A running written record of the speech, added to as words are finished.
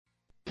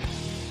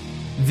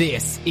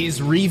This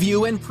is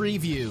Review and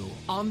Preview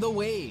on the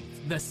Wave,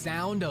 the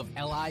sound of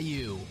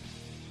LIU.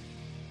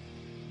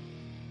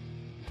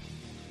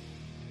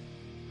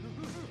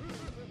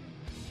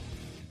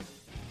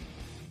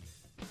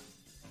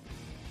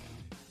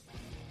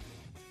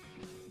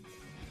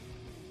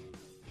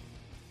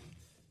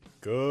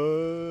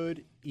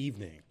 Good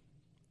evening.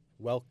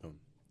 Welcome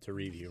to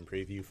Review and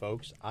Preview,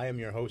 folks. I am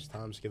your host,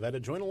 Tom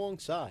Scavetta, joined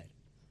alongside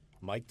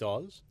Mike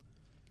Dawes,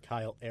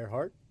 Kyle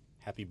Earhart.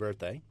 Happy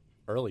birthday.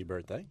 Early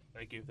birthday.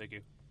 Thank you.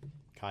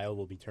 Kyle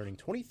will be turning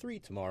 23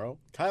 tomorrow.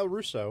 Kyle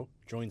Russo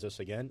joins us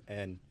again,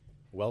 and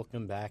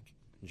welcome back,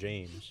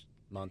 James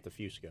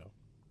Montefusco.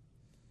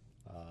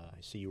 I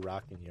see you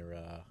rocking your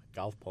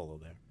golf polo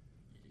there.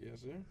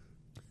 Yes,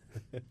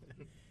 sir.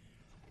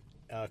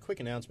 Quick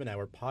announcement,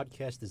 our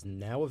podcast is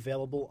now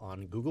available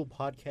on Google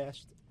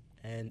Podcast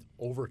and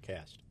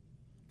Overcast.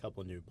 A couple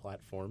of new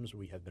platforms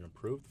we have been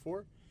approved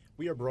for.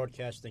 We are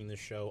broadcasting this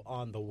show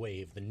on The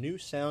Wave, the new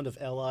sound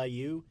of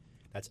LIU.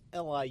 That's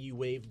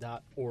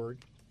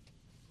liuwave.org.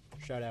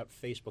 Shout out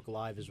Facebook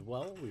Live as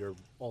well. We are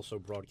also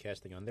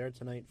broadcasting on there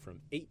tonight from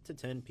 8 to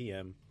 10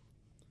 p.m.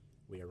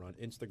 We are on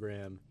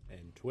Instagram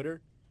and Twitter.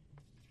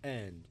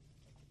 And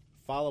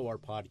follow our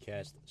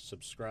podcast,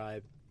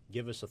 subscribe,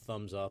 give us a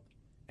thumbs up,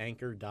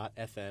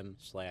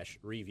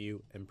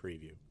 anchor.fm/review and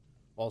preview.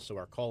 Also,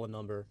 our call-in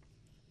number,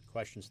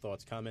 questions,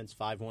 thoughts, comments,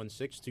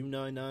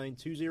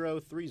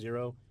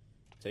 516-299-2030.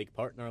 Take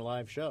part in our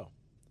live show.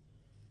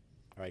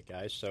 All right,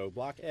 guys, so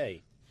Block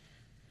A.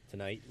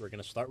 Tonight, we're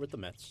going to start with the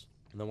Mets,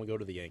 and then we'll go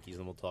to the Yankees,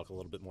 and we'll talk a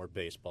little bit more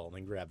baseball, and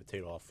then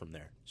gravitate off from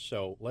there.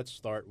 So let's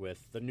start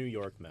with the New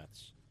York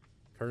Mets.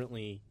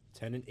 Currently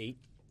 10-8,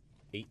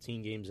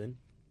 18 games in.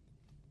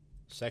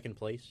 Second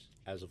place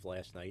as of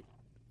last night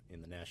in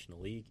the National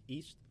League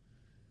East.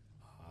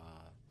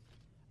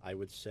 I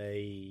would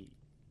say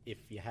if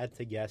you had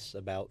to guess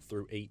about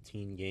through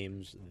 18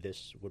 games,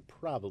 this would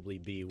probably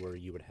be where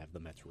you would have the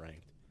Mets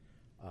ranked.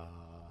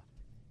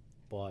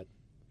 But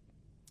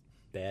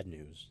bad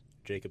news.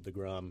 Jacob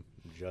deGrom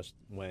just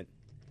went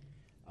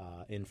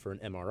in for an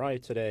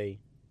MRI today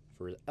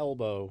for his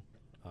elbow.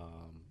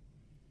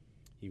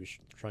 He was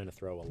trying to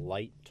throw a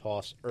light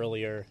toss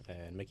earlier,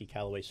 and Mickey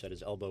Callaway said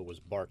his elbow was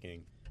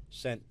barking.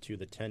 Sent to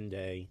the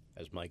 10-day,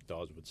 as Mike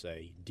Dawes would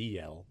say,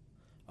 DL.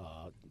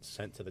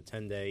 Sent to the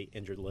 10-day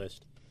injured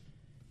list,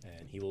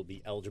 and he will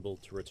be eligible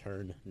to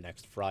return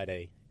next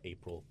Friday,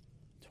 April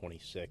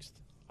 26th.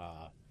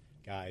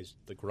 Guys,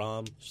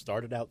 deGrom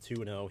started out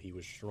 2-0. He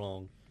was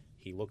strong.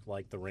 He looked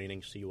like the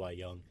reigning CY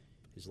Young.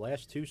 His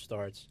last two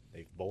starts,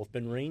 they've both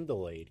been rain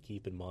delayed,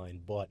 keep in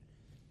mind, but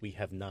we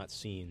have not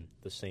seen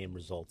the same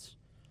results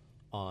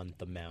on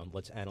the mound.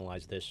 Let's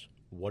analyze this.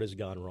 What has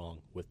gone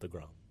wrong with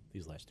deGrom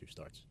these last two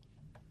starts?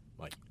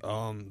 Mike?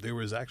 There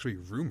was actually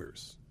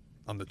rumors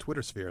on the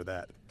Twitter sphere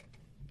that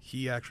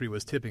he actually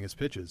was tipping his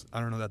pitches. I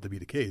don't know that to be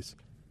the case,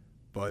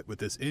 but with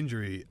this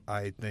injury,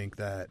 I think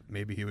that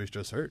maybe he was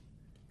just hurt,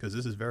 because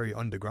this is very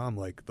un-deGrom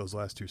like those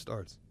last two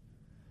starts.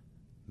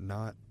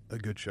 Not a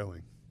good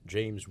showing.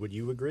 James, would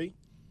you agree?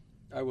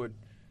 I would.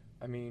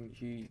 I mean,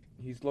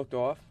 he's looked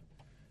off.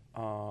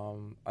 What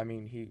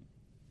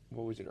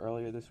was it,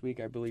 earlier this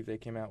week? I believe they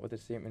came out with a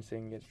statement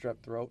saying he had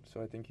strep throat,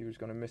 so I think he was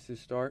going to miss his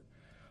start.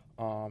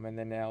 And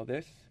then now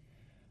this.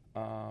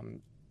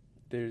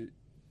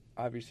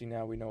 Obviously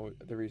now we know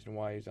the reason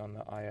why he's on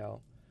the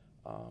IL.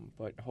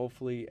 But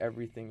hopefully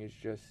everything is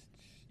just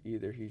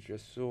either he's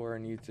just sore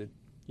and needs a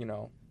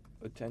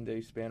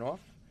 10-day span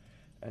off,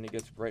 and he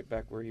gets right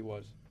back where he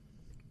was.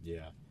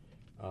 Yeah.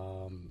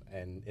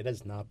 And it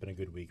has not been a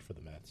good week for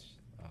the Mets.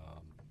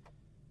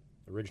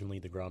 Originally,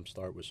 the deGrom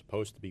start was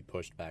supposed to be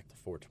pushed back to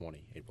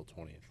 4/20, April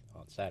 20th,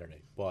 on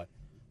Saturday. But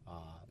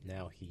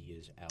now he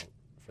is out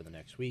for the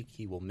next week.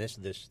 He will miss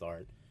this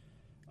start.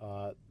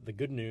 The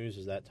good news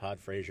is that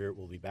Todd Frazier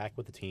will be back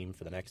with the team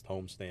for the next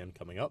homestand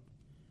coming up.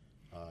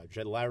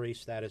 Jed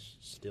Lowry's status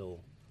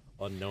still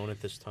unknown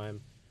at this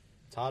time.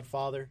 Todd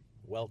Father,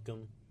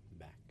 welcome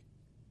back.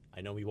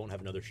 I know we won't have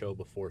another show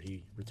before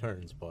he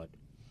returns, but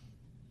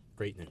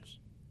great news.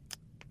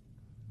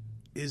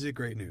 Is it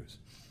great news?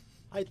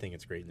 I think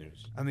it's great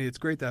news. I mean, it's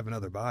great to have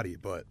another body,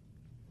 but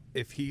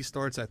if he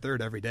starts at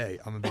third every day,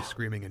 I'm going to be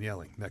screaming and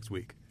yelling next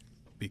week,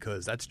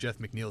 because that's Jeff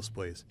McNeil's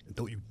place, and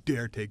don't you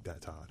dare take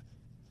that, Todd.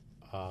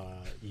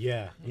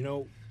 Yeah.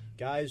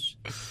 Guys,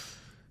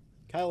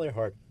 Kyle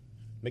Earhart,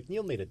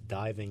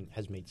 McNeil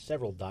has made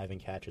several diving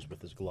catches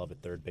with his glove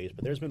at third base,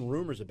 but there's been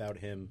rumors about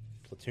him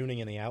platooning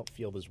in the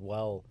outfield as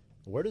well.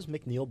 Where does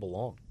McNeil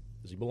belong?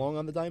 Does he belong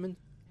on the diamond?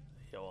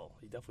 Yeah, well,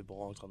 he definitely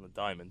belongs on the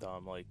diamond,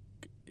 Tom.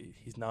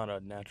 He's not a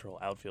natural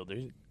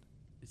outfielder,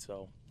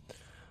 so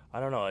I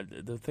don't know.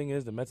 The thing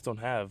is, the Mets don't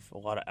have a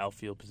lot of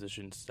outfield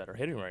positions that are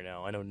hitting right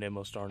now. I know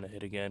Nimmo's starting to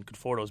hit again.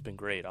 Conforto's been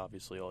great,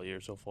 obviously, all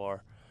year so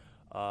far.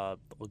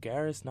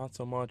 Lagares, not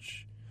so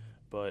much,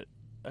 but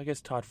I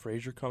guess Todd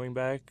Frazier coming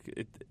back.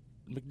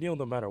 McNeil,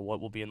 no matter what,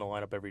 will be in the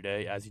lineup every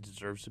day, as he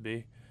deserves to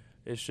be.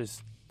 It's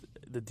just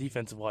the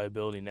defensive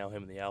liability now,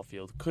 him in the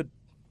outfield, could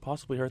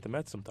possibly hurt the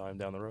Mets sometime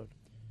down the road.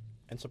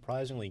 And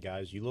surprisingly,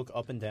 guys, you look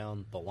up and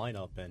down the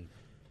lineup, and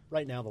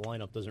right now the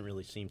lineup doesn't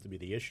really seem to be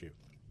the issue.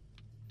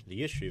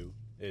 The issue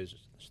is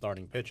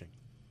starting pitching.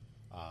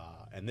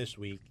 And this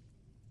week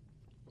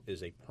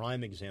is a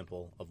prime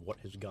example of what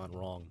has gone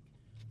wrong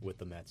with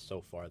the Mets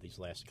so far these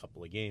last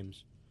couple of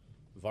games.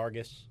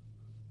 Vargas,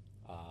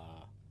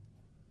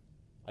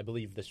 I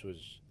believe this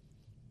was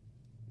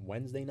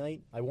Wednesday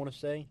night, I want to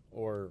say,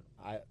 or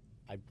I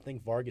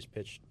think Vargas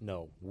pitched,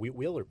 no,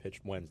 Wheeler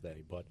pitched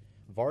Wednesday, but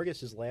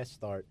Vargas' last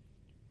start,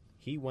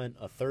 he went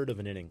a third of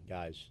an inning,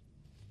 guys.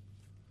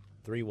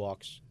 3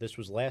 walks. This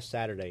was last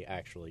Saturday,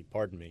 actually,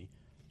 pardon me.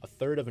 A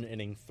third of an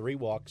inning, 3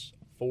 walks,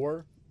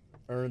 4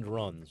 earned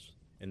runs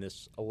in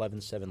this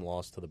 11-7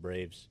 loss to the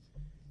Braves.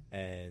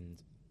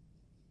 And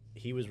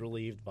he was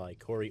relieved by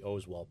Corey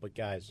Oswalt. But,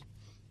 guys,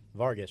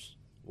 Vargas,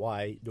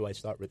 why do I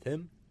start with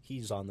him?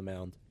 He's on the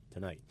mound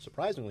tonight.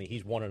 Surprisingly,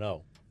 he's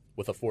 1-0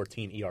 with a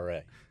 14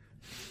 ERA.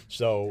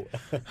 So,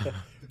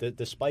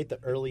 despite the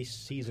early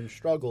season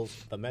struggles,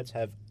 the Mets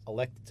have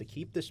elected to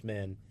keep this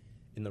man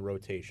in the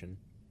rotation.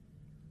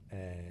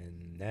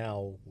 And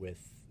now, with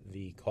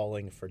the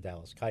calling for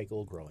Dallas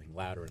Keuchel growing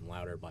louder and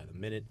louder by the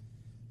minute,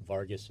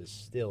 Vargas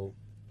is the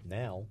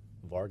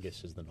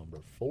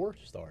number 4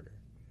 starter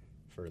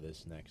for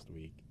this next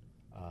week.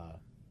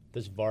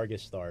 This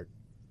Vargas start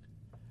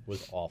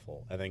was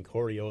awful. And then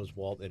Corey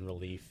Oswalt in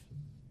relief,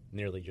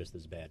 nearly just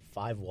as bad.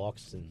 5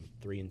 walks in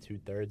 3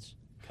 2/3.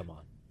 Come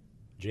on.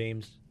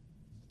 James,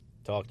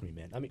 talk to me,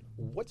 man. I mean,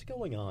 what's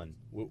going on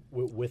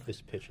with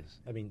this pitching?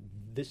 I mean,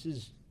 this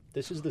is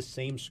the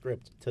same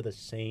script to the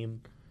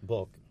same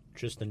book,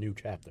 just a new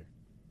chapter.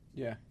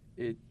 Yeah,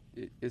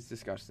 it's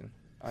disgusting.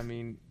 I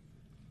mean,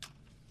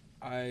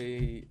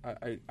 I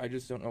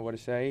just don't know what to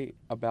say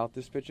about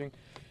this pitching.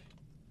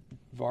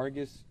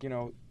 Vargas,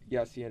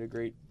 yes, he had a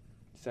great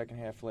second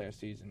half last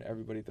season.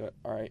 Everybody thought,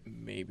 all right,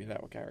 maybe that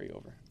will carry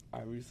over.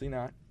 Obviously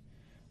not.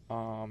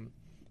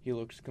 He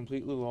looks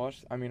completely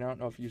lost. I mean, I don't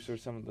know if you saw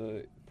some of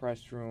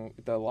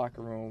the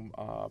locker room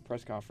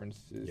press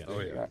conferences. Yeah. Oh,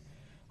 yeah.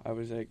 I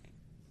was like,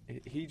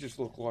 he just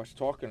looked lost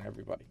talking to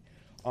everybody.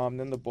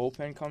 Then the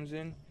bullpen comes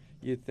in.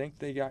 You'd think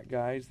they got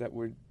guys that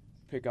would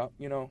pick up,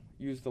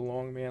 use the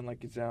long man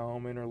like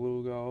Zalman or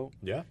Lugo.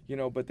 Yeah.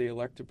 But they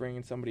elect to bring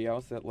in somebody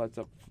else that lets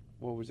up,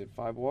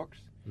 5 walks,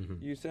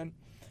 you said?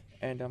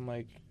 And I'm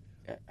like,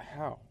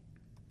 how?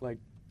 Like,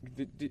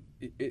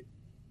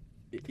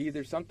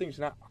 either something's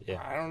not,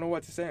 I don't know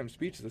what to say. I'm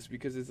speechless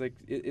because it's like,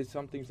 is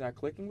something's not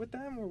clicking with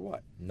them or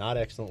what? Not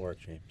excellent work,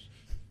 James.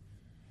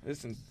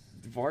 Listen,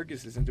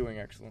 Vargas isn't doing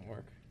excellent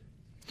work.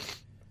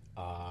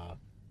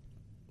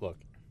 Look,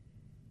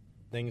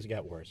 things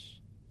got worse.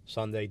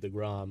 Sunday,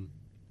 DeGrom,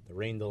 the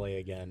rain delay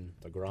again.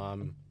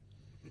 DeGrom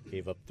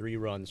gave up 3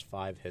 runs,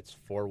 5 hits,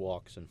 4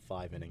 walks, and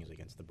 5 innings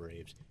against the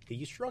Braves.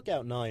 He struck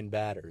out 9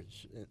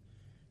 batters.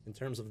 In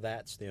terms of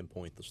that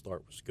standpoint, the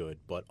start was good.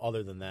 But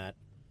other than that,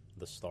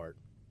 the start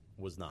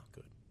was not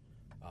good.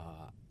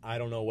 I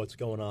don't know what's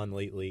going on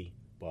lately,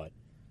 but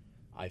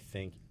I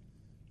think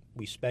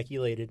we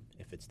speculated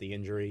if it's the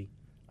injury.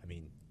 I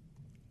mean,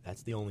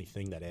 that's the only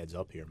thing that adds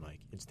up here, Mike.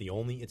 It's the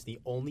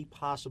only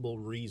possible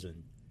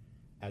reason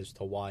as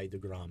to why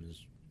DeGrom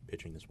is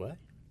pitching this way.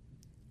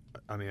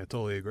 I mean, I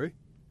totally agree.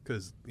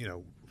 Because,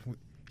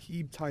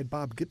 he tied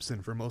Bob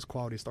Gibson for most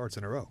quality starts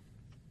in a row.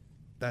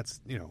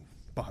 That's,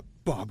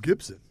 Bob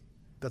Gibson.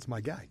 That's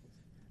my guy.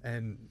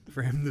 And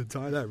for him to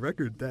tie that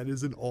record, that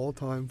is an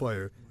all-time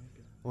player.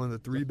 One of the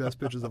 3 best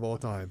pitchers of all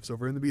time. So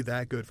for him to be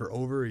that good for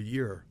over a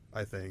year,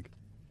 I think,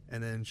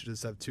 and then should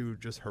just have 2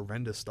 just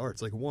horrendous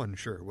starts. Like 1,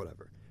 sure,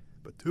 whatever.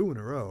 But 2 in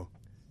a row,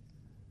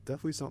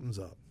 definitely something's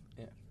up.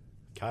 Yeah.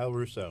 Kyle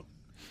Russo,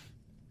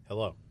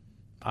 hello.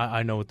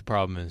 I know what the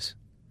problem is.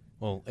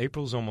 Well,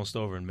 April's almost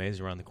over and May's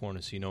around the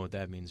corner, so you know what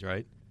that means,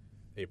 right?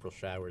 April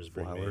showers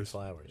bring May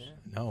flowers. Yeah.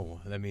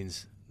 No, that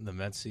means the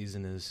Mets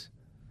season is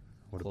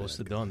What a close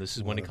to bad done. guy. This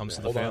is when it comes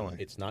to the Hold on, failing.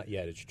 it's not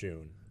yet. It's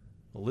June.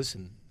 Well,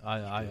 listen,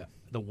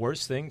 the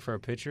worst thing for a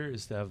pitcher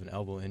is to have an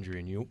elbow injury,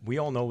 and we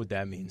all know what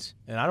that means.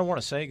 And I don't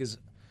want to say because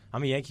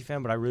I'm a Yankee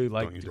fan, but I really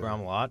like DeGrom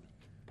a lot.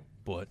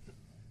 But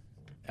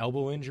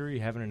elbow injury,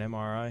 having an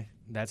MRI,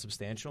 that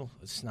substantial,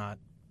 it's not.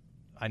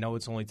 I know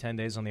it's only 10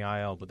 days on the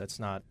IL, but that's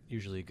not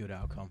usually a good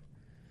outcome.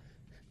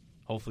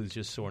 Hopefully it's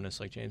just soreness,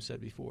 like James said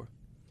before.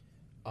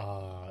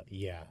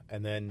 Yeah.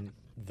 And then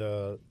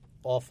the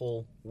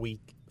awful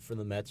week for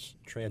the Mets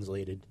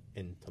translated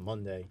into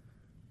Monday.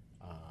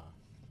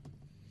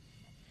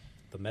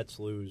 The Mets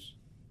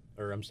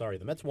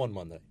the Mets won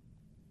Monday.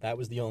 That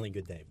was the only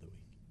good day of the week.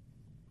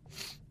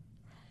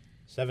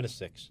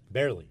 7-6.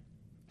 Barely.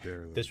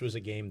 This was a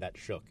game that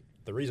shook.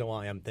 The reason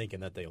why I'm thinking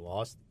that they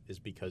lost is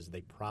because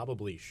they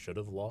probably should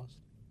have lost.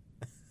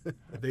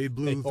 They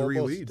blew 3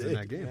 almost leads in did.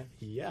 that game.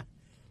 Yeah.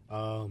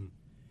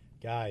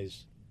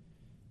 Guys,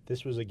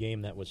 this was a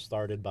game that was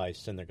started by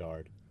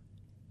Syndergaard.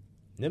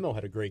 Nimmo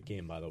had a great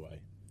game, by the way.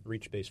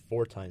 Reached base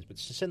 4 times, but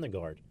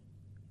Syndergaard,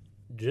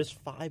 just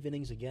 5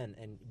 innings again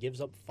and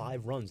gives up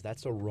 5 runs.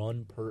 That's a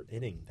run per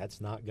inning. That's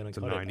not going to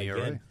cut it.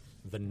 ERA. Again,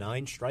 The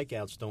 9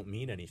 strikeouts don't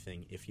mean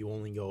anything if you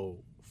only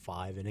go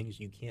 5 innings.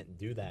 You can't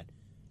do that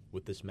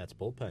with this Mets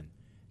bullpen.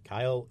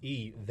 Kyle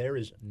E., there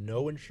is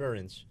no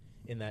insurance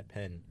in that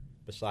pen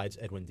besides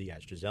Edwin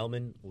Diaz.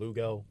 Giselman,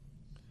 Lugo,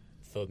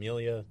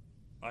 Familia.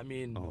 I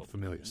mean,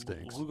 Familia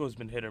stinks. Lugo's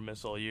been hit or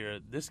miss all year.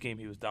 This game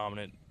he was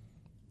dominant.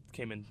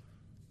 Came in,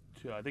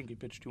 I think he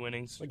pitched 2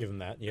 innings. I'll give him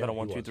that. Yeah, got a he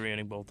 1-2-3 was.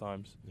 inning both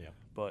times. Yeah.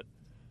 But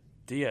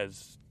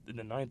Diaz in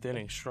the 9th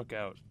inning struck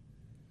out.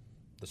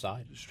 The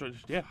side.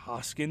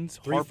 Hoskins,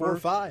 3, Harper, 4,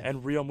 5.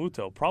 and Real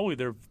Muto. Probably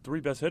their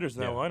 3 best hitters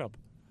in that Yeah. lineup,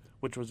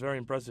 which was very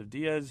impressive.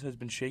 Diaz has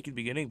been shaky at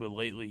the beginning, but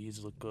lately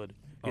he's looked good.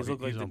 He's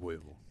looked like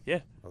unbelievable.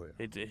 Yeah. Oh,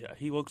 yeah.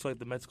 He looks like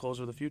the Mets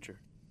closer of the future.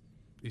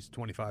 He's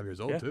 25 years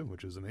old, Yeah. too,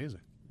 which is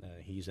amazing.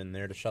 He's in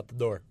there to shut the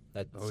door.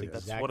 That's Oh, yeah.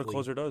 That's exactly what a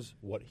closer does.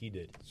 what he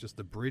did. It's just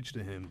the bridge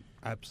to him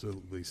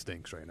absolutely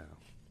stinks right now.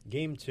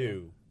 Game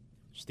 2,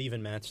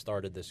 Steven Matz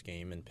started this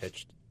game and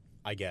pitched,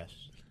 I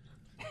guess.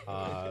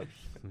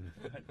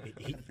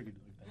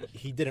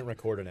 He didn't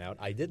record an out.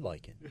 I did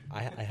like it.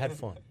 I had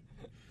fun.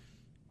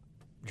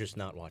 Just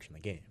not watching the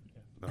game.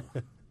 No,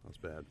 that's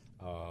bad.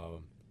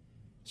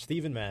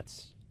 Steven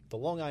Matz, the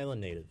Long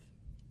Island native,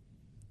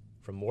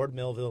 from Ward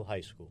Melville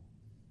High School,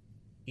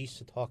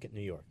 East Setauket,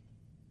 New York.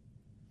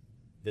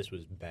 This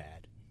was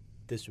bad.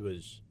 This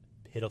was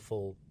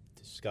pitiful,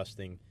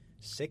 disgusting.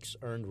 6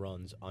 earned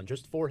runs on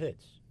just 4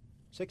 hits.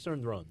 6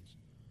 earned runs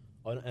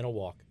and a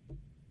walk.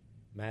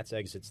 Matz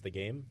exits the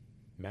game.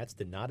 Matz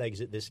did not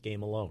exit this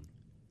game alone.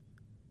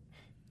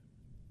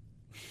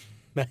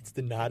 Matz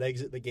did not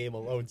exit the game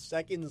alone.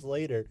 Seconds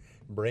later,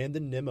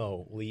 Brandon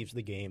Nimmo leaves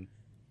the game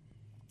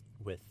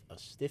with a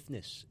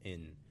stiffness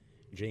in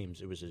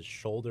James. It was his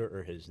shoulder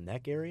or his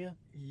neck area.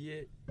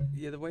 Yeah.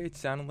 The way it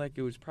sounded like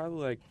it was probably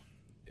like,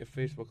 if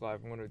Facebook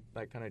Live, I'm gonna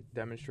like kind of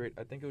demonstrate.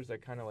 I think it was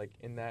like kind of like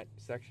in that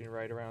section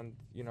right around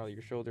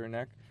your shoulder and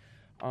neck.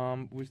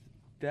 Was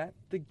that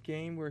the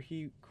game where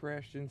he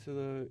crashed into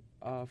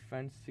the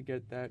fence to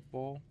get that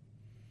ball?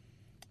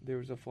 There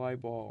was a fly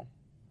ball.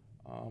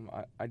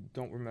 I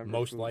don't remember.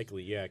 Most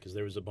likely, yeah, because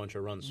there was a bunch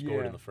of runs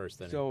scored in the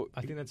first inning. So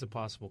I think that's a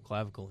possible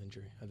clavicle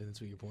injury. I think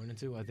that's what you're pointing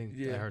to. I think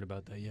Yeah. I heard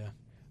about that, yeah.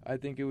 I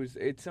think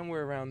it's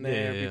somewhere around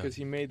there Yeah. because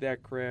he made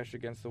that crash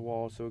against the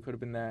wall, so it could have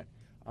been that.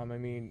 I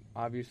mean,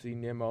 obviously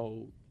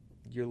Nimmo,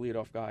 your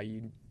leadoff guy,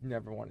 you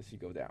never want to see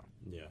go down.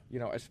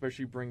 Yeah.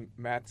 Especially bring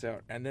Matz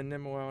out and then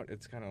Nimmo out.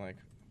 It's kind of like,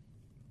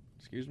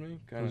 excuse me?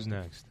 Who's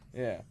next?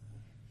 Yeah.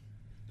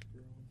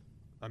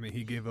 I mean,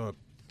 he gave up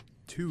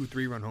 2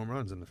 3-run home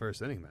runs in the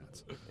first inning,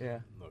 Matz. Yeah.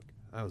 Look.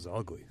 That was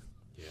ugly.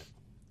 Yeah.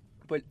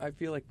 But I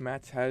feel like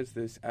Matz has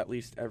this at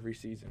least every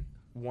season.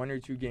 1 or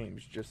 2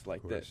 games just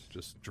like Of course, this.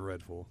 just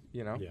dreadful.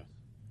 Yeah.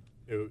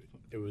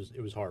 It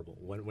was horrible.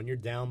 When you're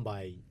down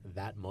by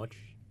that much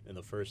in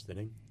the first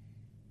inning,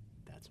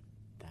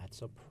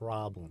 that's a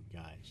problem,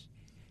 guys.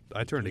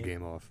 I turned the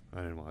game off.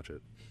 I didn't watch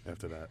it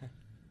after that.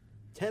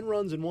 10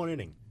 runs in 1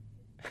 inning.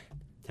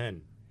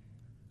 10.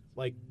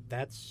 Like,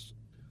 that's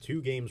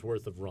 2 games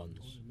worth of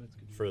runs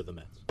for the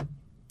Mets.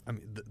 I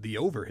mean, the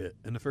over hit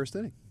in the first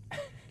inning.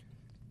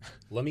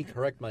 Let me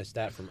correct my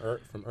stat from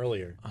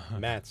earlier.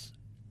 Mets,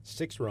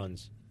 6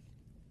 runs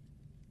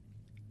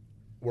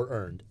were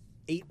earned,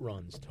 8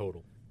 runs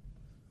total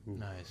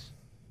Nice.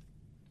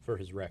 for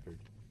his record,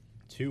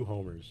 2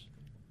 homers.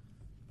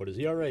 But his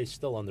ERA is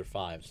still under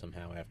 5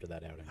 somehow after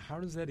that outing. How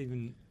is that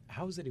even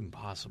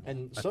possible?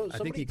 And I so think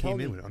somebody he tell came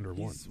me, in with under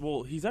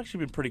 1. He's actually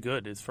been pretty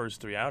good his first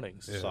 3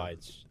 outings. Yeah.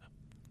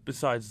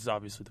 Besides,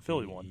 obviously, the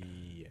Philly one.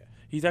 Yeah.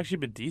 He's actually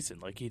been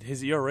decent. Like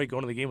his ERA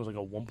going to the game was like a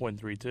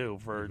 1.32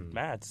 for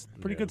Matz.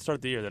 Pretty good start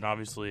to the year. Then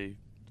obviously,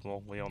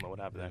 we all know what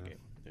happened that game.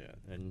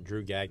 Yeah, and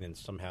Drew Gagnon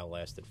somehow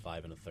lasted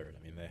 5 1/3.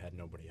 I mean, they had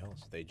nobody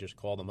else. They just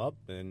called him up,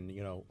 and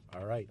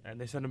all right. And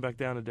they sent him back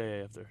down a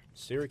day after.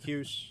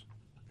 Syracuse,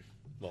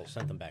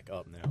 sent them back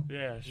up now.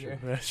 Yeah, sure. Yeah.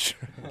 That's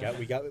true.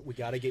 We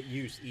got to get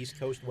used. East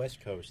Coast,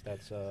 West Coast.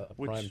 That's a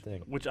prime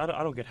thing. Which I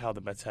don't get how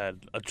the Mets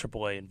had a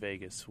AAA in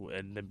Vegas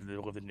and they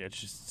lived in. It's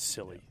just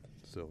silly.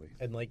 Silly.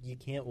 And you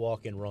can't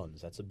walk in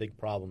runs. That's a big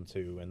problem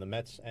too. And the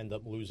Mets end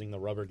up losing the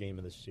rubber game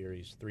of this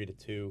series,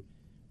 3-2.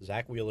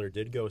 Zach Wheeler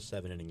did go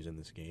 7 innings in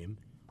this game.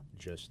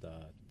 Just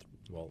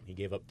he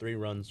gave up 3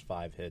 runs,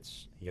 5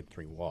 hits. He had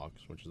 3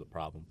 walks, which is a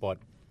problem. But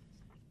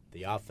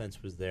the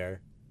offense was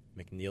there.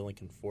 McNeil and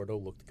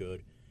Conforto looked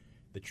good.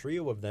 The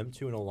trio of them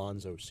 2 and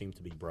Alonso seemed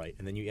to be bright.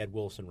 And then you add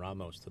Wilson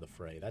Ramos to the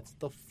fray. That's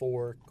the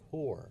 4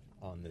 core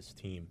on this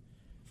team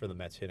for the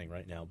Mets hitting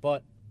right now.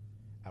 But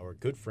our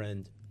good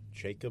friend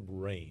Jacob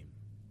Rhame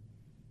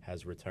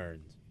has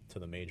returned to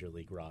the Major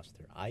League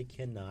roster. I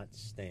cannot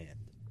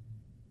stand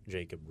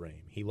Jacob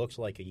Rhame. He looks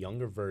like a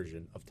younger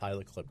version of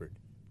Tyler Clippard,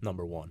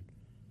 number 1.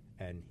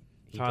 And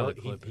he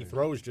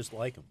throws just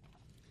like him.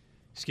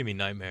 Just give me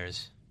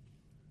nightmares.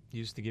 He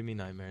used to give me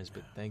nightmares,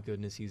 but thank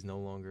goodness he's no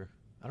longer.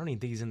 I don't even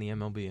think he's in the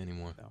MLB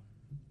anymore. No.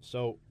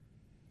 So,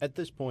 at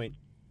this point,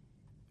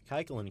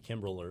 Keuchel and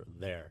Kimbrel are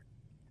there.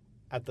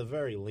 At the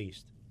very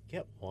least,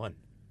 get 1.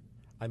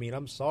 I mean,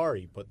 I'm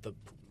sorry, but the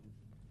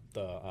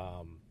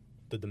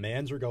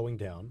demands are going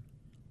down.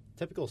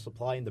 typical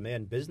supply and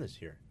demand business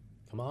here.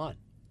 Come on,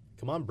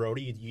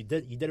 Brody. You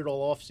did it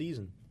all off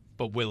season.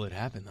 But will it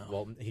happen though?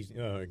 Well, he's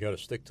got to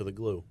stick to the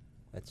glue.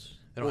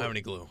 They don't have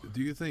any glue.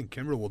 Do you think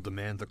Kimbrel will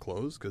demand to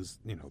close? Because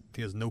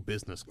he has no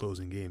business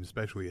closing games,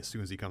 especially as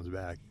soon as he comes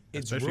back.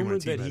 Especially when a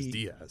team has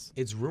Diaz.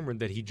 It's rumored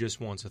that he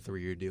just wants a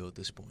 3-year deal at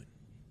this point.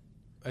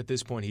 At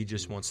this point, he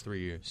just wants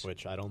 3 years.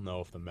 Which I don't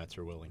know if the Mets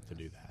are willing to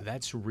do that.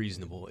 That's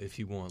reasonable. If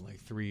you want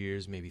 3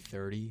 years, maybe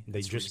 30.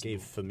 They just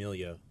gave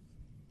Familia,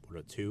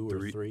 a 2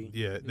 or 3?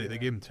 Yeah, they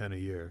gave him 10 a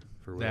year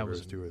for whatever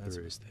it's 2 or 3. That's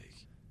a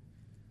mistake.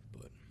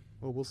 But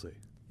well, we'll see.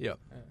 Yeah.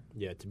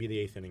 Yeah, to be the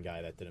 8th inning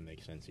guy, that didn't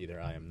make sense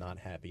either. I am not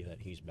happy that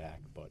he's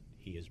back, but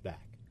he is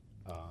back.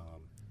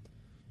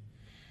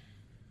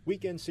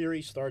 Weekend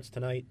series starts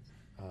tonight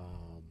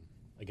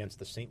against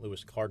the St.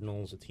 Louis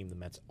Cardinals, a team the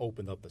Mets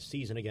opened up the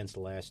season against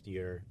last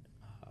year.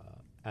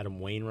 Adam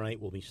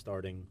Wainwright will be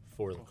starting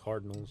for the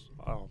Cardinals.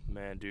 Oh,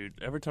 man, dude.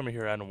 Every time I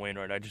hear Adam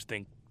Wainwright, I just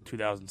think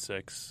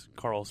 2006,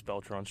 Carlos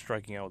Beltran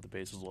striking out with the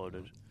bases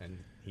loaded. And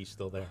he's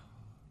still there.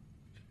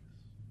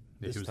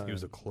 Yeah, he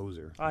was a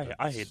closer.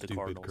 I hate the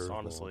Cardinals,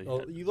 honestly.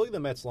 Well, you look at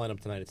the Mets lineup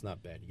tonight, it's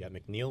not bad. You got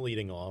McNeil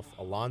leading off,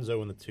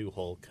 Alonso in the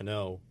 2-hole,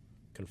 Cano,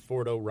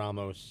 Conforto,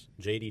 Ramos,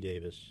 J.D.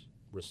 Davis,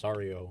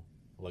 Rosario,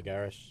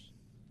 Lagares,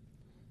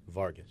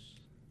 Vargas.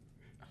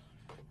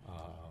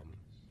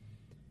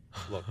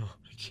 Look,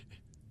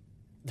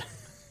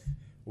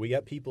 we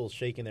got people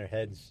shaking their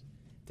heads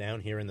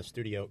down here in the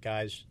studio.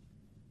 Guys,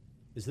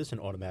 is this an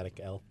automatic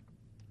L?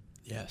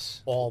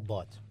 Yes. All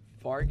but.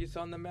 Vargas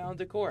on the mound,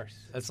 of course.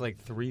 That's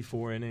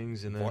 3-4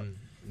 innings, and then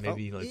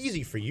maybe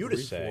easy for you to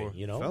say,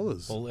 4.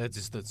 Fellas. Well,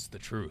 that's the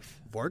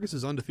truth. Vargas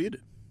is undefeated.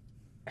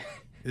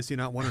 Is he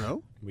not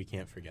 1-0? We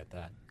can't forget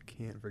that.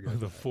 Can't forget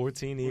The that.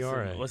 14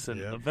 ERA. Listen,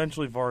 Yeah.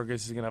 eventually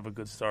Vargas is going to have a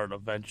good start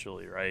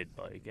eventually, right?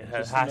 It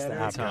has to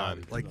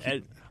happen.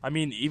 time.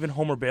 Even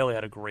Homer Bailey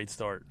had a great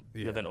start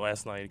Yeah.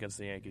 last night against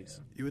the Yankees.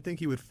 You would think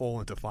he would fall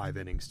into 5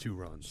 innings, 2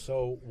 runs.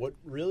 So what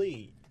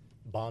really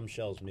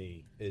bombshells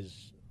me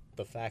is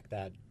the fact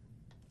that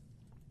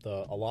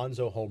the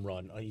Alonso home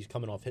run, he's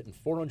coming off hitting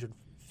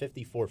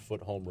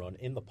 454-foot home run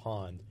in the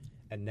pond,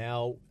 and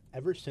now,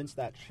 ever since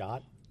that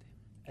shot,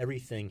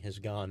 everything has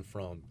gone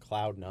from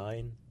cloud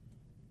 9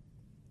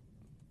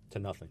 to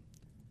nothing.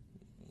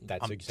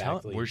 That's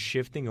exactly. We're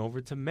shifting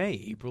over to May.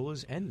 April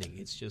is ending.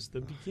 It's just the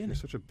You're beginning.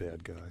 such a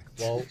bad guy.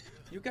 Well,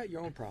 You got your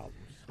own problems.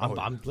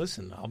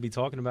 Listen, I'll be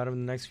talking about him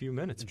in the next few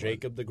minutes.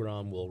 Jacob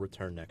deGrom will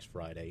return next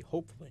Friday,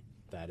 hopefully.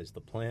 That is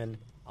the plan.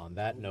 On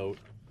that note,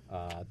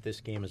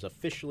 this game is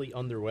officially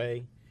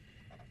underway,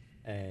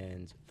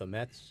 and the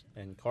Mets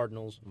and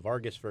Cardinals,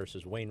 Vargas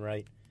versus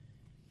Wainwright,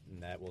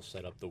 and that will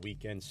set up the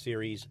weekend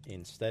series.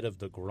 Instead of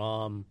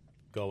deGrom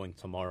going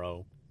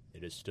tomorrow,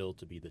 it is still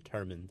to be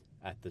determined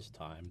at this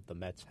time. The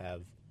Mets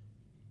have,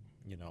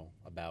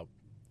 about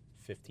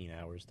 15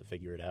 hours to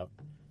figure it out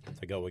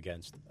to go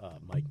against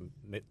Mike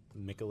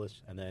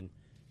Mikolas and then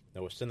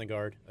Noah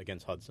Syndergaard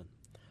against Hudson.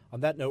 On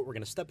that note, we're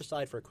going to step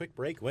aside for a quick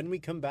break. When we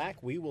come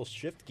back, we will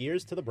shift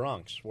gears to the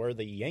Bronx, where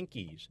the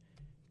Yankees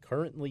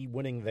currently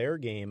winning their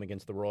game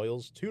against the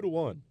Royals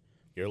 2-1.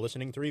 You're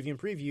listening to Review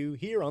and Preview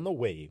here on The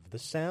Wave, the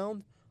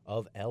sound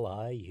of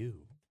LIU.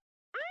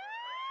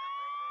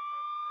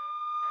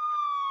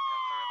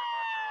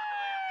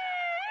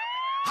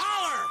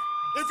 Holler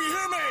if you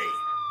hear me!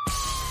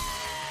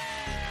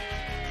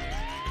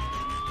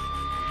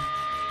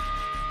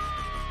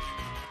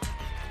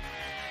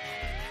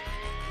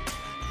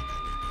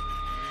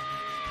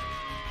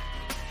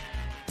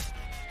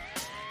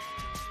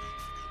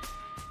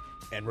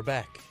 And we're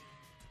back.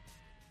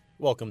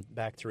 Welcome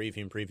back to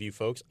Review and Preview,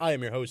 folks. I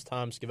am your host,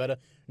 Tom Scavetta,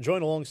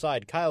 joined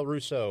alongside Kyle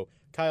Russo,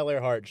 Kyle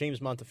Earhart,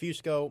 James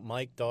Montefusco,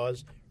 Mike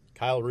Dawes.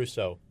 Kyle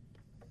Russo,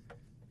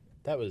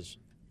 that was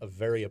a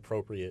very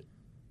appropriate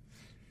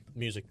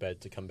music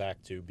bed to come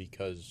back to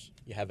because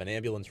you have an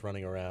ambulance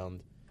running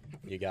around,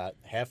 you got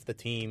half the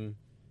team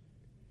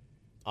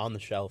on the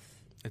shelf.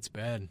 It's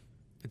bad.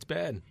 It's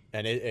bad.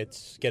 And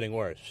it's getting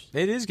worse.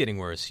 It is getting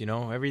worse,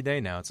 every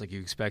day now. It's like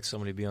you expect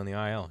somebody to be on the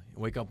IL. You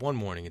wake up one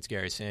morning, it's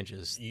Gary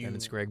Sanchez. Then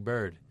it's Greg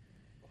Bird.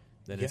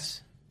 Then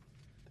it's,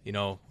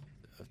 Giancarlo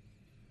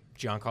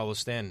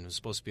Stanton was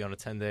supposed to be on a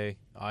 10-day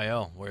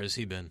IL. Where has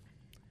he been?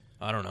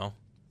 I don't know.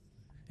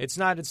 It's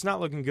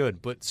not looking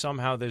good, but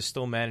somehow they're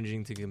still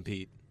managing to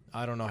compete.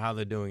 I don't know how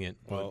they're doing it.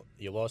 Well,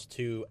 you lost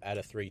 2 out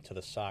of 3 to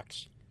the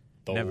Sox.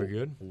 Never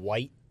good.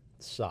 White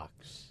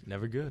Sox.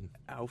 Never good.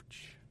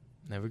 Ouch.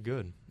 Never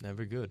good.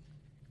 Never good.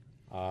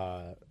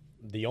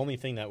 The only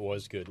thing that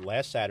was good,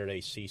 last Saturday,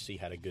 CeCe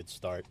had a good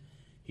start.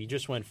 He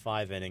just went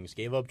 5 innings,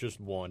 gave up just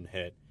 1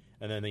 hit,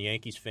 and then the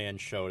Yankees fans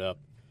showed up.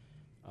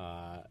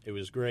 It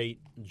was great.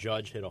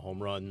 Judge hit a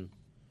home run,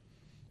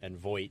 and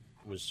Voit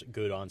was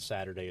good on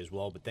Saturday as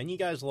well. But then you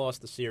guys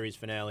lost the series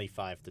finale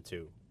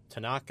 5-2.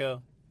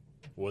 Tanaka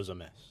was a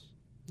mess.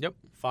 Yep.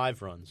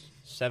 5 runs,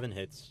 7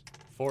 hits,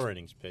 4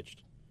 innings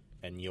pitched,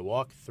 and you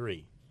walk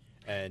 3.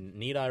 And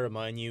need I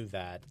remind you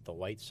that the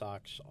White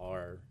Sox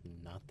are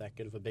not that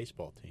good of a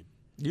baseball team?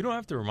 You don't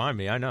have to remind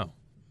me. I know.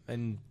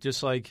 And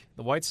just like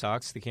the White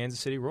Sox, the Kansas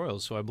City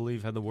Royals, who I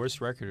believe had the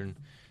worst record in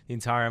the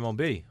entire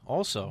MLB,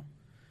 also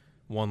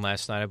won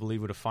last night, I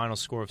believe, with a final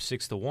score of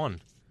 6-1.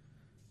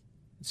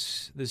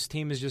 This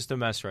team is just a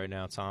mess right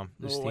now, Tom.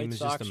 This team White is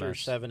Sox just a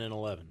mess. are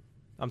 7-11.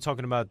 I'm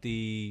talking about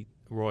the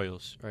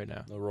Royals right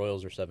now. The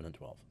Royals are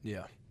 7-12,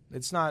 Yeah,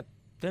 it's not.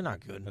 They're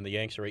not good. and the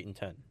Yanks are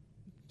 8-10.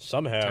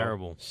 Somehow,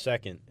 Terrible.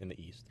 second in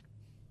the East.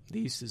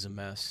 The East is a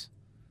mess.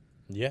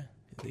 Yeah,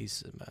 The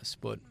East is a mess.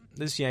 But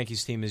this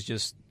Yankees team is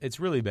just—it's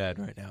really bad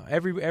right now.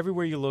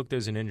 Everywhere you look,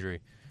 there's an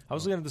injury. I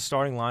was looking at the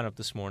starting lineup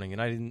this morning,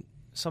 and I didn't.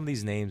 Some of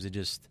these names,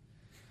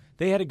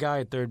 they had a guy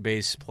at third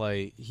base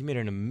play. He made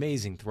an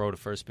amazing throw to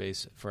first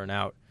base for an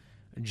out,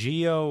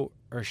 Gio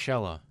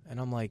Urshela, and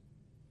I'm like,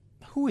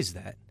 who is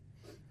that?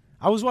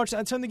 I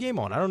turned the game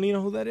on. I don't even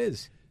know who that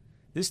is.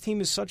 This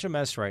team is such a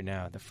mess right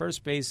now. The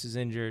first base is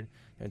injured.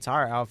 The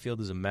entire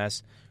outfield is a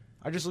mess.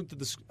 I just looked at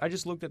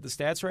the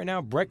stats right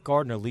now. Brett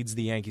Gardner leads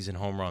the Yankees in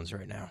home runs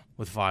right now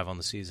with 5 on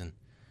the season.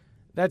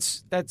 That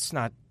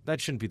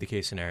shouldn't be the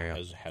case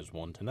scenario. has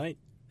one tonight.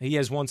 He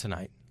has 1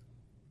 tonight.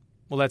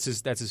 Well, that's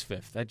his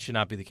 5th. That should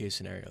not be the case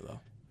scenario though.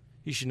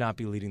 He should not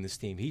be leading this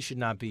team. He's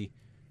not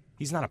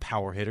a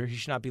power hitter. He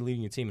should not be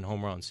leading your team in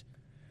home runs.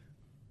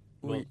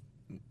 Well,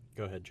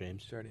 go ahead,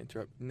 James. Sorry to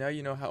interrupt. Now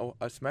you know how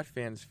us Met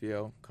fans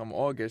feel come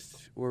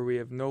August, where we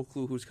have no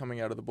clue who's coming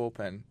out of the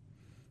bullpen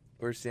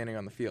or standing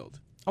on the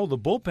field. Oh, the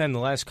bullpen the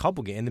last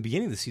couple games. In the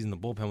beginning of the season, the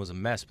bullpen was a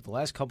mess, but the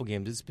last couple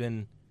games, it's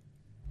been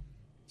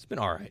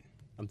all right.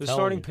 The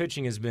starting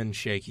pitching has been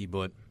shaky,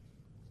 but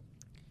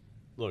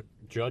Look,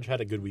 Judge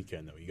had a good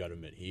weekend, though. You got to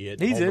admit, he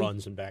hit He home did.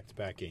 runs in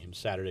back-to-back games,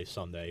 Saturday,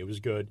 Sunday. It was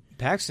good.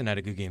 Paxton had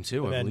a good game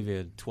too. And I then- believe he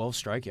had 12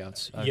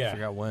 strikeouts. I Yeah.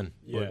 forgot when.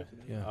 Yeah,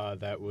 yeah.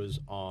 that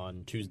was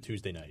on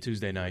Tuesday night.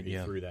 Tuesday night, He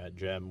yeah. threw that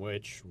gem,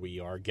 which we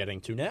are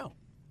getting to now.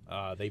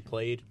 They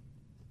played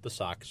the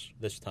Sox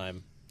this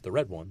time, the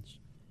Red ones,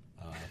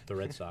 the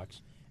Red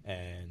Sox,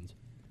 and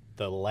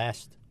the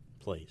last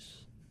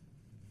place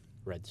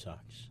Red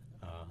Sox.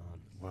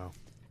 Wow.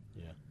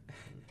 Yeah,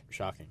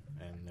 shocking,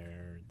 and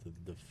they're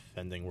the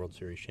defending World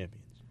Series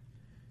champions.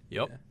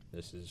 Yep.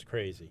 This is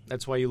crazy.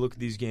 That's why you look at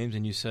these games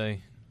and you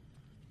say,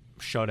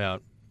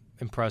 shutout,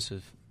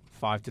 impressive.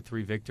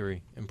 5-3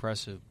 victory,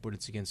 impressive. But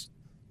it's against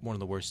one of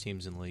the worst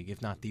teams in the league,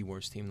 if not the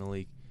worst team in the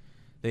league.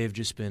 They have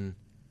just been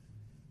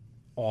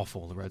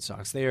awful, the Red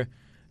Sox. The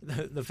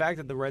fact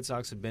that the Red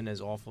Sox have been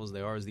as awful as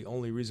they are is the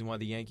only reason why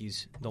the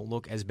Yankees don't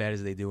look as bad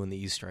as they do in the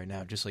East right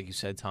now. Just like you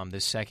said, Tom,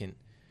 they're second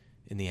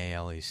in the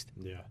AL East.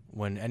 Yeah.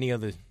 When any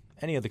other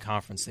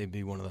conference, they'd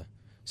be one of the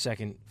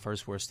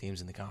first worst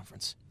teams in the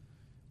conference.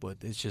 But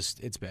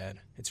it's bad.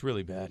 It's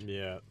really bad.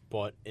 Yeah,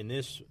 but in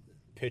this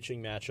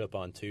pitching matchup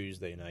on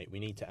Tuesday night, we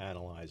need to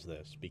analyze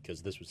this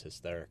because this was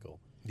hysterical.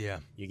 Yeah.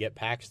 You get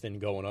Paxton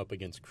going up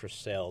against Chris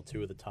Sale,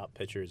 2 of the top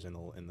pitchers in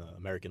the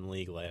American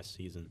League last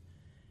season.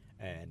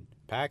 And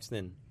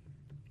Paxton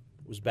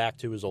was back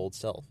to his old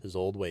self, his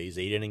old ways.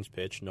 8 innings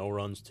pitched, no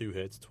runs, 2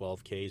 hits,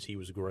 12 Ks. He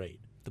was great.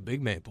 The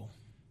Big Maple.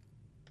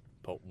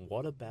 But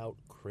what about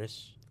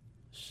Chris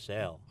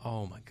Sale?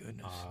 Oh, my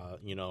goodness.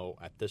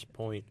 At this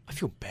point, I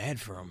feel bad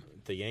for him.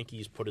 the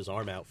Yankees put his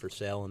arm out for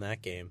Sale in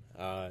that game.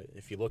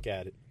 If you look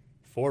at it,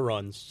 4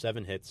 runs,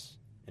 7 hits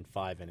in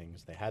 5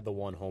 innings. They had the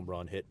 1 home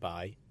run hit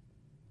by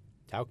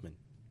Tauchman,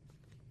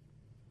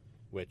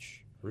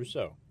 which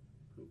Russo.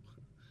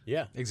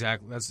 Yeah,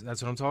 Exactly. That's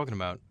what I'm talking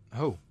about.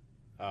 Oh.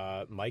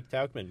 Mike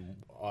Tauchman,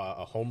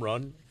 a home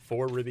run,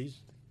 4 ribbies,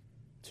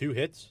 2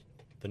 hits.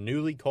 The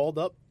newly called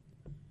up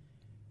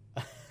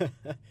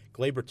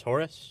Gleyber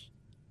Torres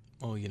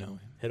Oh,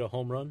 hit a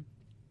home run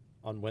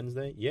on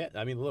Wednesday. Yeah,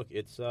 I mean, look,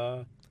 it's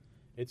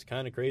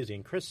kind of crazy.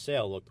 And Chris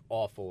Sale looked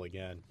awful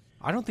again.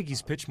 I don't think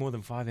he's pitched more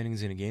than 5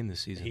 innings in a game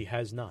this season. He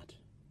has not.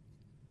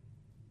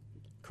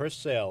 Chris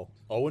Sale,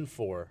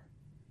 0-4,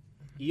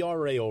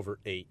 ERA over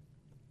 8.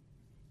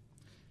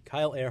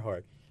 Kyle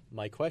Earhart,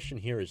 my question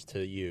here is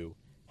to you.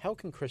 How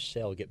can Chris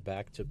Sale get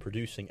back to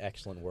producing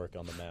excellent work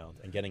on the mound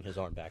and getting his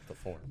arm back to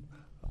form?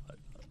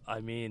 I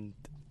mean,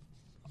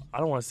 I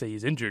don't want to say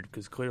he's injured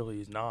because clearly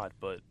he's not,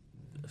 but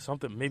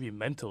something maybe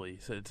mentally.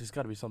 So there's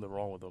got to be something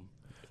wrong with him.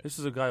 This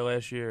is a guy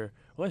last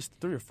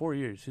 3 or 4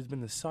 years, he's been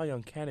the Cy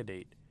Young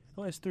candidate.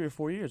 The last 3 or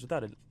 4 years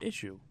without an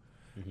issue.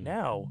 Mm-hmm.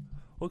 Now,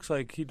 looks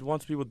like he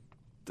wants people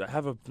to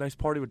have a nice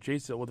party with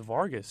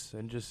Vargas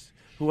and just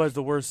who has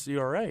the worst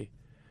ERA.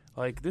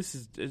 Like,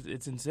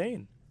 it's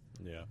insane.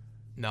 Yeah.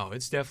 No,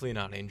 it's definitely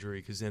not injury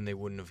because then they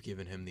wouldn't have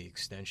given him the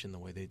extension the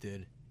way they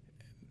did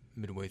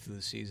midway through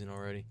the season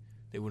already.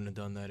 They wouldn't have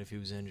done that if he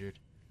was injured.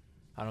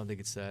 I don't think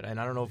it's that. And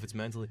I don't know if it's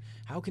mentally.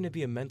 How can it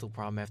be a mental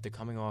problem after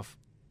coming off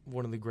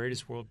one of the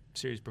greatest World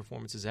Series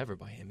performances ever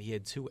by him? He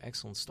had 2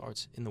 excellent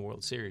starts in the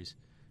World Series.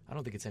 I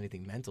don't think it's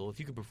anything mental. If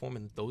you could perform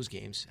in those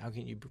games, how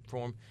can you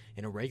perform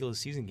in a regular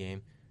season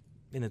game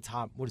in the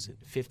top,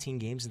 15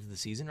 games into the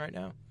season right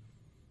now?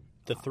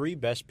 The 3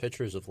 best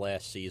pitchers of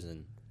last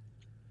season,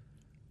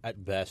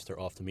 at best, are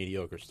off to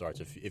mediocre starts.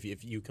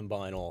 If you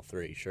combine all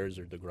 3,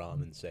 Scherzer,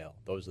 DeGrom, and Sale,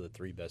 those are the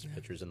 3 best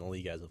pitchers in the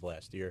league as of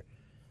last year.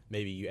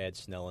 Maybe you add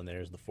Snell in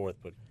there as the 4th,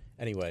 but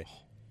Anyway,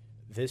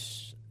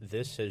 this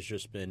has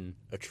just been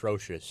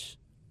atrocious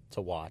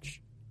to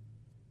watch.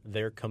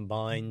 They're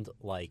combined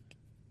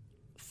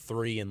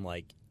 3 and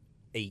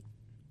 8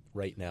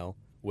 right now,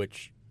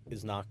 which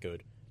is not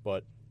good.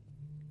 But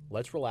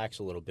let's relax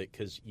a little bit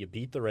because you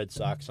beat the Red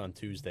Sox on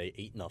Tuesday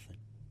 8-0.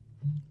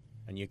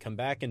 And you come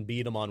back and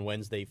beat them on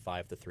Wednesday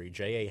 5-3.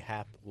 J.A.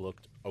 Happ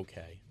looked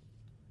okay.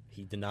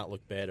 He did not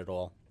look bad at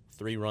all.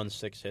 3 runs,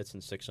 6 hits,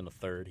 and 6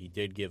 1/3. He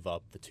did give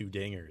up the 2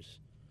 dingers.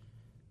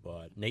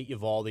 But Nate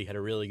Eovaldi had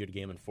a really good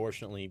game.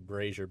 Unfortunately,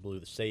 Brazier blew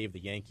the save. The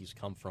Yankees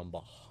come from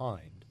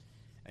behind.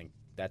 And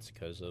that's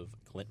because of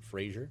Clint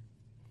Frazier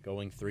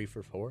going 3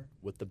 for 4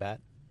 with the bat.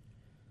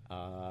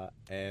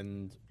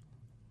 And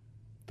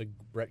the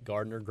Brett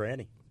Gardner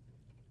granny.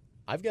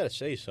 I've got to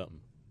say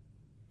something.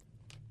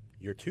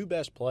 Your 2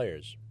 best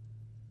players,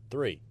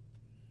 3,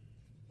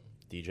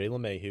 DJ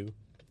LeMahieu,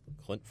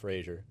 Clint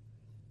Frazier,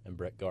 and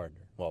Brett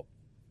Gardner. Well,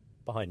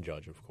 behind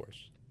Judge, of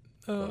course.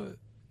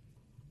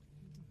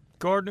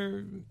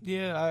 Gardner,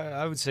 yeah,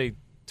 I would say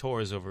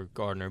Torres over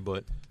Gardner,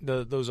 but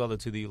those other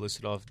 2 that you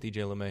listed off,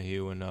 DJ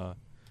LeMahieu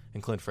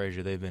and Clint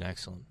Frazier, they've been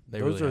excellent.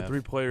 Those are 3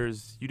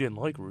 players you didn't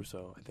like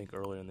Russo, I think,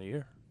 earlier in the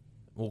year.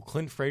 Well,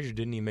 Clint Frazier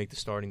didn't even make the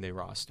starting day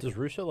roster. Does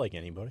Russo like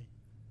anybody?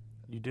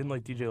 You didn't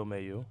like DJ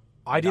LeMahieu.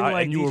 I didn't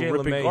like DJ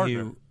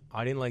LeMahieu.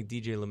 I didn't like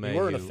DJ LeMahieu. You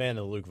weren't a fan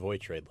of the Luke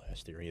Voigt trade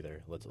last year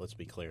either. Let's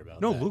be clear about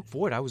that. No, Luke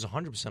Voigt, I was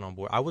 100% on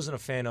board. I wasn't a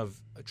fan of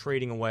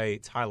trading away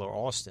Tyler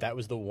Austin. That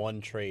was the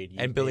one trade.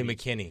 And Billy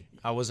McKinney.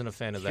 I wasn't a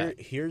fan of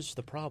that. Here's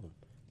the problem.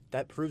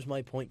 That proves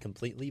my point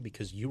completely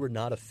because you were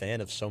not a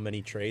fan of so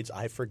many trades.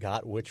 I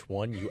forgot which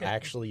one you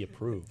actually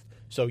approved.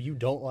 So you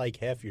don't like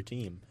half your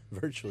team,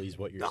 virtually, is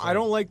what you're saying. I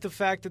don't like the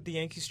fact that the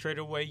Yankees traded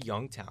away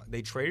young talent.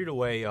 They traded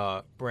away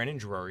Brandon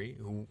Drury,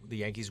 who the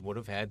Yankees would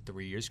have had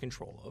 3 years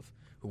control of,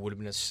 who would have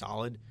been a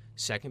solid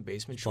second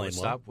baseman,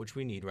 shortstop, which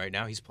we need right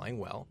now. He's playing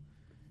well.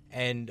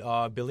 And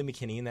Billy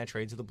McKinney in that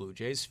trade to the Blue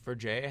Jays for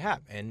J.A.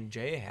 Happ. And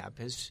J.A. Happ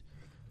has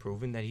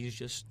proven that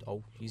he's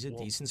a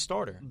decent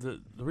starter.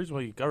 The reason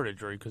why you got rid of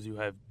Drury because you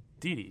have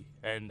Didi.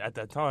 And at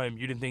that time,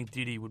 you didn't think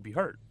Didi would be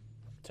hurt.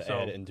 To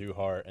add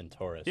Andujar and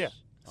Torres. Yeah.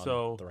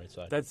 On the right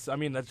side. It's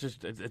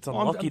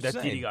unlucky that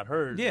Didi got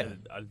hurt. Yeah.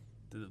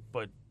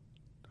 But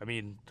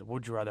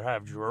would you rather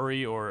have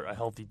Drury or a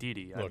healthy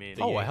Didi? Look,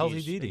 a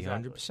healthy Didi,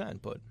 exactly.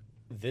 100%. But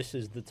this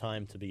is the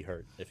time to be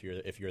hurt if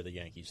you're the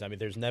Yankees. I mean,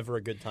 there's never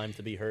a good time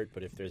to be hurt,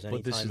 but if there's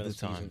any time in the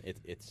season,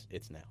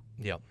 it's now.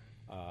 Yep.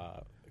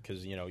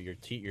 Because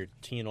you're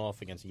teeing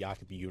off against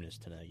Jakob Yunis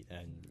tonight,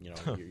 and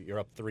you're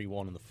up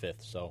 3-1 in the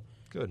 5th. So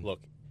good. Look,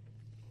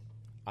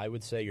 I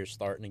would say you're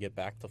starting to get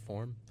back to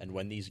form, and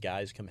when these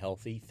guys come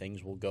healthy,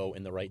 things will go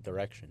in the right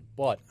direction.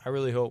 But I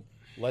really hope.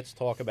 Let's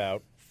talk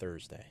about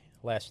Thursday.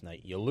 Last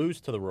night, you lose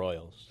to the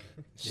Royals,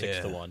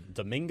 6-1.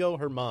 Domingo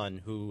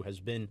Germán, who has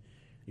been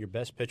your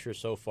best pitcher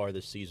so far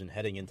this season,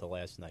 heading into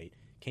last night,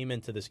 came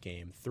into this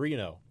game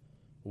 3-0,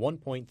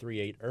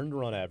 1.38 earned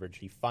run average.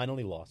 He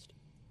finally lost.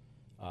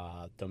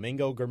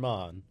 Domingo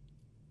Germán,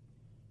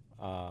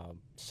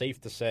 safe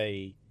to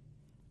say,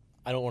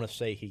 I don't want to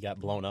say he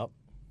got blown up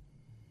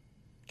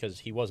because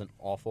he wasn't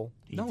awful.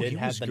 He did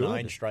have the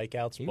 9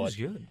 strikeouts, but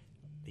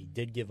he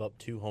did give up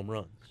 2 home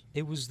runs.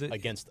 It was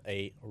against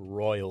a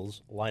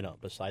Royals lineup.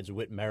 Besides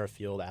Whit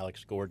Merrifield,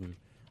 Alex Gordon,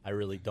 I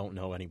really don't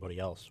know anybody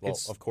else. Well,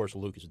 of course,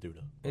 Lucas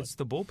Duda. It's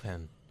the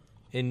bullpen.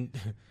 And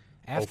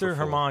after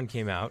Germán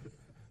came out,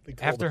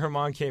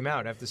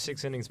 after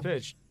 6 innings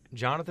pitched,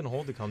 Jonathan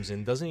Holder comes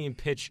in, doesn't even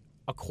pitch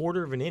a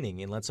quarter of an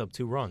inning, and lets up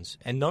 2 runs.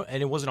 And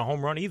it wasn't a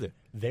home run either.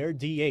 Their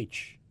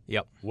DH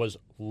was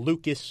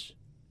Lucas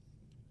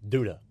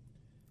Duda.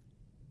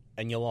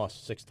 And you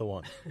lost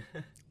 6-1.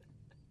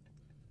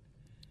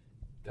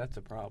 That's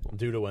a problem.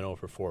 Duda went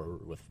over 4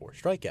 with 4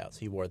 strikeouts.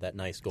 He wore that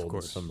nice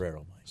golden sombrero,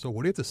 Mike. So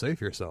what do you have to say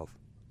for yourself?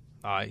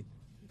 I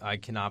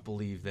cannot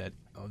believe that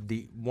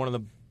one of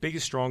the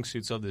biggest strong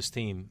suits of this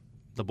team,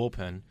 the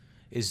bullpen,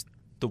 is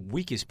the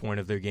weakest point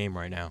of their game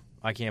right now.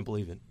 I can't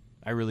believe it.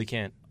 I really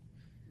can't.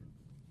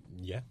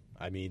 Yeah,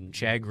 I mean,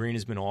 Chad Green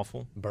has been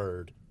awful.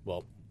 Bird,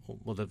 well,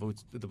 we're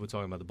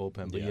talking about the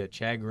bullpen, but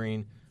Chad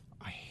Green.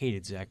 I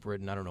hated Zach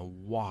Britton. I don't know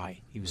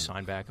why he was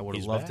signed back. I would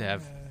have loved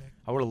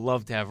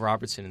to have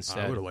Robertson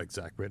instead. I would have liked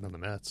Zach Britton on the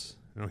Mets.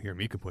 I don't hear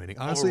me complaining.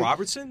 Honestly, over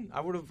Robertson? I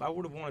would have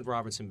wanted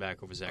Robertson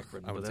back over Zach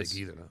Britton. I would take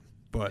either.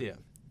 But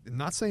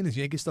not saying this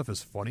Yankee stuff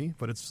is funny,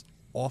 but it's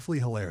awfully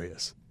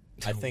hilarious.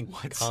 I think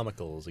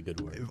comical is a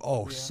good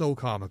word. So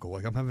comical.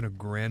 Like, I'm having a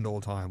grand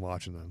old time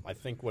watching them. I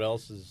think what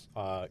else is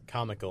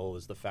comical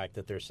is the fact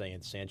that they're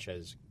saying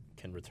Sanchez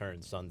can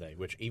return Sunday,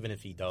 which even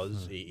if he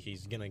does,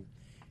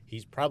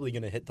 he's probably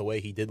going to hit the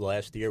way he did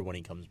last year when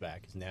he comes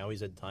back. Because now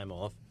he's had time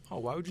off. Oh,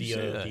 why would you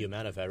say that? The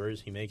amount of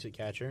errors he makes at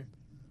catcher.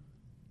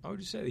 Why would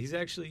you say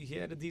that? He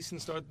had a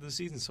decent start to the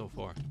season so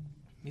far.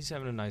 He's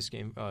having a nice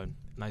game,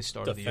 nice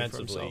start of the year for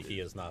himself. Defensively, he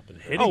has not been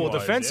hitting.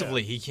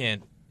 Defensively, he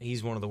can't.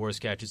 He's one of the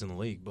worst catchers in the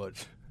league.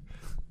 But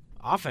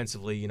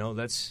offensively,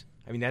 that's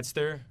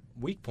their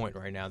weak point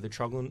right now. They're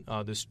struggling.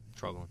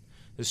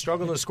 They're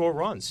struggling to score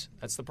runs.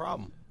 That's the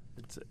problem.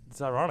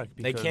 It's ironic.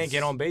 They Because can't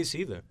get on base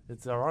either.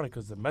 It's ironic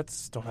because the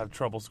Mets don't have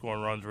trouble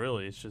scoring runs,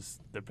 really. It's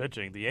just their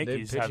pitching. The Their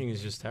Yankees pitching have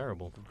is just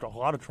terrible. a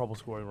lot of trouble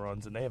scoring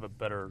runs, and they have a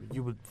better,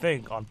 you would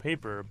think, on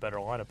paper, a better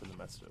lineup than the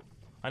Mets do.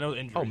 I know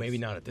injuries. Oh, maybe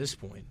not at this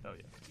point. Oh,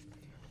 yeah.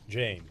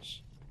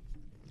 James,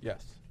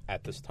 Yes.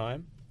 at this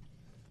time,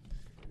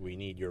 we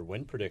need your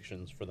win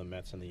predictions for the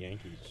Mets and the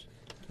Yankees.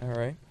 All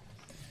right.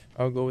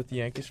 I'll go with the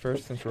Yankees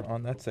first since we're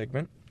on that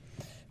segment.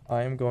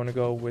 I am going to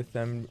go with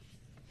them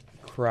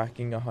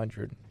cracking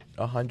 100.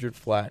 100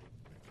 flat.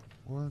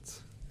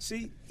 What?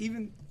 See,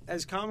 even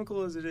as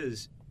comical as it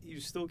is, you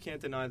still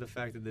can't deny the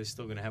fact that they're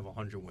still going to have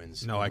 100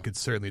 wins. No, I could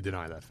certainly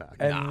deny that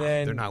fact. And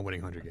then They're not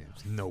winning 100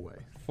 games. No way.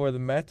 for the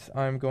Mets,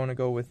 I'm going to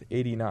go with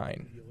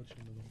 89.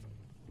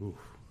 Oof.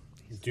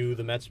 Do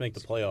the Mets make the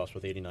playoffs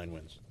with 89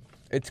 wins?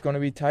 It's going to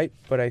be tight,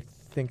 but I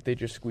think they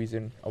just squeeze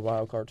in a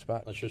wild card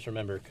spot. Let's just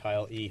remember,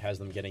 Kyle E. has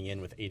them getting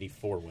in with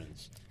 84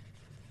 wins.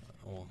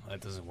 Well,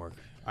 that doesn't work.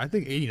 I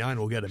think 89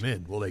 will get them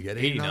in. Will they get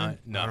 89?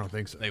 No. I don't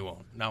think so. They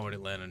won't. Not with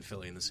Atlanta and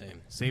Philly in the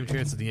same. Same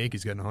chance as the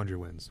Yankees getting 100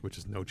 wins, which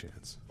is no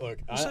chance. Look,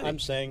 saying. I'm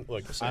saying,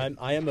 look,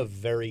 I am a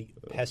very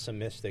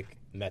pessimistic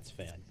Mets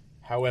fan.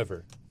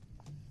 However,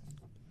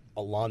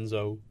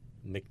 Alonso,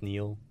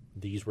 McNeil,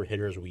 these were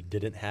hitters we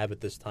didn't have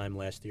at this time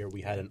last year.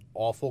 We had an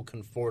awful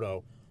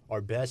Conforto.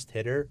 Our best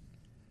hitter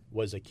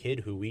was a kid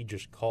who we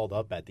just called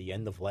up at the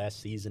end of last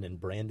season in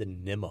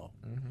Brandon Nimmo.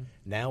 Mm-hmm.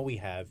 Now we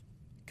have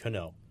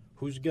Cano,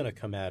 who's going to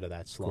come out of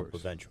that slump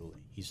course. eventually.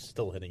 He's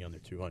still hitting under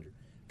 200.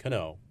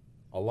 Cano,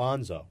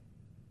 Alonso,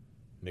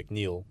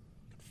 McNeil,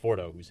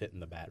 Conforto, who's hitting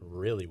the bat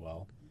really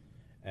well.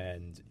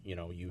 And, you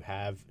know, you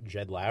have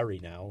Jed Lowry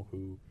now,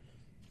 who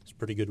is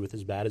pretty good with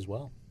his bat as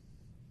well.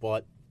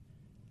 But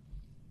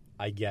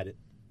I get it.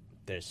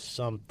 There's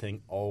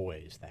something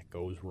always that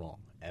goes wrong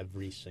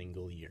every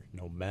single year,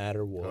 no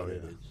matter what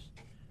it is,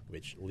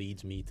 which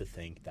leads me to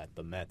think that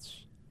the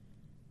Mets,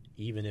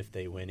 even if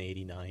they win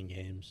 89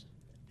 games,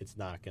 it's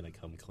not going to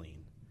come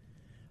clean.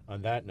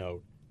 On that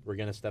note, we're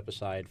going to step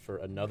aside for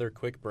another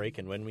quick break,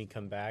 and when we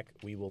come back,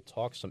 we will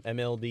talk some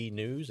MLB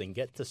news and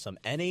get to some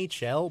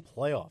NHL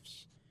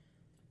playoffs.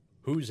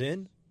 Who's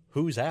in?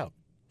 Who's out?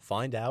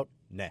 Find out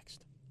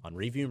next on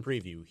Review and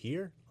Preview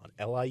here on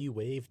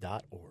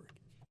liuwave.org.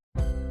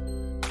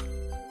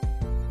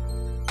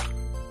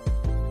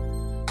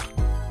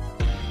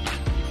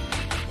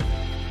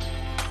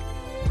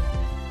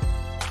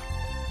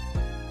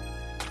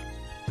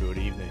 Good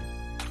evening,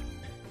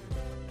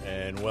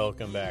 and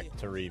welcome back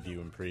to Review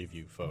and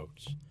Preview,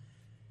 folks.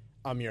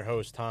 I'm your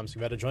host, Tom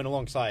Scavetta, joined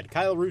alongside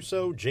Kyle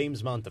Russo,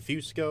 James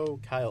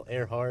Montefusco, Kyle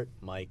Earhart,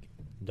 Mike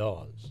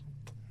Dawes.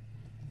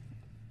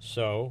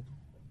 So,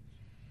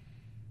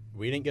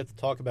 we didn't get to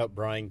talk about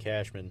Brian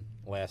Cashman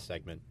last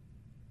segment,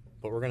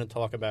 but we're going to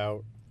talk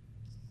about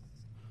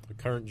the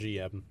current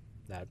GM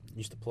that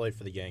used to play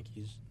for the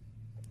Yankees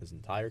his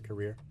entire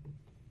career,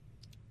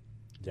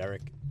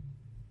 Derek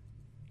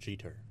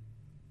Jeter.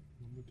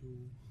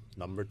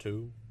 Number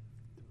two.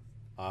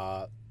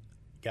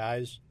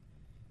 Guys,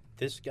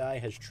 this guy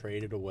has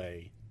traded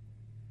away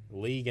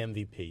league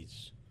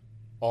MVPs,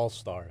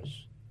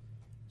 all-stars,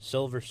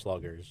 silver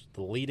sluggers,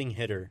 the leading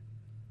hitter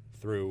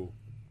through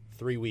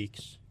 3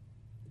 weeks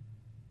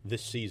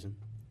this season.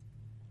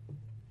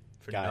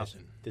 For Guys,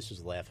 nothing. this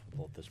is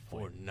laughable at this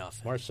point. For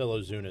nothing. Marcell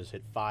Ozuna's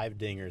hit 5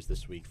 dingers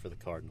this week for the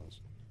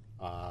Cardinals.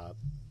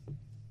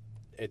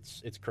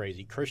 It's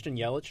crazy. Christian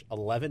Yelich,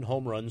 11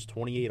 home runs,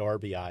 28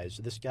 RBIs.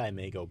 This guy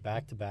may go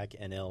back-to-back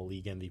NL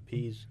League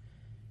MVPs.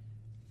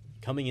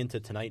 Coming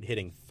into tonight,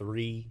 hitting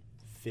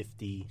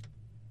 .356.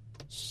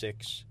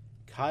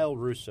 Kyle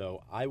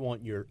Russo, I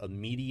want your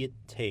immediate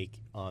take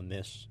on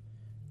this,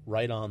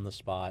 right on the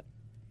spot.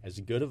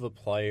 As good of a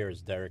player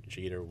as Derek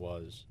Jeter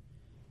was,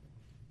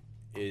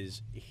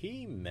 is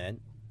he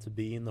meant to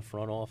be in the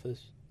front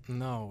office?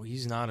 No,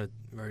 he's not a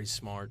very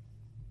smart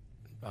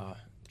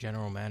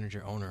general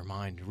manager, owner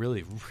mind.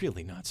 Really,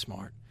 really not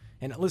smart.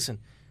 And listen,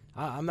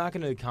 I'm not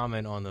going to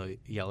comment on the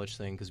Yelich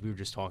thing because we were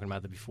just talking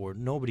about that before.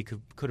 Nobody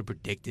could have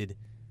predicted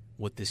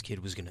what this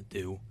kid was going to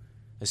do,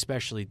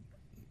 especially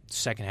the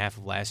second half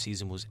of last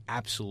season was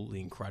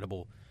absolutely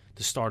incredible.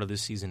 The start of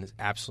this season is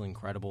absolutely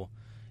incredible.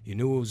 You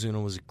knew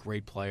Ozuna was a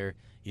great player.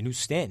 You knew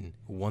Stanton,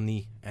 who won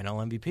the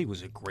NL MVP,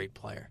 was a great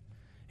player.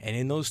 And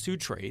in those two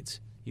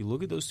trades, you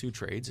look at those two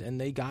trades, and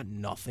they got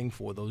nothing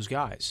for those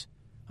guys.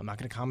 I'm not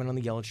going to comment on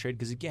the Yelich trade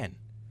because, again,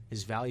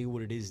 his value,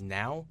 what it is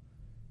now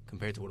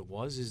compared to what it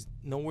was, is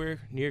nowhere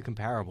near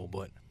comparable.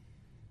 But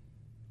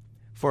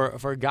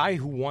for a guy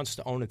who wants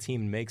to own a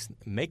team and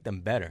make them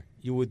better,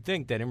 you would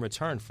think that in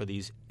return for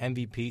these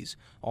MVPs,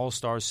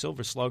 All-Stars,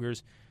 Silver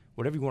Sluggers,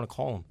 whatever you want to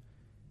call them,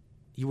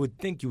 you would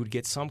think you would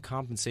get some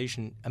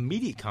compensation,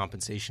 immediate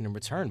compensation in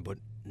return, but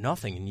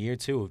nothing in year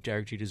 2 of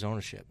Derek Jeter's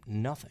ownership.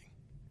 Nothing.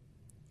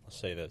 I'll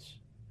say this.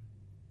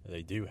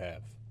 They do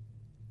have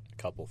a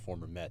couple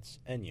former Mets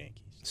and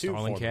Yankees.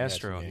 Starlin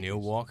Castro, Neil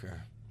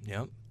Walker.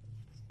 Yep.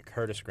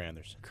 Curtis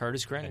Granderson.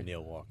 Curtis And Granderson.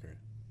 Neil Walker.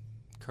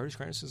 Curtis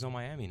Granderson's on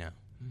Miami now.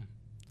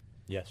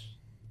 Yes.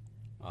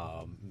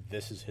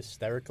 This is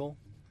hysterical.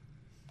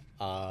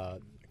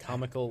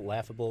 Comical,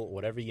 laughable,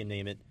 whatever you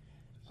name it.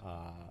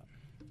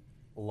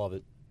 Love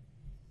it.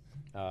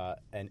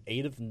 And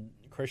 8 of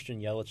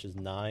Christian Yelich's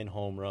 9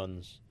 home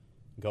runs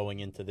going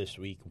into this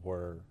week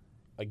were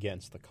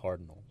against the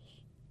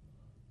Cardinals,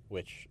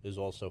 which is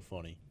also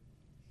funny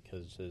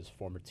because his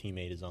former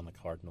teammate is on the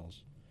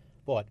Cardinals.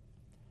 But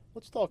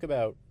let's talk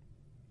about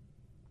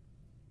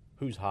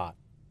who's hot.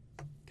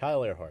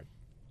 Kyle Earhart.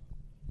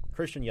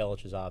 Christian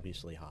Yelich is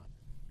obviously hot.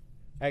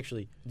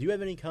 Actually, do you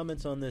have any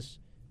comments on this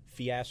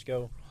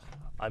fiasco?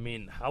 I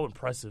mean, how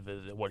impressive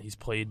is it? What he's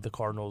played the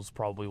Cardinals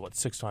probably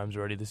 6 times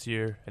already this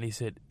year, and he's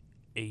hit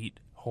 8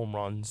 home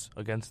runs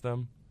against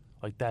them.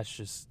 Like, that's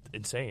just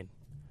insane.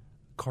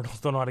 Cardinals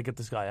don't know how to get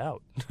this guy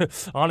out.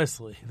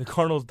 Honestly, the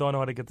Cardinals don't know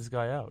how to get this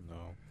guy out.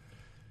 No,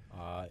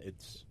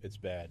 it's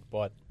bad.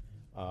 But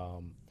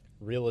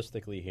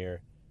realistically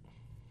here,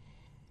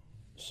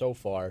 so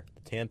far,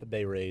 the Tampa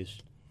Bay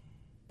Rays,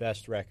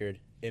 best record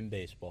in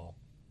baseball,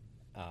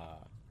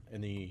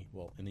 in the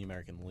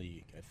American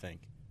League, I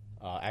think.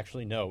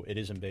 Actually, no, it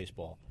is in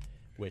baseball,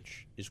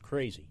 which is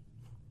crazy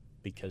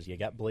because you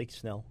got Blake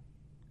Snell,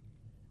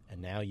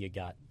 and now you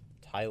got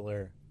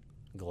Tyler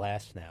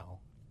Glasnow.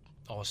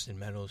 Austin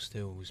Meadows,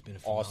 too, who's been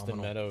phenomenal.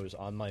 Austin Meadows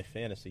on my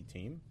fantasy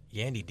team.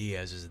 Yandy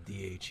Diaz is a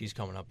DH. He's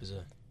coming up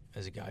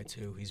as a guy,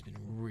 too. He's been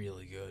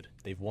really good.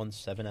 They've won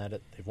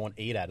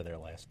 8 out of their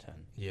last 10.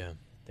 Yeah.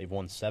 They've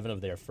won 7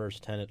 of their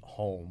first 10 at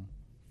home.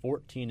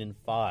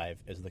 14-5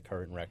 is the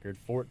current record.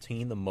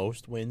 14, the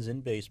most wins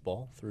in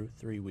baseball through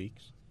 3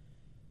 weeks.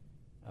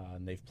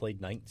 And they've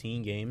played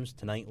 19 games.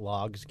 Tonight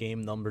logs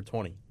game number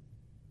 20.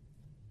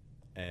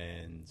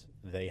 And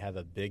they have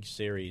a big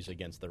series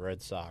against the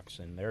Red Sox,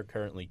 and they're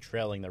currently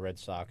trailing the Red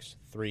Sox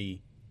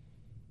 3-2.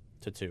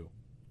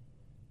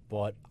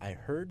 But I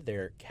heard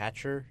their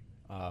catcher,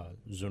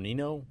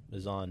 Zunino,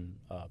 is on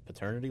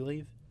paternity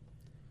leave.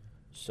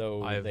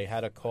 So they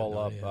had to call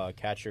up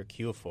catcher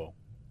Kyufo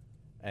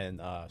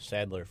and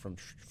Sadler from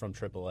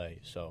AAA.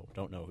 So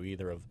don't know who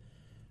either of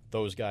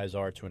those guys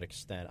are to an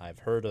extent. I've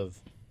heard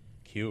of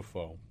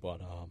Kyufo,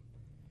 but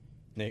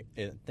I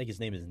think his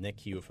name is Nick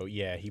Kyufo.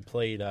 Yeah, he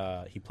played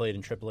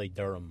in AAA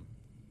Durham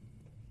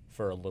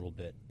for a little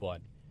bit,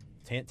 but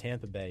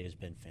Tampa Bay has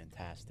been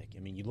fantastic. I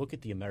mean, you look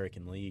at the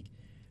American League.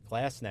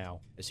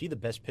 Glasnow, is he the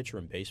best pitcher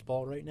in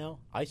baseball right now?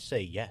 I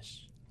say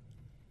yes.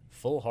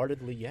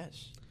 Full-heartedly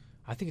yes.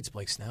 I think it's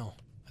Blake Snell.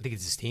 I think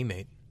it's his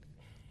teammate.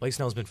 Blake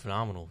Snell's been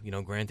phenomenal. You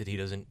know, granted, he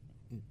doesn't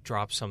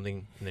drop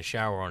something in the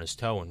shower on his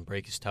toe and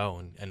break his toe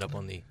and end up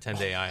on the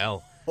 10-day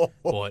IL.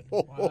 But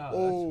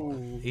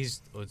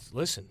he's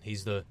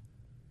the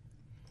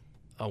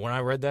when I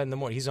read that in the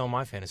morning, he's on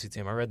my fantasy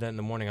team. I read that in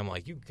the morning. I'm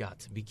like, you got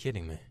to be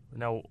kidding me.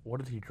 Now, what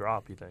did he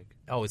drop, you think?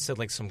 Oh, it said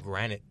like some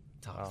granite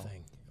top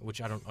thing,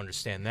 which I don't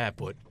understand that,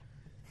 but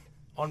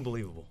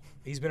unbelievable.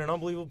 He's been an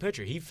unbelievable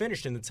pitcher. He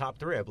finished in the top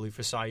 3, I believe,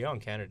 for Cy Young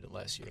candidate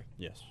last year.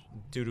 Yes.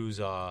 Due to his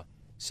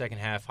second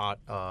half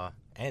hot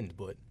end,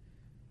 but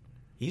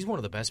he's one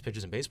of the best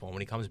pitchers in baseball.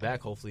 When he comes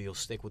back, hopefully he'll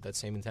stick with that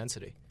same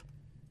intensity.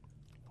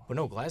 But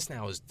no,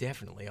 Glasnow is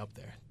definitely up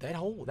there. That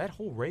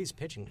whole Rays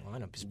pitching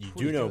lineup is pretty good.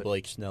 You do know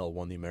Blake Snell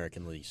won the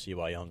American League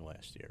Cy Young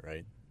last year,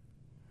 right?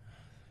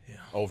 Yeah.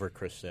 Over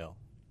Chris Sale.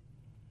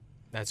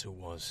 That's who it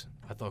was.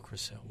 I thought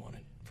Chris Sale won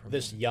it.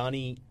 This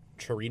Yanni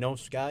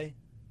Chirinos guy,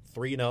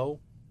 3-0.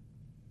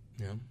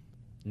 Yeah.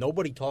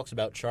 Nobody talks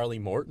about Charlie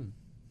Morton.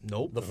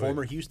 Nope. The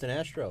former Houston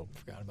Astro.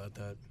 Forgot about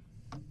that.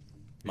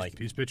 Mike.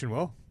 He's pitching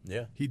well.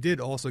 Yeah. He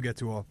did also get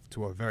to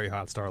a very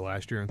hot start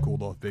last year and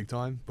cooled off big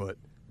time, but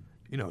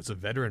you know, it's a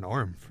veteran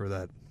arm for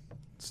that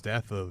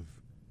staff of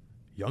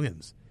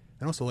youngins.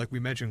 And also, like we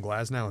mentioned,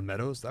 Glasnow and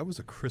Meadows, that was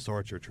a Chris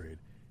Archer trade.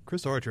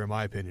 Chris Archer, in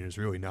my opinion, is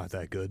really not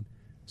that good.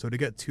 So to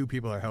get 2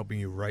 people that are helping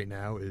you right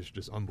now is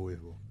just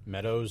unbelievable.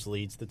 Meadows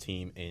leads the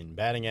team in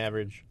batting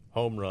average,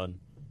 home run,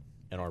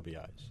 and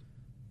RBIs.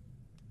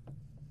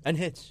 And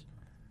hits.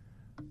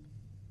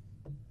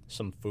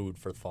 Some food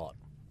for thought.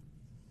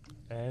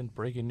 And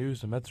breaking news,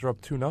 the Mets are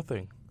up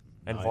 2-0.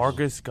 And Nice.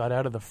 Vargas got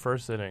out of the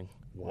first inning.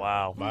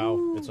 Wow.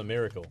 Wow. It's a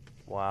miracle.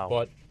 Wow.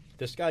 But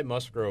this guy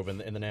Musgrove in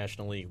the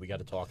National League we got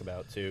to talk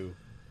about, too.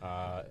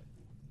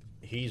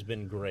 He's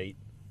been great.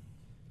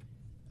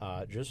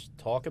 Just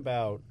talk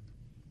about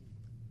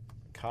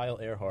Kyle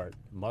Earhart,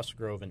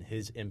 Musgrove, and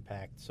his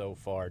impact so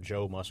far,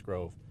 Joe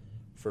Musgrove,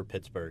 for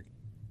Pittsburgh.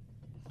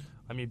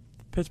 I mean,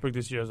 Pittsburgh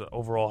this year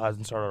overall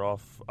hasn't started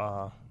off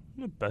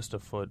best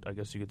of foot, I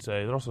guess you could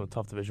say. They're also in a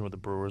tough division with the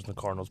Brewers and the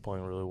Cardinals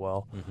playing really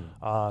well.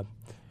 Mm-hmm.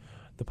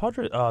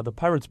 The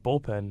Pirates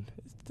bullpen,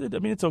 I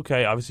mean, it's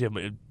okay.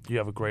 Obviously, you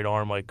have a great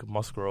arm like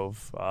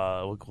Musgrove.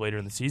 Look later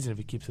in the season, if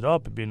he keeps it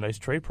up, it'd be a nice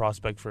trade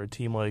prospect for a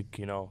team like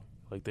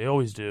they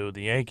always do,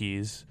 the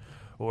Yankees,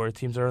 or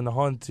teams that are in the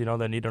hunt,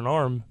 that need an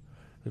arm.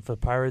 If the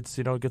Pirates,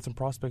 get some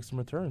prospects in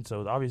return.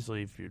 So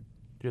obviously, if you're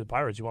the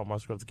Pirates, you want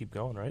Musgrove to keep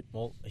going, right?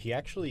 Well, he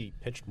actually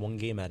pitched 1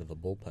 game out of the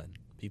bullpen.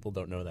 People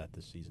don't know that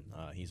this season.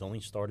 He's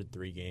only started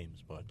 3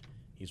 games, but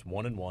he's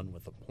 1-1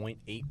 with a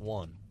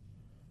 .81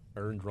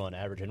 earned run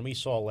average. And we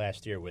saw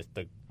last year with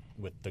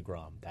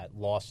DeGrom that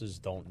losses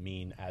don't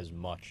mean as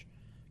much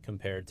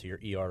compared to your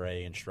ERA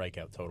and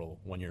strikeout total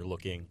when you're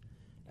looking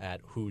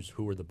at who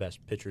are the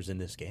best pitchers in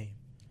this game.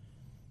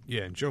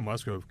 Yeah, and Joe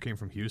Musgrove came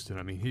from Houston.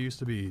 I mean, he used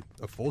to be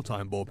a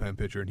full-time bullpen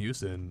pitcher in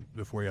Houston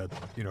before he had,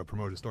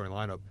 promoted to starting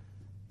lineup.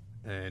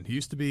 And he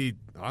used to be,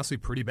 honestly,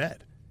 pretty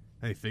bad.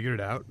 And he figured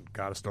it out,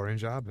 got a starting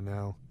job, and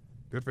now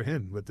good for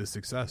him with this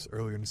success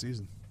earlier in the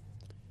season.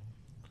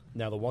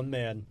 Now, the one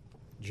man,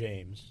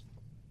 James,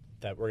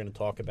 that we're going to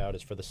talk about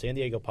is for the San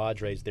Diego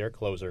Padres, their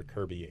closer,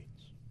 Kirby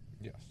Yates.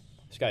 Yes.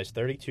 This guy's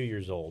 32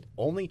 years old,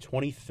 only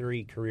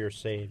 23 career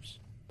saves,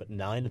 but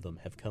 9 of them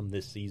have come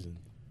this season.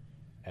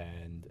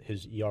 And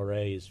his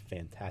ERA is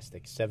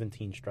fantastic,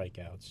 17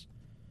 strikeouts.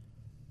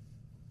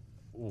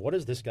 What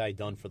has this guy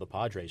done for the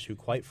Padres, who,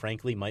 quite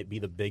frankly, might be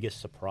the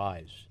biggest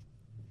surprise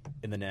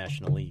in the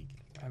National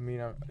League? I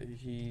mean,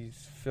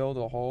 he's filled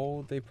a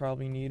hole they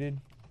probably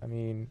needed. I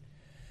mean,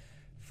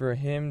 for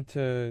him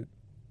to,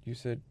 you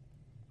said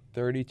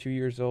 32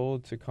 years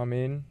old, to come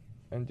in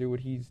and do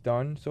what he's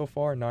done so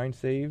far, 9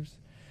 saves,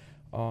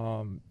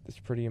 it's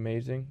pretty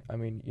amazing. I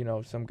mean,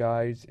 some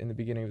guys in the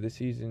beginning of the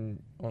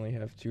season only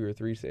have 2 or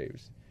 3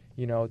 saves.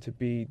 To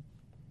be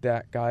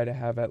that guy to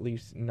have at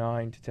least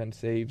 9 to 10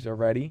 saves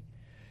already,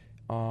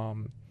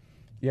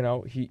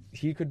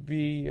 he could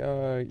be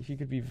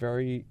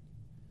very,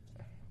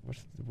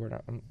 what's the word?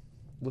 I'm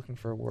looking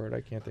for a word. I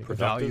can't think of it.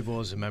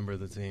 Valuable as a member of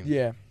the team.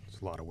 Yeah.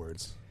 It's a lot of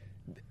words.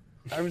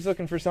 I was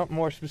looking for something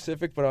more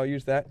specific, but I'll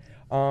use that.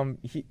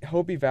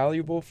 He'll be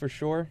valuable for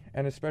sure,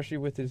 and especially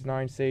with his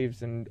 9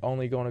 saves and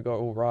only going to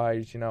go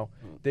rise,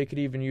 they could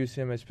even use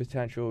him as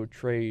potential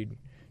trade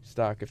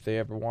stock if they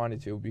ever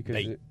wanted to,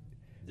 because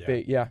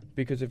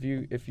because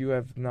if you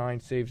have 9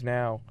 saves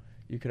now,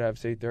 you could have,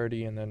 say,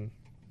 30, and then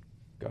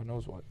God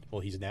knows what.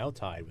 Well, he's now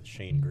tied with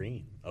Shane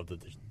Green of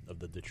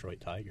the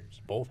Detroit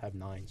Tigers. Both have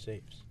 9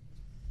 saves,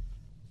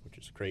 which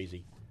is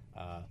crazy.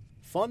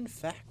 Fun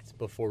fact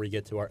before we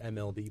get to our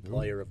MLB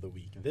Player of the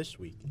Week this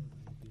week.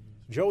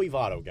 Joey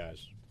Votto,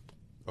 guys.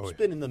 He's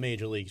been in the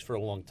major leagues for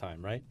a long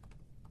time, right?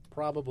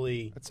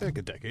 Probably. I'd say like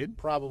a decade.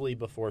 Probably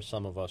before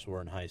some of us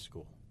were in high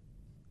school.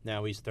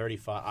 Now he's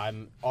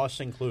 35. Us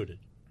included.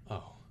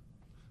 Oh.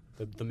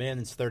 The man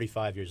is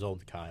 35 years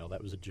old, Kyle.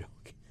 That was a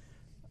joke.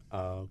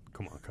 Come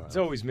on, Kyle. It's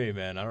always me,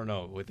 man. I don't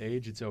know. With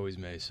age, it's always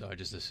me, so I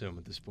just assume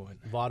at this point.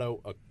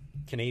 Votto, a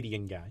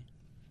Canadian guy,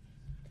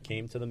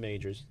 came to the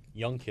majors,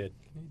 young kid,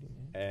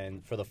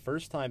 and for the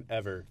first time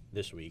ever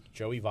this week,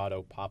 Joey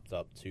Votto popped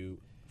up to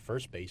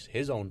first base,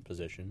 his own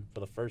position, for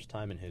the first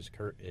time in his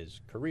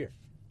career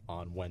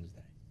on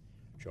Wednesday.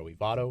 Joey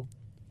Votto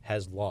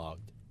has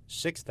logged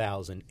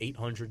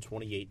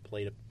 6,828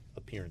 plate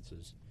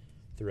appearances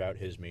throughout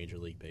his Major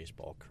League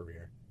Baseball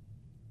career.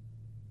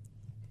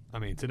 I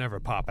mean, to never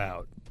pop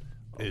out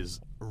is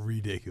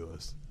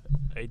ridiculous.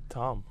 Hey,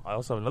 Tom, I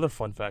also have another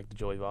fun fact to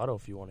Joey Votto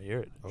if you want to hear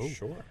it. Oh,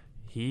 sure.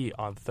 He,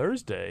 on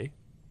Thursday,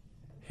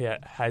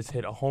 has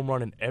hit a home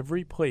run in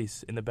every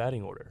place in the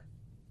batting order.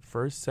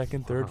 First,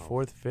 second, third,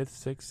 fourth, fifth,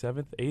 sixth,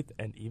 seventh, eighth,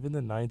 and even the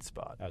 9th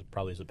spot.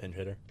 Probably as a pinch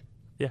hitter.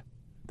 Yeah.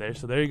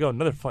 There you go.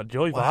 Another fun.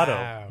 Joey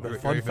Votto.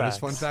 Ready for this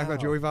fun fact about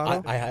Joey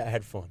Votto? I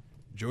had fun.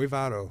 Joey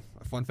Votto,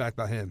 a fun fact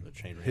about him.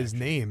 His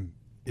name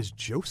is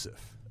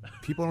Joseph.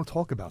 People don't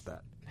talk about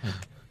that.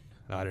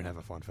 No, I didn't have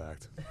a fun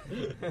fact.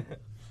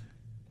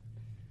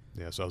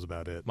 Yeah, so that was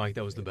about it. Mike,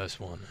 that was the best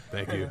one.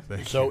 Thank you.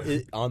 So,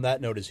 on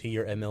that note, is he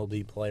your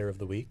MLB Player of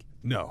the Week?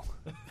 No.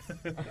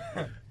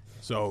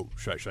 So,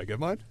 should I give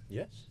mine?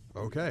 Yes.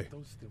 Okay.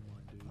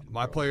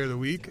 My Player of the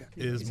Week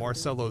is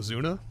Marcell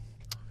Ozuna.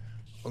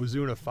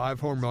 Ozuna, 5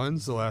 home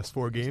runs the last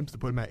 4 games to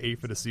put him at 8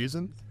 for the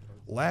season.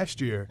 Last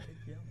year,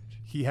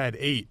 he had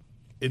 8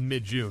 in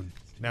mid-June.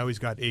 Now he's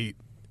got 8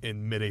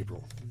 in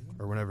mid-April.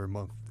 Or whatever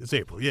month. It's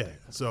April, yeah.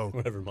 So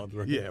whatever month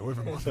we're in. Yeah,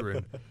 whatever month we're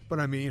in. But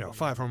I mean,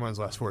 5 home runs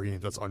last 4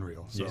 games, that's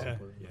unreal. So Yeah.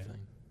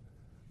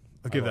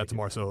 I'll give that to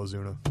Marcell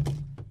Ozuna.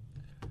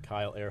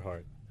 Kyle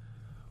Earhart.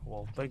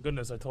 Well, thank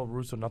goodness I told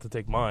Russo not to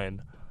take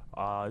mine.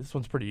 This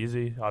one's pretty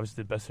easy.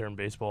 Obviously, the best hitter in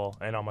baseball,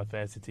 and on my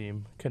fantasy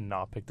team.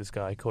 Cannot pick this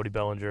guy, Cody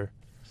Bellinger.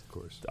 Of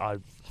course.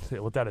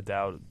 Without a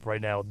doubt, right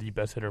now, the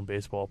best hitter in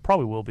baseball.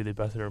 Probably will be the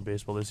best hitter in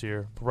baseball this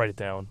year. Write it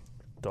down,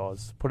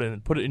 Dawes. Put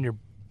it in your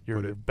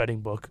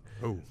betting book.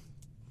 Oh.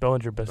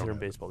 Bellinger, best hitter in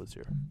baseball this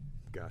year.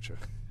 Gotcha.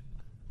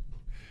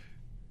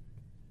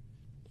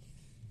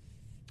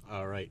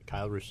 All right,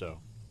 Kyle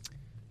Russo.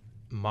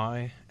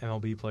 My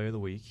MLB Player of the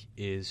Week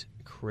is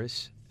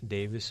Chris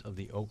Davis of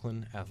the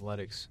Oakland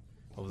Athletics.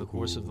 Over the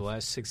course of the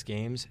last 6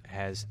 games,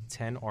 has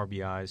 10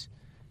 RBIs,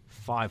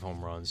 5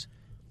 home runs,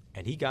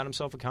 and he got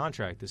himself a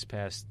contract this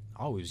past,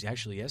 it was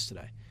actually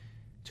yesterday.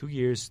 2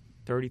 years,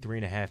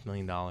 $33.5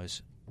 million.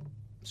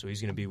 So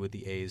he's going to be with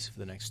the A's for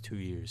the next 2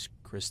 years.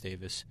 Chris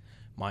Davis,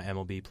 my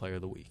MLB Player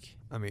of the Week.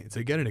 I mean,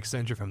 to get an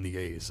extension from the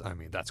A's, I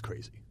mean, that's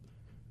crazy.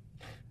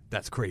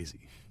 That's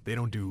crazy. They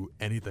don't do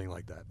anything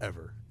like that,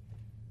 ever.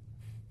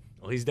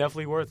 Well, he's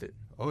definitely worth it.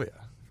 Oh, yeah,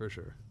 for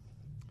sure.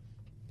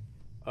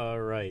 All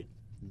right,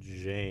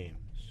 James.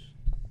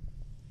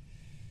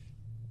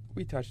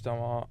 We touched him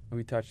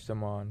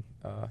on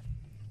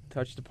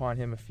touched upon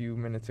him a few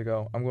minutes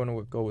ago. I'm going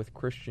to go with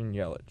Christian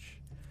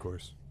Yelich. Of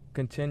course.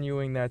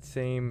 Continuing that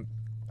same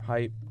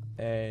hype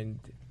and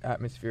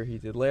atmosphere he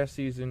did last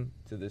season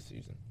to this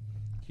season.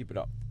 Keep it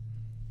up.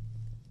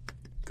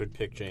 Good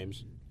pick,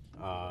 James.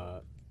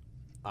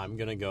 I'm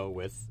going to go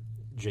with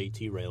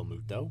JT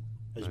Realmuto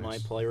as my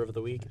player of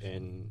the week,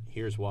 and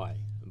here's why.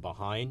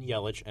 Behind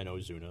Yelich and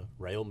Ozuna,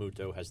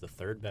 Realmuto has the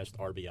third best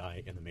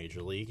RBI in the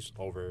major leagues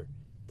over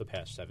the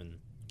past 7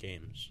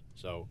 games.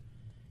 So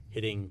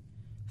hitting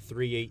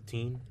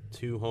 .318,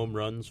 2 home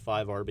runs,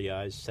 5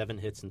 RBIs, 7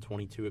 hits, and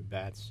 22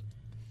 at-bats.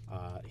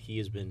 He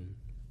has been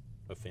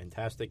a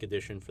fantastic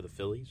addition for the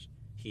Phillies.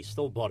 He's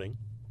still budding,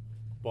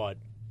 but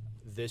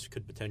this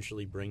could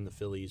potentially bring the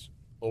Phillies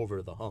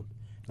over the hump.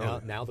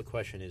 Now the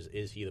question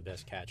is he the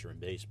best catcher in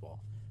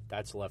baseball?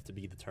 That's left to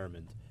be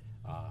determined.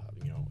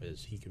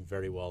 As he could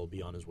very well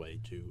be on his way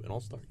to an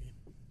All-Star game.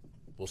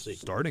 We'll see.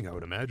 Starting, I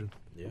would imagine.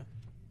 Yeah.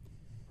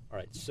 All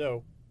right,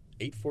 so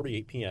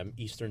 8:48 p.m.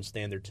 Eastern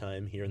Standard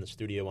Time here in the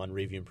studio on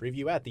Review and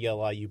Preview at the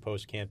LIU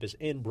Post Campus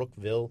in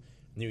Brookville,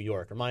 New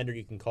York. Reminder,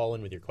 you can call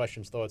in with your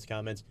questions, thoughts,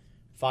 comments,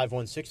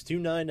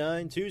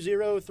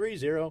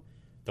 516-299-2030.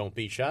 Don't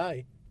be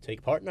shy.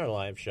 Take part in our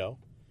live show.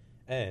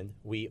 And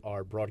we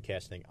are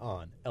broadcasting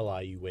on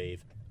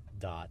liuwave.org.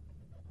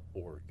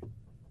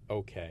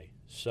 Okay,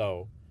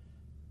 so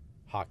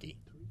hockey.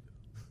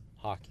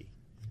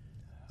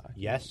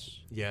 Yes.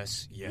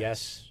 Yes.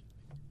 Yes.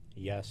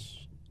 Yes.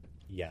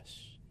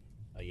 Yes.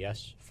 A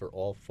yes for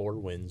all 4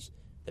 wins.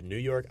 The New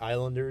York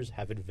Islanders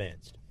have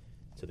advanced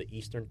to the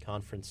Eastern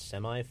Conference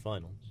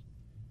semifinals.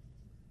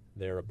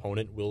 Their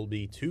opponent will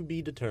be to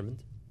be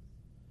determined.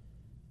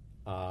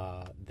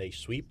 They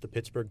sweep the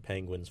Pittsburgh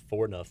Penguins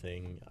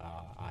 4-0.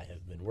 I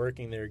have been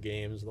working their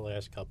games the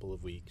last couple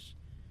of weeks.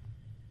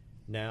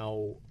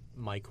 Now,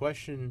 my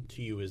question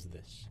to you is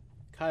this.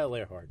 Kyle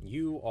Earhart,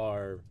 you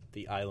are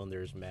the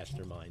Islanders'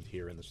 mastermind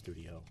here in the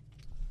studio.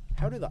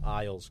 How do the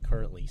Isles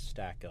currently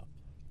stack up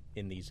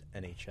in these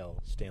NHL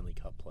Stanley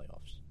Cup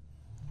playoffs?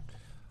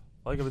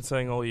 Like I've been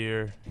saying all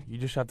year, you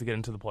just have to get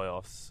into the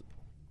playoffs.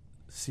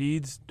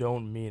 Seeds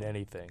don't mean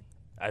anything,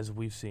 as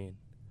we've seen.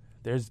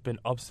 There's been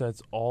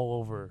upsets all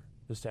over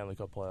the Stanley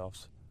Cup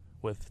playoffs,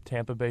 with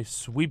Tampa Bay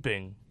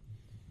sweeping.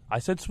 I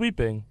said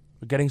sweeping,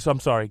 but getting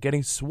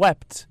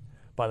swept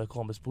by the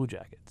Columbus Blue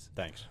Jackets.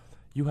 Thanks.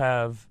 You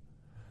have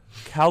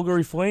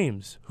Calgary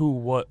Flames, who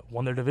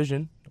won their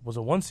division, was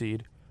a 1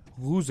 seed,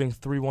 losing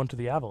 3-1 to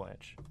the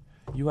Avalanche.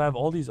 You have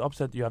all these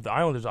upsets. You have the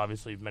Islanders,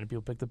 obviously. Many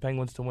people pick the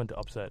Penguins to win, to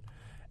upset.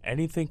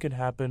 Anything can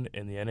happen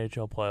in the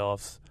NHL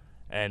playoffs.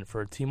 And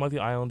for a team like the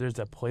Islanders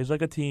that plays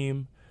like a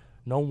team,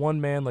 no one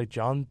man like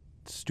John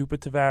Stupid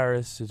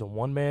Tavares is a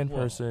one-man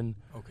person.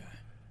 Okay.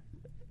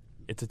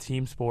 It's a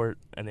team sport,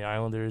 and the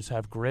Islanders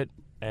have grit.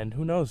 And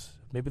who knows?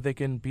 Maybe they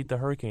can beat the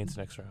Hurricanes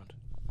next round.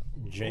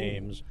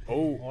 James.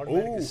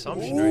 Automatic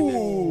assumption right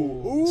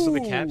there. So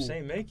the Caps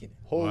ain't making it.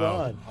 Hold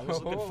on. I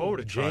was looking forward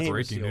to James.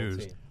 Breaking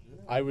news.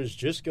 I was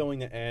just going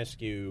to ask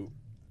you,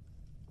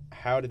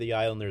 how did the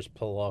Islanders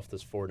pull off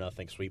this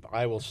 4-0 sweep?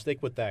 I will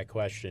stick with that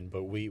question,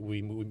 but we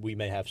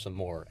may have some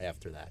more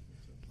after that.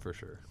 For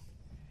sure.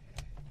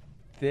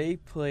 They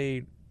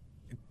played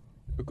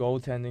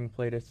goaltending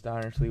played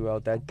astonishingly well.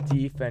 That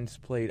defense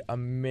played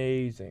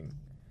amazing.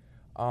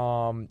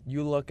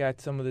 You look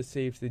at some of the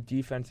saves the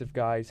defensive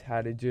guys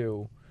had to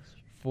do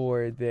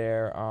for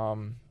their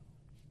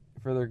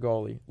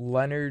goalie.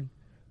 Leonard,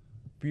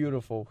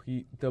 beautiful.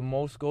 The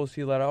most goals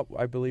he let up,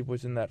 I believe,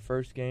 was in that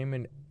first game,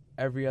 and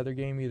every other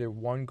game either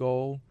 1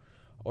 goal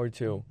or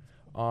 2.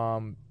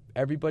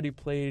 Everybody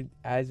played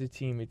as a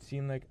team. It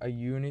seemed like a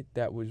unit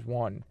that was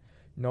one.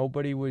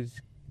 Nobody was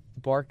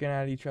barking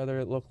at each other,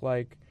 it looked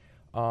like.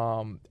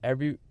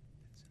 The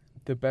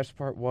best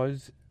part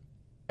was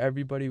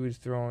everybody was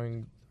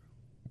throwing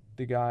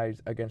the guys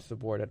against the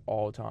board at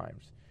all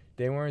times.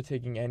 They weren't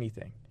taking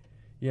anything,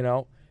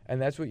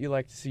 and that's what you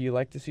like to see. You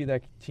like to see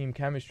that team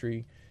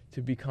chemistry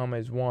to become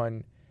as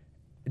one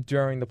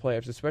during the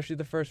playoffs, especially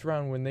the first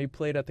round when they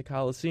played at the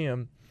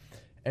Coliseum,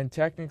 and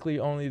technically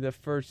only how am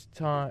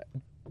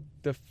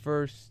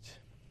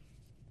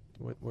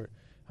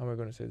I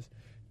going to say this?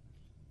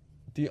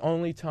 The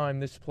only time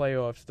this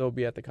playoffs they'll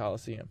be at the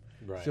Coliseum.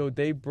 Right. So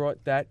they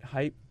brought that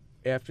hype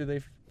after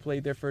they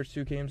played their first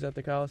 2 games at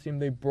the Coliseum.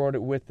 They brought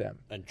it with them.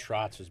 And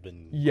Trotz has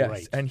been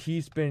great. And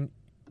he's been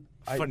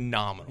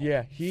phenomenal.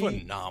 Yeah,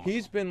 phenomenal.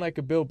 He's been like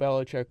a Bill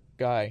Belichick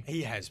guy.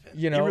 He has been.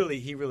 He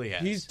really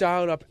has. He's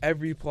dialed up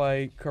every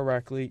play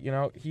correctly.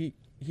 He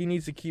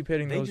needs to keep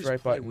hitting those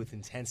right buttons with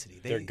intensity.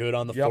 They're good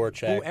on the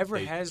forecheck. Whoever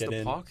has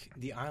the puck,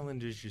 the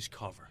Islanders just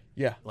cover.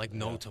 Yeah, like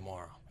no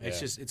tomorrow.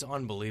 It's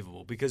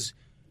unbelievable because.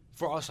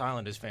 For us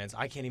Islanders fans,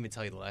 I can't even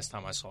tell you the last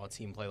time I saw a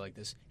team play like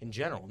this in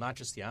general, not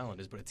just the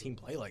Islanders, but a team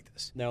play like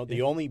this. Now,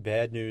 the only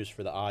bad news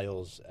for the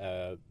Isles,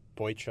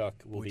 Boychuk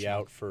will be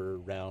out for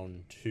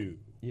round 2.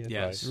 Yeah,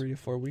 yes. 3 to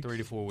 4 weeks. 3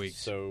 to 4 weeks.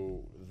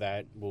 So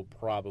that will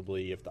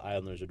probably, if the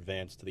Islanders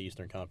advance to the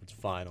Eastern Conference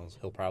Finals,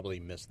 he'll probably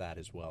miss that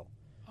as well.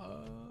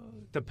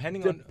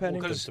 depending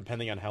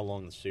depending on how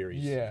long the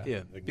series. Yeah.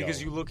 Yeah,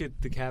 because you look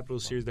at the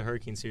Capitals series, the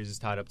Hurricane series is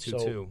tied up 2-2.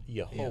 So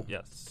you hope,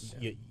 Yes.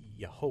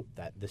 you hope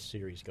that this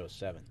series goes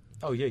 7,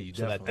 Oh yeah, you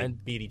so that definitely. they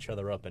beat each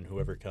other up, and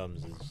whoever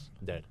comes is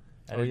dead.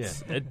 And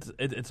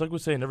it's like we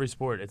say in every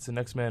sport. It's the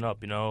next man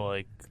up.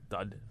 Like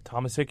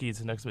Thomas Hickey, it's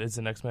the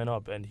next man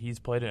up, and he's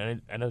played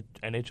in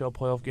NHL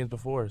playoff games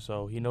before,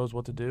 so he knows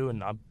what to do,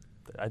 and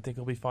I think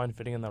he'll be fine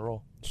fitting in that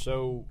role.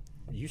 So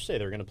you say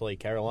they're going to play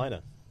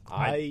Carolina.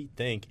 I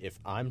think if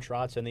I'm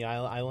Trotz and the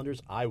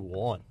Islanders, I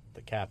want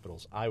the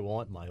Capitals. I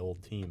want my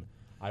old team.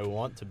 I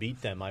want to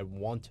beat them. I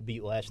want to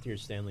beat last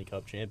year's Stanley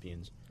Cup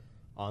champions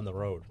on the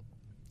road.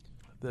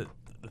 The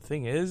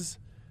thing is,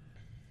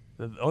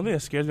 the only thing that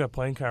scares me about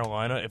playing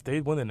Carolina, if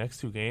they win the next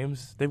 2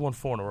 games, they've won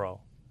 4 in a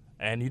row.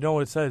 And you know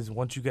what it says,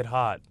 once you get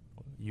hot,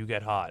 you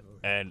get hot.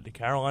 And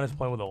Carolina's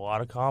playing with a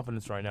lot of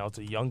confidence right now. It's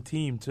a young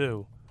team,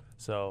 too.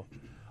 So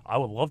I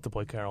would love to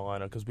play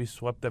Carolina because we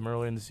swept them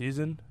early in the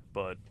season,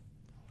 but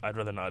I'd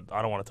rather not.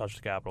 I don't want to touch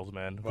the Capitals,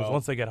 man. Because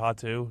once they get hot,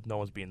 too, no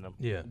one's beating them.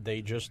 Yeah,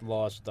 They just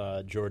lost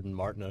Jordan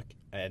Martinook,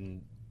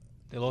 and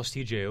they lost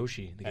TJ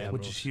Oshie, the Capitals,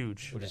 Which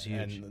is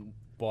huge.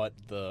 But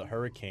the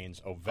Hurricanes,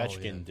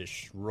 Ovechkin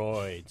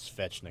destroyed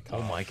Svechnikov.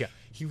 Oh my God,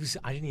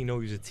 I didn't even know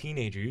he was a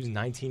teenager. He was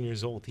 19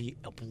 years old. He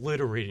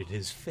obliterated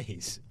his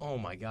face. Oh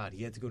my God,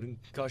 he had to go to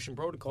concussion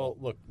protocol.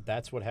 Well, look,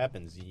 that's what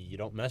happens. You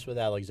don't mess with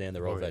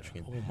Alexander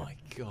Ovechkin. Oh my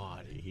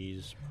God,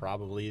 He's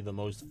probably the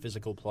most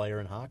physical player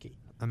in hockey.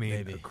 I mean,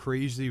 Maybe. a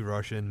crazy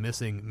Russian,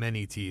 missing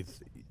many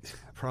teeth,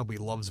 probably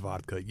loves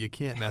vodka. You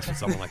can't mess with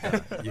someone like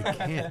that. You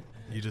can't.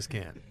 You just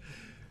can't.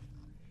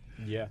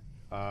 Yeah.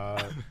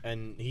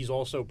 And he's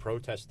also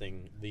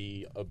protesting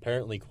the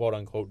apparently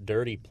quote-unquote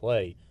dirty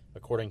play,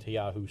 according to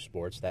Yahoo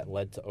Sports, that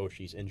led to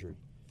Oshie's injury.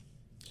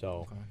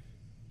 So,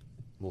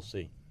 we'll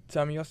see.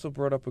 Tom, you also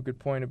brought up a good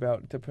point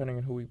about depending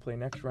on who we play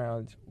next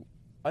round.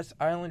 Us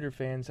Islander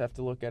fans have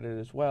to look at it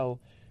as well.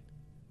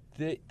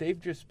 They've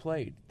just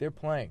played. They're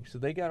playing, so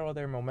they got all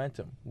their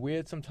momentum. We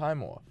had some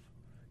time off.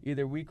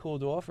 Either we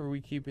cooled off or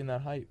we keeping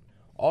that hype.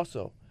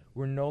 Also,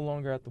 we're no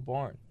longer at the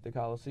barn, the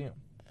Coliseum.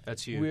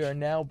 that's huge. We are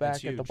now back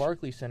That's at the huge.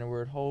 Barclays Center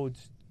where it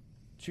holds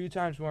 2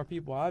 times more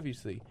people,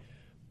 obviously.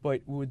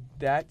 But with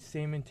that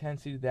same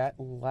intensity, that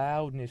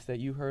loudness that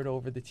you heard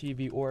over the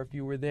TV, or if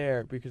you were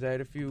there, because I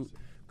had a few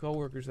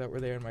coworkers that were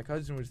there, and my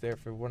cousin was there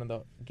for one of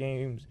the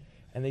games,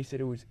 and they said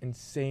it was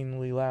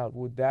insanely loud.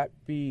 Would that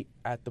be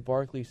at the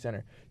Barclays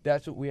Center?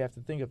 That's what we have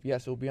to think of.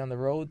 Yes, it'll be on the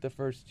road the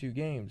first 2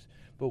 games,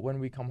 but when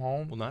we come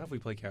home, Well, not if we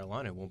play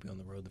Carolina. It won't be on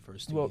the road the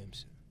first 2 Well,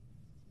 games.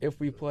 if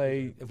we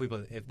play If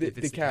it's the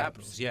the Caps.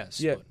 Capitals, yes.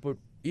 Yeah, but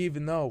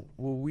even though,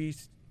 will we,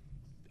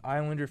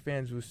 Islander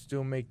fans, will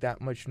still make that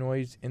much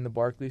noise in the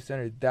Barclays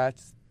Center?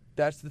 That's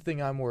the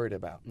thing I'm worried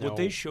about. Now, What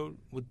they showed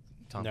with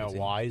Tom now Brady.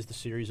 why is the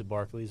series at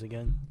Barclays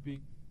again?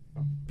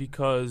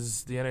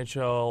 Because the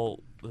NHL,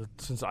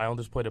 since the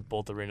Islanders played at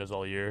both arenas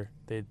all year,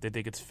 they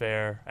think it's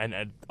fair.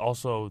 And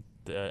also,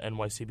 the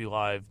NYCB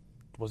Live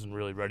wasn't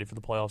really ready for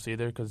the playoffs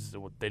either because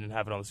they didn't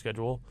have it on the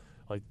schedule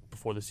like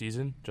before the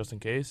season, just in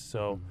case.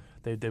 So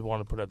they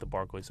want to put it at the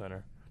Barclays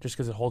Center just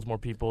because it holds more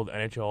people. The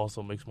NHL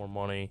also makes more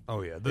money.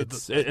 Oh, yeah.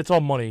 It's all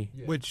money.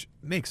 Which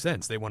makes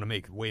sense. They want to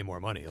make way more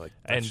money. Like,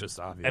 that's just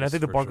obvious. And I think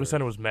the for Barclays sure.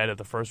 Center was mad that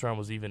the first round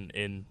was even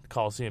in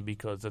Coliseum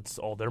because that's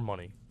all their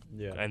money.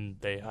 Yeah. And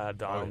they had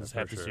the yeah, Islanders for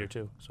half this sure. year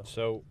too.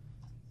 So,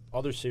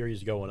 other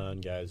series going on,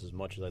 guys, as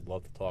much as I'd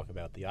love to talk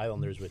about the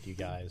Islanders with you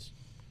guys,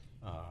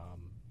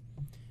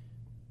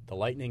 the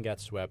Lightning got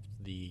swept.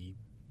 The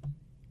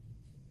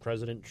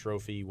President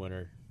Trophy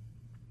winner,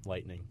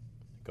 Lightning,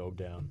 go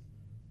down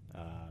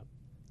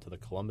to the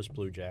Columbus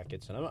Blue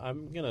Jackets. And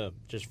I'm going to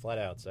just flat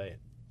out say it.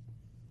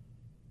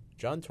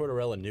 John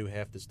Tortorella knew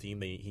half this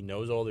team. He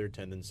knows all their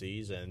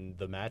tendencies, and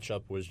the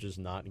matchup was just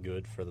not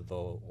good for the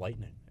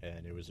Lightning.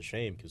 And it was a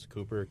shame because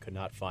Cooper could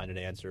not find an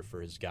answer for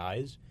his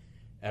guys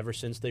ever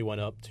since they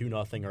went up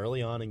 2-0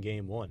 early on in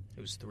Game 1.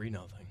 It was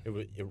 3-0.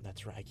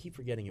 That's right. I keep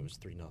forgetting it was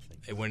 3-0.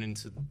 They went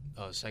into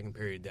second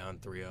period down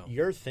 3-0.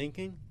 You're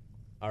thinking,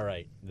 all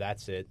right,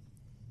 that's it.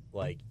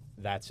 Like,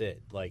 that's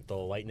it. Like, the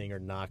Lightning are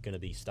not going to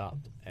be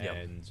stopped.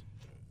 And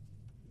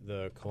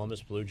the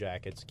Columbus Blue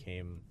Jackets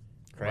came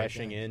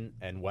crashing in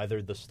and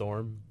weathered the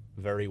storm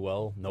very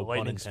well. No pun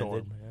lightning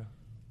intended. storm. Yeah.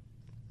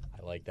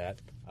 I like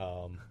that.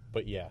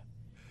 But yeah,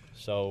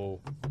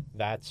 so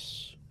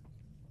that's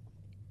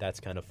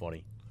kind of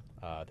funny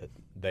that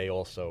they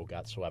also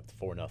got swept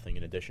 4-0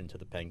 in addition to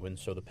the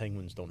Penguins. So the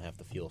Penguins don't have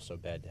to feel so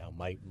bad now.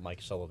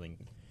 Mike Sullivan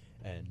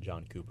and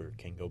John Cooper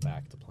can go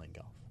back to playing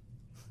golf.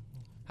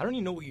 I don't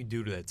even know what you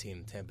do to that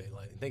team, Tampa Bay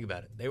Lightning. Think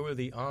about it. They were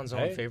the odds-on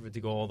Hey. favorite to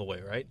go all the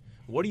way, right?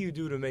 What do you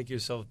do to make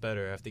yourself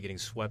better after getting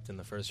swept in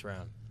the first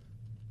round?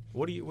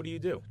 What do you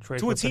do? Trade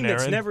to for a team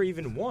that's Panarin. never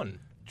even won.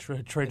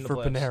 Trade In the for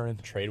playoffs.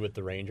 Panarin. Trade with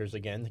the Rangers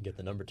again to get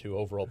the number 2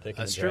 overall pick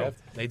That's in the true.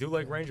 draft. They do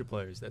like Ranger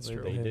players. That's They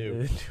true.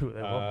 do.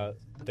 They love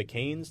The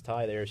Canes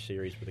tie their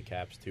series with the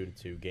Caps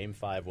 2-2. Game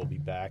 5 will be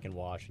back in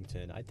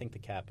Washington. I think the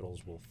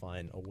Capitals will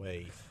find a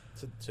way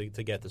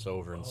to get this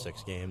over in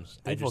 6 games.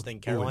 I They've just looked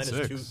think Ooh, in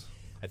Carolina's 6.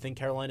 I think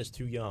Carolina's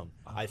too young.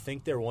 I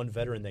think their one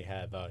veteran they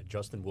have,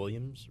 Justin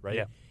Williams, right?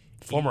 Yeah,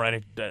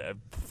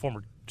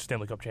 former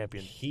Stanley Cup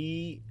champion.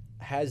 He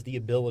has the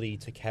ability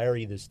to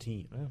carry this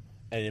team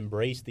and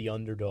embrace the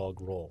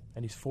underdog role.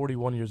 And he's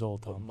 41 years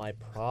old, But Tom. my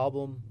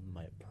problem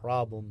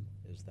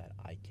is that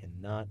I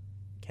cannot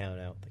count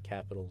out the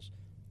Capitals,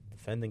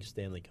 defending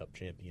Stanley Cup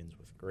champions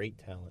with great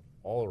talent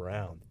all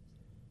around,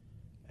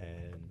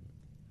 and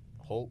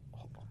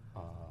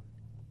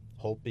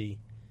Holtby.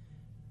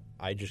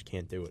 I just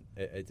can't do it.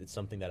 It's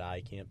something that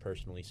I can't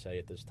personally say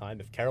at this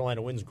time. If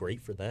Carolina wins,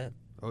 great for them.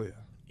 Oh, yeah.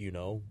 You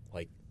know,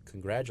 like,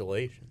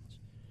 congratulations.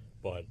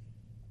 But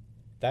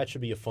that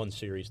should be a fun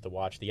series to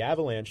watch. The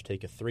Avalanche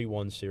take a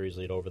 3-1 series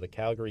lead over the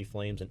Calgary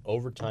Flames, an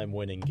overtime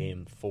win in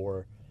Game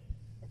 4.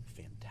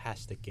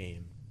 Fantastic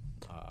game.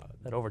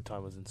 That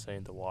overtime was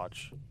insane to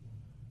watch.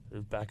 It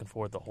was back and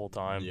forth the whole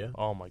time. Yeah.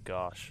 Oh, my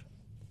gosh.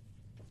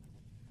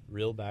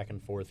 Real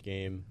back-and-forth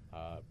game.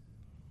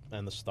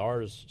 And the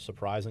Stars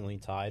surprisingly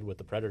tied with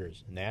the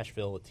Predators.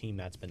 Nashville, a team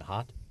that's been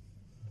hot.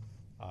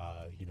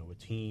 A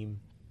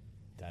team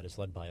that is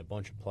led by a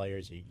bunch of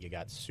players. You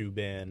got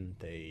Subban.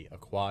 They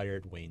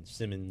acquired Wayne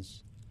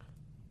Simmons.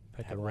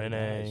 Have a lot of guys.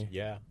 Rene.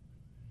 Yeah.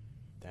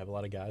 They have a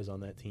lot of guys on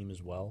that team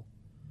as well.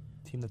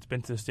 Team that's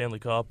been to the Stanley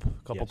Cup a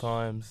couple Yes.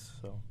 times.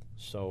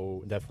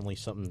 So definitely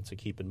something to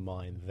keep in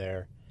mind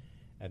there.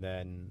 And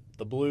then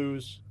the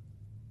Blues.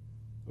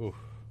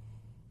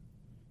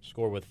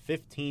 Score with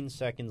 15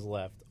 seconds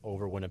left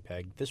over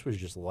Winnipeg. This was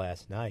just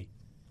last night.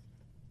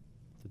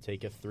 To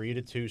take a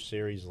 3-2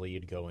 series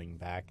lead going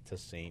back to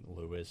St.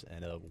 Louis.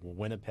 And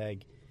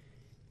Winnipeg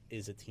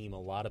is a team a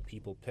lot of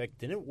people picked.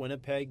 Didn't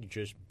Winnipeg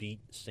just beat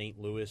St.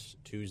 Louis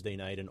Tuesday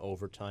night in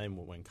overtime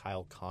when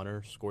Kyle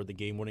Connor scored the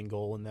game-winning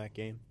goal in that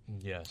game?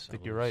 Yes. I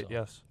think you're right,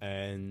 yes.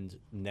 And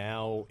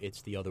now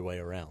it's the other way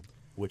around,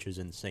 which is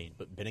insane.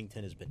 But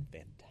Binnington has been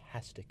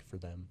fantastic for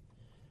them.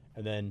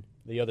 And then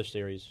the other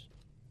series,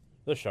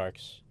 the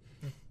Sharks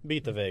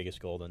beat the Vegas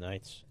Golden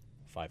Knights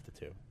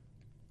 5-2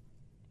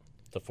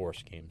 to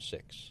force Game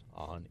 6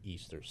 on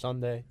Easter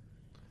Sunday.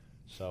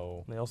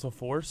 So They also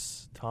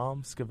force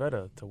Tom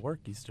Scavetta to work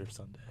Easter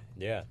Sunday.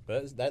 yeah,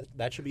 but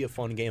that should be a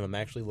fun game. I'm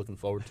actually looking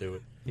forward to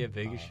it. Yeah,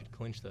 Vegas should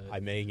clinch that. I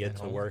may get at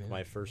to home, work yeah.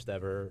 my first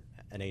ever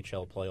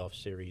NHL playoff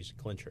series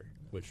clincher,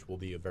 which will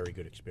be a very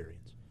good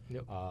experience.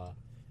 Yep.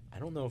 I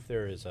don't know if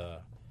there is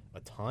a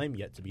time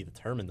yet to be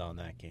determined on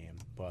that game,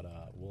 but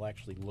we'll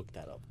actually look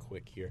that up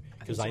quick here.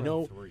 Because I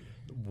know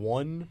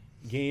one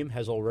game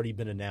has already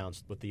been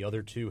announced, but the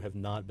other two have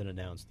not been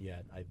announced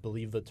yet. I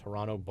believe the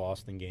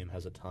Toronto-Boston game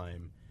has a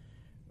time.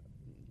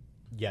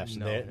 Yes,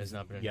 No, it has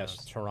not been yes,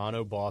 announced.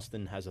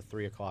 Toronto-Boston has a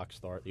 3 o'clock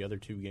start. The other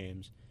two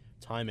games,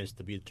 time is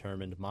to be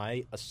determined.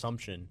 My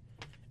assumption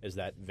is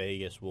that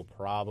Vegas will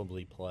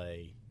probably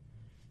play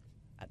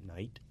at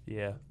night.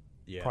 Yeah.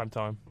 Yeah. Prime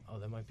time. Oh,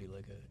 that might be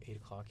like a 8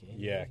 o'clock game.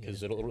 Yeah,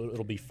 because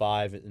it'll be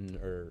 5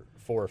 or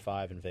 4 or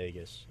 5 in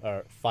Vegas,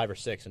 or 5 or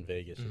 6 in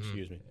Vegas.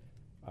 Excuse me.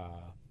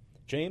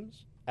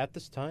 James, at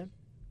this time,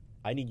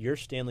 I need your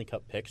Stanley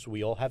Cup picks.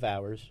 We all have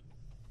ours.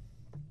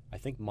 I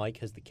think Mike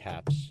has the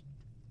Caps.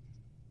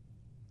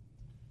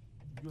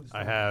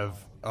 I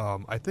have,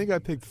 I think I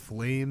picked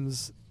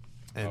Flames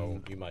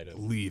and you might have.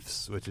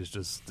 Leafs, which is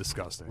just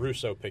disgusting.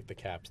 Russo picked the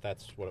Caps.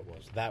 That's what it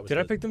was. That was. Did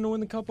I pick them to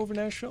win the Cup over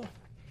Nashville?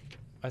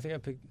 I think I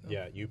picked.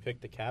 Yeah, you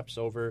picked the Caps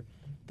over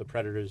the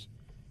Predators.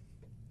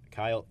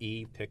 Kyle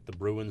E. picked the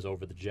Bruins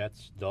over the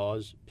Jets.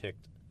 Dawes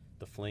picked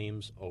the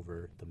Flames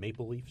over the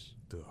Maple Leafs.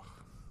 Ugh,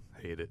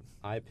 hate it.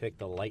 I picked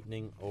the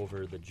Lightning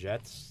over the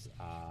Jets.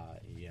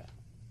 Yeah.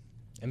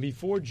 And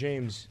before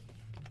James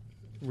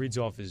reads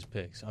off his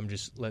picks, I'm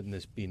just letting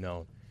this be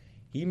known.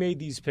 He made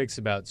these picks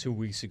about 2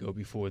 weeks ago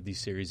before these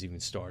series even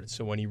started.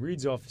 So when he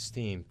reads off his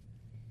team,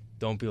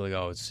 don't be like,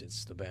 oh,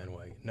 it's the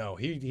bandwagon. No,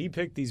 he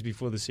picked these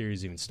before the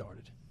series even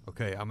started.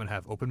 Okay, I'm going to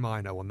have open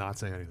mind. I will not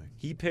say anything.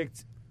 He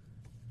picked,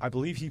 I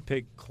believe he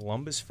picked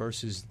Columbus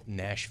versus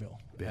Nashville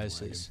as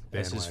his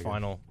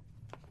final,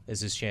 as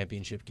his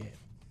championship game.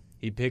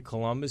 He picked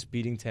Columbus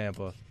beating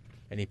Tampa,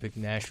 and he picked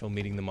Nashville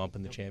meeting them up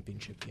in the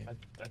championship game.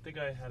 I think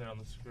I had it on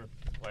the script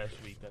last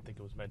week. I think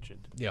it was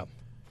mentioned. Yeah.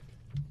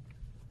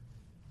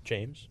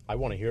 James, I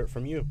want to hear it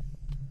from you.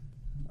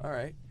 All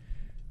right.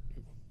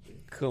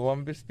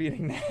 Columbus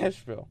beating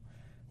Nashville.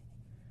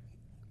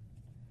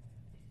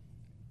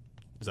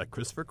 Is that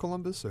Christopher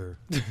Columbus or?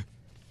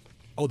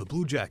 Oh, the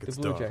Blue Jackets.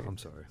 The Blue Duh. Jackets. I'm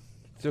sorry.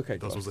 It's okay.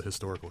 This was Josh. a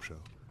historical show.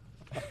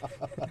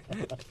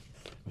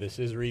 This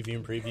is Review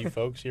and Preview,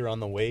 folks, here on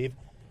the Wave.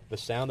 The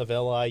sound of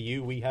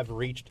LIU. We have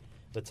reached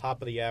the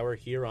top of the hour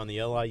here on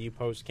the LIU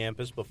Post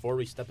Campus. Before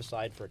we step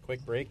aside for a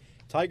quick break,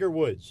 Tiger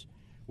Woods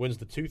wins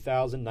the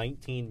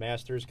 2019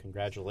 Masters.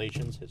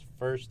 Congratulations. His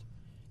first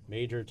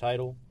major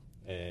title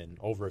in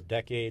over a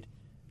decade.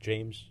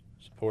 James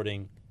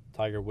supporting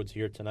Tiger Woods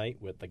here tonight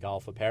with the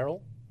golf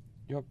apparel.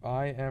 Yep,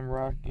 I am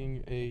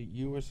rocking a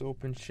U.S.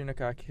 Open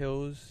Shinnecock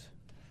Hills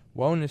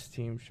wellness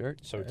team shirt.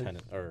 So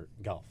tennis or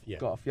golf, yeah.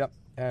 Golf, yep,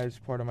 as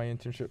part of my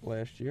internship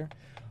last year.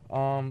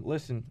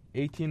 Listen,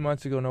 18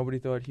 months ago, nobody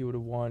thought he would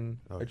have won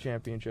a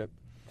championship.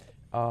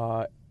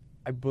 I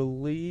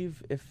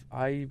believe, if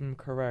I'm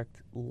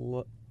correct,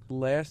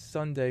 last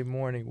Sunday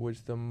morning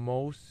was the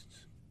most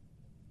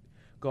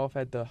golf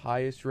had the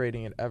highest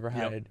rating it ever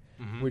had,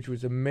 which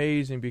was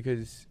amazing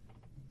because,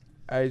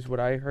 as what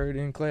I heard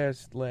in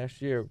class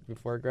last year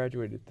before I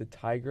graduated, the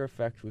Tiger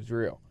effect was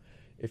real.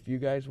 If you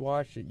guys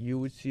watched it, you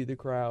would see the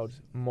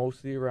crowds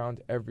mostly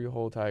around every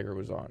hole Tiger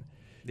was on.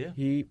 Yeah.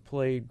 He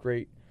played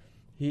great.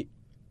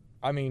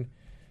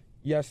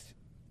 Yes,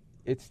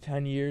 it's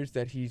 10 years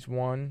that he's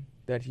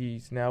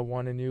now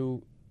won a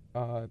new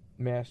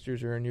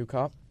Masters or a new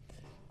Cup.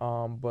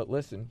 But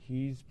listen,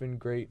 he's been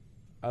great.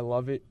 I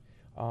love it.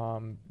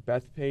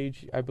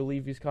 Bethpage, I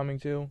believe he's coming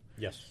to.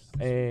 Yes.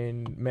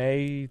 And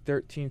May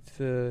 13th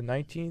to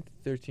 19th,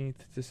 13th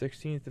to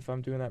 16th, if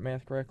I'm doing that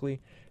math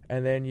correctly.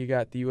 And then you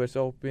got the U.S.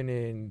 Open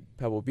in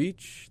Pebble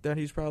Beach that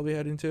he's probably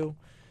heading to.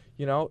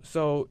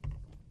 So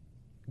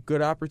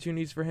good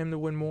opportunities for him to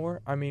win more.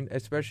 I mean,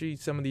 especially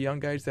some of the young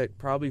guys that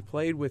probably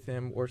played with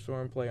him or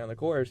saw him play on the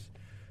course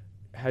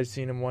has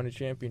seen him win a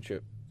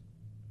championship.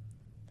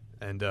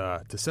 And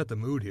to set the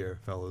mood here,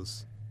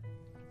 fellas,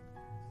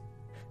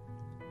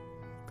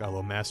 got a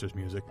little Masters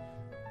music.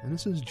 And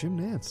this is Jim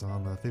Nantz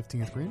on the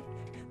 15th green.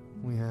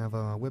 We have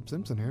Webb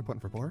Simpson here putting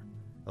for par.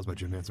 That was my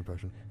Jim Nantz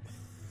impression.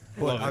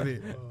 But,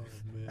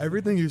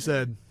 everything you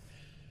said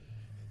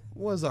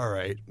was all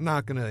right.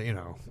 Not going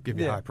to, give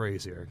you high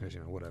praise here because,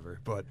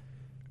 whatever. But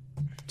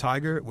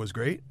Tiger was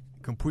great.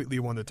 Completely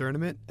won the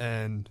tournament.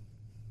 And,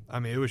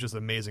 it was just an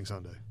amazing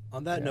Sunday.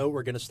 On that note,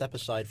 we're going to step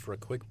aside for a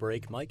quick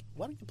break. Mike,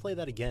 why don't you play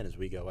that again as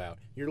we go out?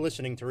 You're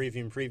listening to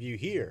Review and Preview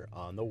here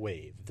on The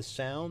Wave, the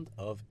sound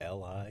of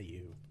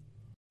LIU.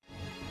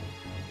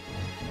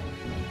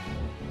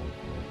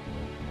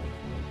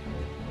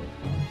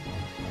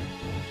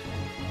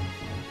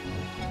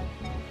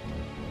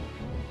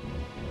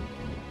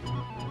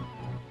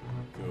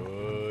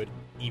 Good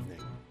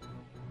evening.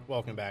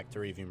 Welcome back to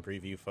Review and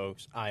Preview,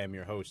 folks. I am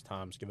your host,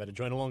 Tom Scavetta,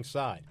 joined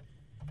alongside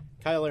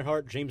Kyle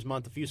Earhart, James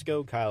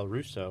Montefusco, Kyle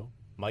Russo,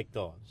 Mike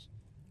Dawes.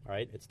 All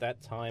right, it's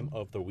that time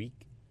of the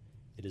week.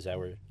 It is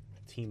our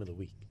team of the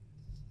week.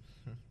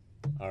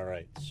 All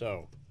right,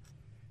 so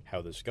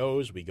how this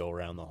goes, we go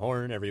around the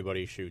horn.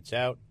 Everybody shoots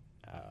out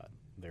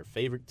their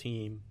favorite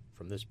team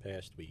from this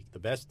past week, the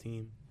best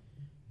team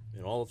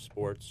in all of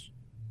sports.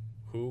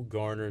 Who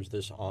garners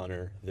this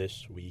honor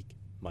this week,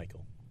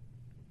 Michael?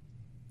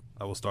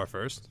 I will start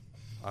first.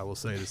 I will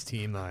say this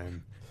team I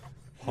am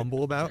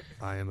humble about.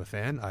 I am a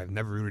fan. I've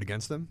never rooted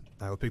against them.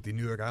 I will pick the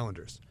New York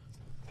Islanders.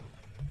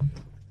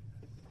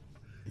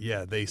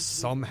 Yeah, they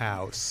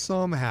somehow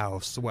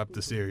swept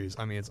the series.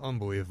 It's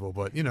unbelievable.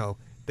 But,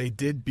 they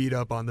did beat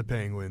up on the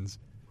Penguins.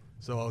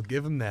 So I'll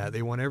give them that.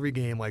 They won every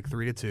game like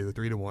 3-2,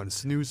 3-1.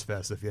 Snooze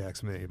fest, if you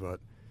ask me.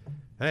 But,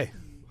 hey,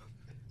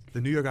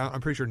 the New York,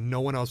 I'm pretty sure no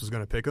one else was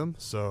going to pick them.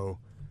 So,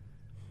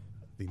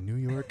 the New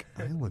York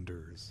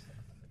Islanders.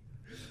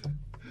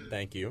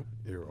 Thank you.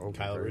 You're welcome.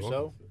 Kyle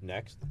Russo,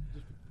 next.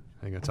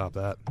 I'm going to top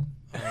that.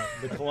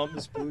 The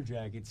Columbus Blue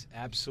Jackets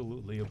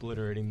absolutely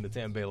obliterating the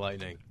Tampa Bay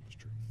Lightning. That's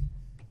true.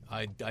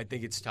 I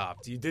think it's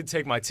topped. You did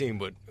take my team,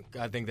 but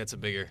I think that's a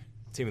bigger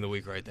team of the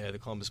week right there, the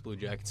Columbus Blue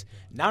Jackets.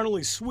 Not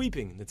only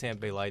sweeping the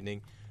Tampa Bay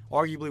Lightning,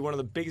 arguably one of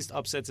the biggest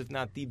upsets, if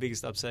not the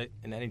biggest upset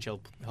in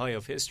NHL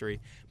playoff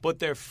history, but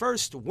their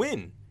first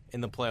win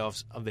in the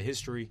playoffs of the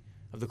history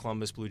of the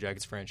Columbus Blue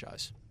Jackets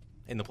franchise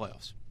in the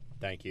playoffs.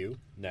 Thank you.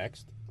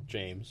 Next,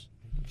 James.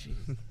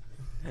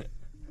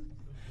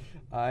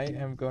 I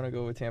am going to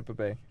go with Tampa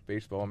Bay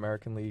Baseball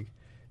American League.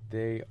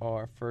 They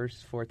are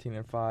first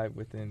 14-5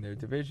 within their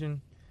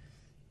division.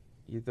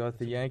 You thought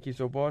the Yankees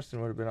or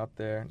Boston would have been up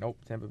there. Nope,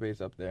 Tampa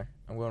Bay's up there.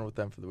 I'm going with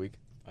them for the week.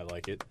 I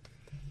like it.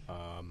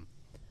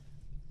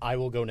 I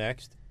will go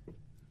next.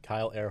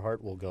 Kyle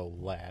Earhart will go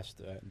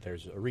last.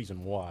 There's a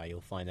reason why.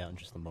 You'll find out in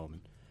just a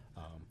moment.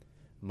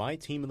 My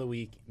team of the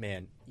week,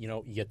 man,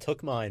 you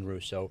took mine,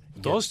 Russo.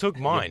 Those took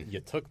mine.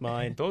 You took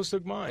mine. Those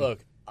took mine.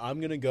 Look,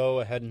 I'm going to go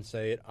ahead and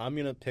say it. I'm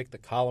going to pick the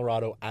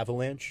Colorado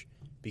Avalanche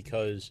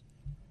because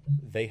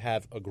they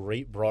have a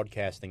great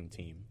broadcasting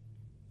team,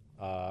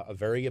 a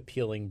very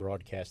appealing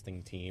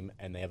broadcasting team,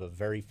 and they have a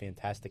very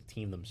fantastic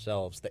team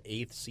themselves. The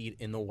 8th seed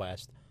in the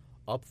West,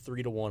 up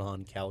 3-1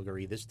 on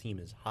Calgary. This team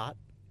is hot,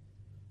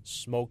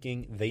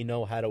 smoking. They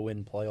know how to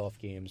win playoff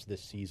games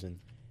this season,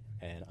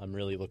 and I'm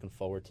really looking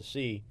forward to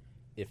see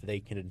if they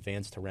can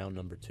advance to round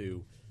number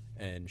 2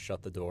 and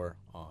shut the door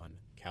on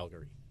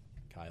Calgary.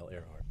 Kyle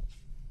Earhart.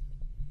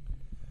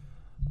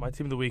 My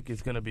team of the week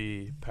is going to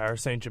be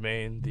Paris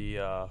Saint-Germain,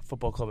 the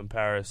football club in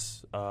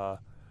Paris.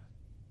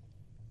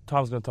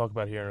 Tom's going to talk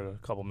about here in a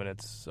couple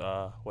minutes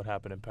what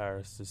happened in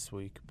Paris this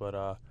week.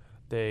 But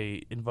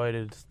they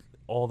invited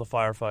all the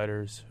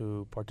firefighters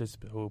who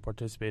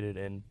participated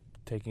in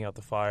taking out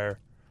the fire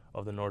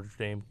of the Notre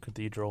Dame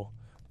Cathedral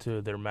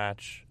to their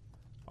match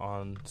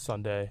on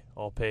Sunday,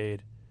 all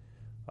paid,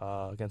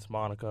 against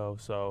Monaco.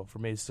 So for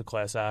me, it's a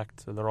class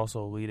act. They're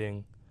also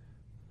leading.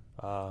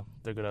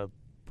 They're going to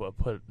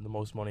put the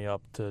most money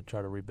up to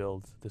try to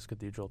rebuild this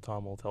cathedral.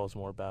 Tom will tell us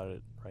more about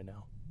it right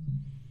now.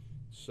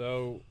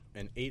 So,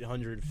 an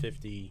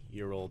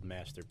 850-year-old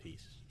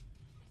masterpiece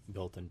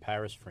built in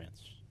Paris,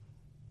 France.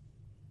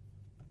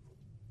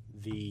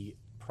 The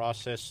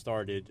process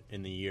started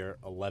in the year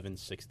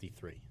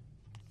 1163.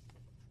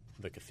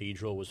 The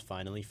cathedral was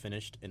finally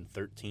finished in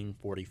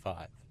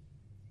 1345.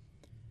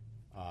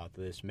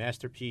 This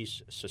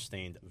masterpiece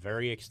sustained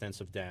very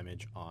extensive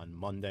damage on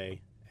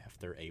Monday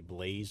after a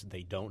blaze.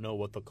 They don't know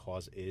what the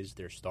cause is.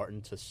 They're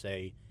starting to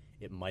say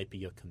it might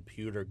be a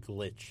computer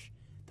glitch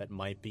that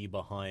might be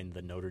behind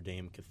the Notre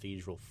Dame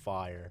Cathedral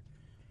fire.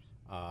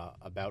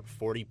 About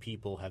 40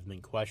 people have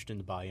been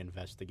questioned by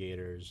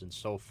investigators, and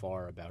so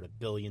far about $1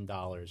 billion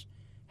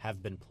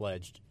have been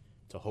pledged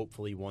to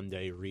hopefully one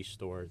day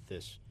restore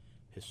this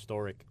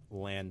historic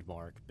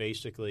landmark.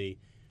 Basically,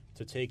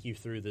 to take you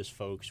through this,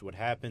 folks, what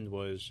happened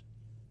was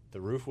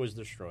the roof was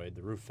destroyed,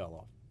 the roof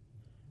fell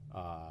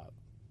off,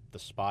 the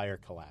spire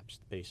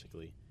collapsed,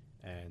 basically,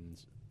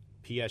 and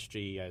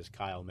PSG, as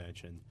Kyle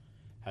mentioned,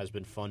 has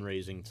been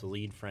fundraising to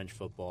lead French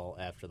football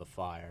after the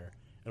fire.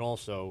 And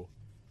also,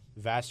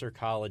 Vassar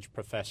College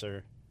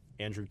professor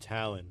Andrew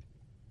Tallon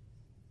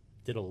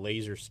did a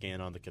laser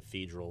scan on the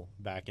cathedral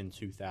back in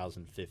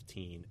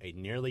 2015, a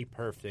nearly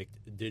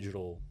perfect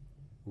digital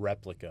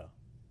replica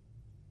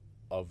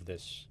of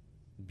this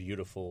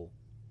beautiful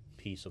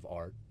piece of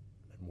art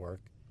and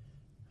work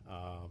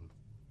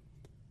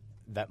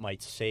that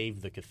might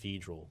save the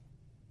cathedral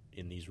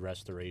in these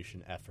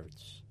restoration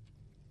efforts.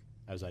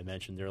 As I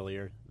mentioned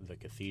earlier, the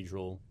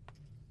cathedral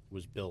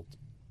was built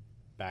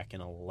back in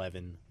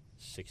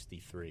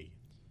 1163.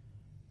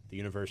 The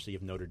University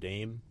of Notre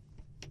Dame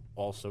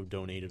also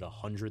donated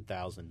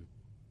 $100,000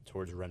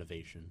 towards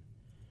renovation.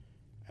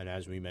 And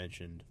as we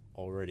mentioned,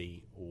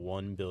 already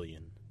over $1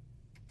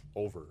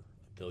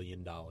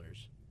 billion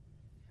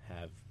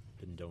have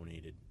been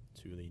donated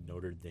to the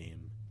Notre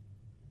Dame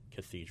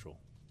Cathedral.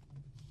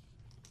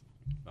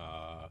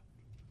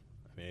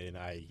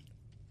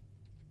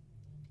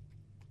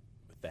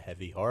 With the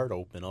heavy heart,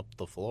 open up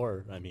the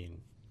floor. I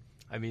mean,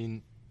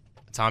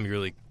 Tom, you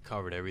really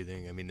covered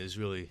everything. I mean, there's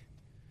really,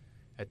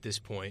 at this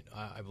point,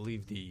 I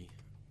believe I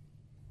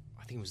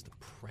think it was the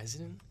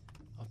president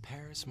of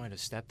Paris might have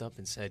stepped up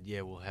and said,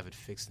 yeah, we'll have it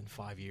fixed in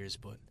 5 years,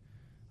 but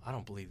I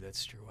don't believe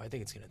that's true. I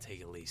think it's going to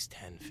take at least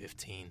 10,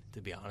 15,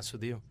 to be honest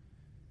with you.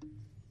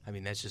 I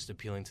mean, that's just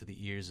appealing to the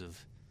ears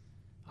of,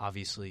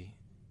 obviously,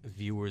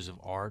 viewers of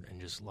art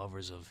and just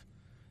lovers of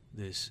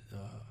this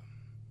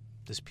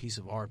piece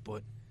of art,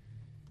 but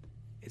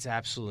it's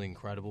absolutely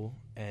incredible.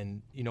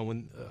 And, you know,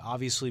 when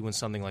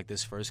something like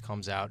this first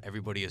comes out,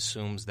 everybody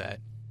assumes that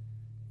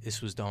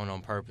this was done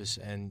on purpose,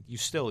 and you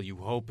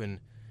hope and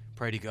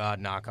pray to God,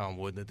 knock on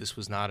wood, that this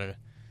was not an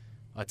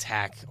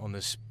attack on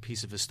this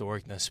piece of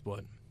historicness,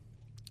 but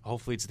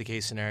hopefully it's the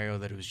case scenario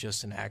that it was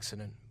just an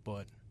accident.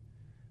 But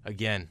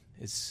again,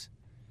 it's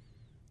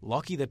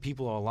lucky that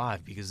people are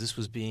alive, because this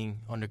was being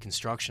under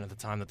construction at the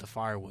time that the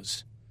fire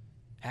was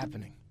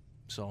happening.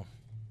 So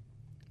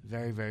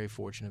very, very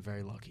fortunate,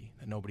 very lucky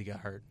that nobody got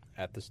hurt.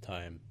 At this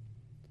time,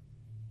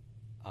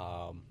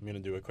 I'm going to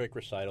do a quick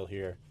recital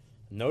here.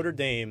 Notre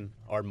Dame,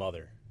 our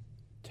mother,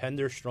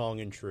 tender, strong,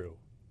 and true.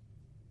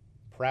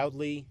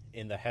 Proudly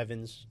in the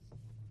heavens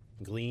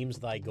gleams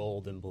thy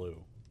gold and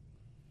blue.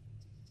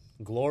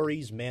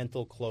 Glory's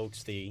mantle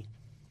cloaks thee,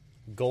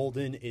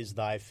 golden is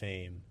thy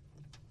fame.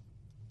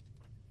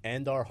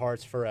 And our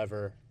hearts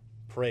forever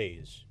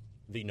praise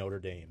thee, Notre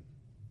Dame.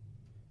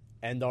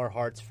 And our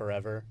hearts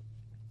forever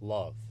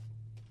love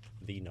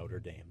thee, Notre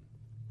Dame.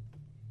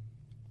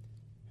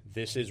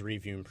 This is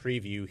Review and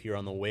Preview here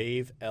on the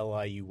Wave,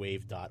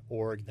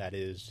 liuwave.org. That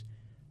is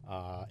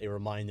a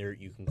reminder,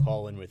 you can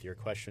call in with your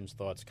questions,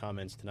 thoughts,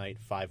 comments tonight,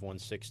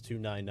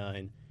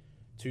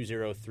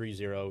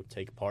 516-299-2030.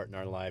 Take part in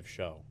our live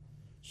show.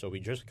 So we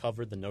just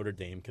covered the Notre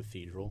Dame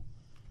Cathedral.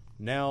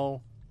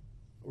 Now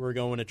we're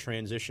going to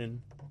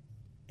transition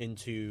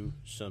into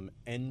some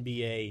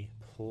NBA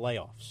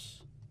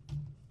playoffs.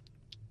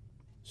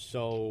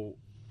 So,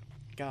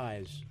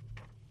 guys,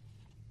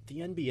 the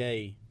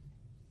NBA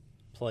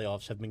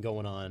playoffs have been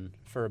going on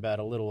for about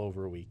a little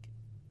over a week.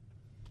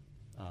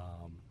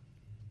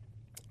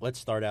 Let's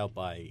start out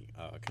by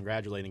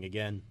congratulating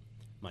again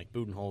Mike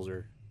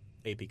Budenholzer,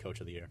 AP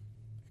Coach of the Year.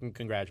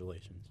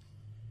 Congratulations.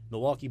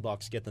 Milwaukee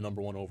Bucks get the number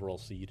 1 overall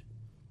seed,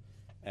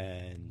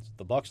 and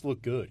the Bucks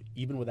look good,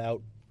 even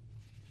without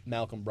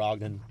Malcolm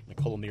Brogdon,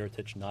 Nikola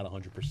Mirotic not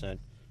 100%.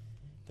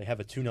 They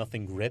have a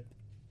 2-0 grip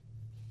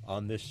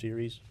on this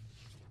series.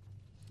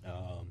 They're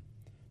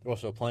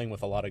also playing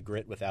with a lot of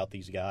grit without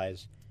these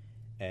guys.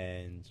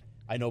 And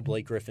I know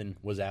Blake Griffin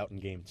was out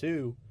in Game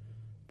 2,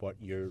 but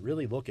you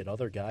really look at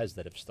other guys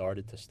that have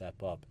started to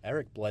step up.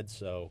 Eric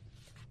Bledsoe,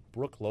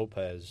 Brook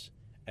Lopez,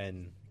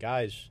 and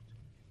guys,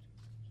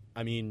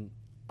 I mean,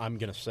 I'm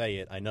going to say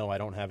it. I know I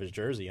don't have his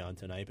jersey on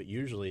tonight, but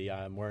usually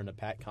I'm wearing a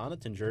Pat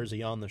Connaughton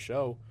jersey on the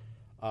show.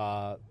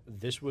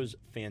 This was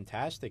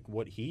fantastic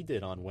what he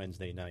did on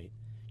Wednesday night.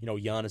 You know,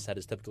 Giannis had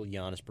his typical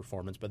Giannis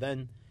performance, but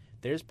then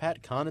there's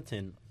Pat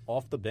Connaughton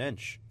off the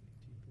bench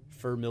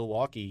for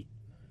Milwaukee.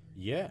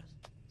 Yeah,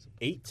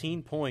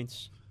 18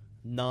 points,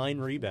 9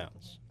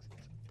 rebounds.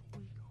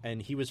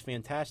 And he was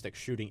fantastic,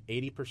 shooting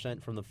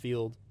 80% from the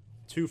field,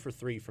 2 for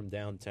 3 from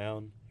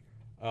downtown.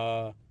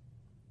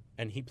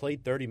 And he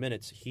played 30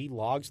 minutes. He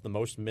logs the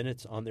most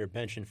minutes on their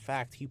bench. In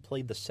fact, he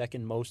played the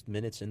second most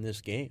minutes in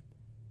this game.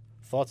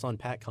 Thoughts on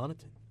Pat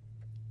Connaughton?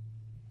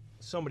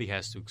 Somebody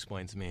has to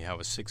explain to me how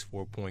a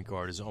 6'4" point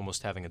guard is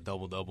almost having a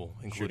double-double,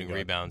 including guard.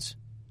 rebounds.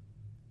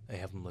 They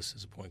have him listed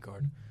as a point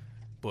guard.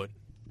 But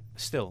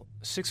still,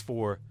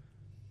 6'4",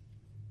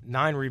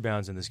 9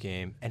 rebounds in this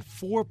game, and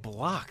 4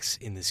 blocks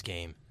in this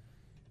game.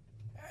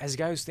 As a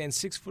guy who stands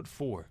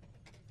 6'4",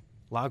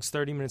 logs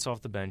 30 minutes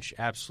off the bench,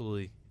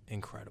 absolutely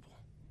incredible.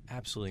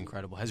 Absolutely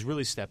incredible. Has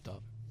really stepped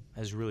up.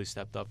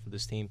 For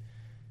this team.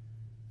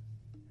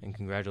 And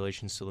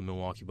congratulations to the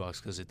Milwaukee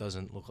Bucks, because it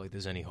doesn't look like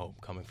there's any hope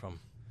coming from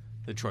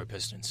the Detroit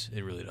Pistons.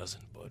 It really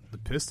doesn't. But The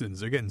Pistons,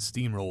 they're getting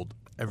steamrolled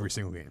every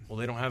single game. well,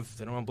 they don't have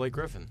Blake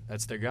Griffin.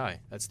 That's their guy.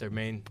 That's their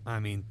main. I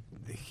mean,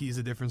 he's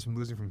the difference from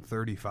losing from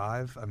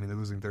 35. I mean, they're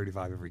losing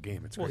 35 every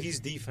game. It's Well, crazy. he's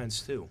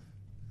defense too.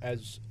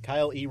 As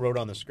Kyle E. wrote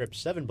on the script,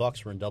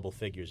 $7 were in double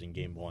figures in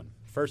Game 1.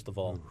 First of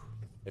all,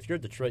 if you're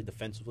Detroit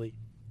defensively,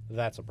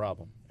 that's a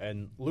problem.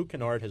 And Luke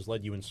Kennard has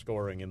led you in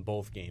scoring in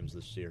both games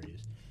this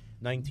series.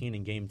 19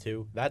 in Game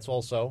 2. That's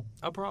also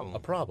A problem. a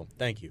problem.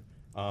 Thank you.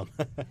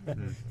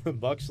 The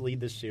Bucks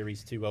lead this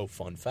series 2-0.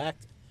 Fun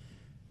fact,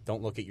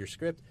 don't look at your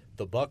script.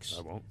 The Bucks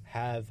I won't.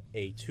 have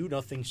a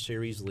 2-0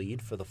 series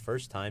lead for the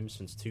first time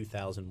since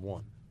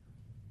 2001.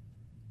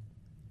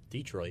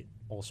 Detroit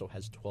also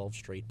has 12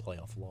 straight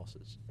playoff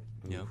losses.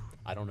 Yeah.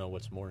 I don't know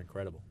what's more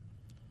incredible,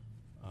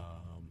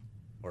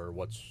 or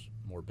what's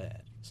more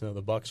bad. So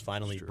the Bucks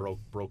finally It's true.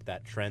 broke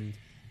that trend.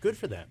 Good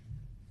for them.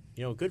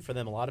 Good for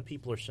them. A lot of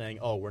people are saying,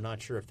 "Oh, we're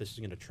not sure if this is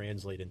going to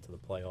translate into the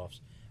playoffs."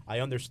 I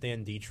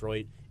understand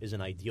Detroit is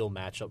an ideal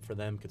matchup for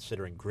them,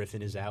 considering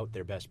Griffin is out,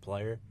 their best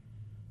player.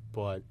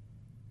 But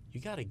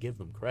you got to give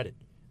them credit.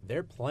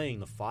 They're playing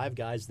the 5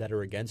 guys that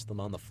are against them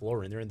on the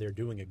floor, and they're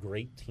doing a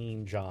great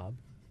team job,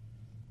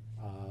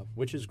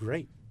 which is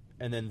great.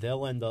 And then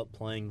they'll end up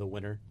playing the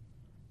winner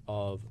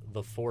of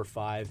the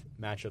 4-5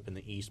 matchup in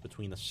the East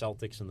between the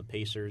Celtics and the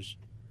Pacers.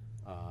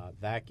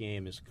 That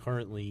game is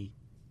currently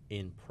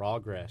in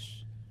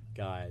progress,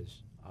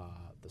 guys.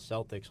 The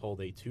Celtics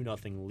hold a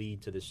 2-0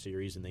 lead to this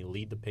series, and they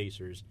lead the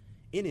Pacers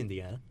in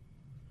Indiana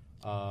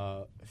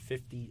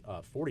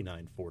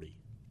 49-40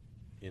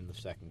 in the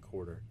second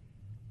quarter.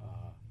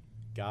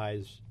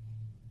 Guys,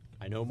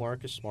 I know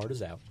Marcus Smart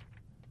is out.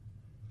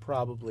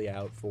 Probably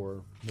out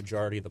for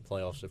majority of the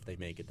playoffs if they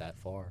make it that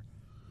far.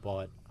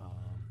 But,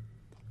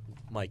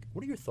 Mike,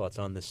 what are your thoughts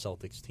on this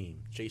Celtics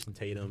team? Jason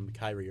Tatum,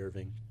 Kyrie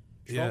Irving.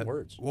 Strong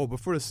words. Well,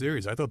 before the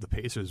series, I thought the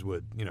Pacers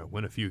would,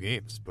 win a few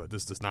games, but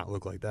this does not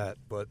look like that.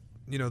 But,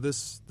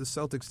 this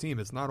Celtics team,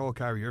 it's not all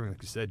Kyrie Irving.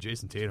 Like you said,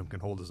 Jason Tatum can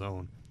hold his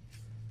own.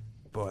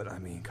 But, I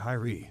mean,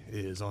 Kyrie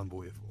is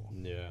unbelievable.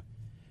 Yeah.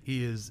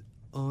 He is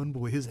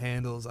unbelievable. His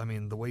handles, I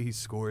mean, the way he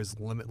scores,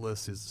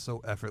 limitless. He's so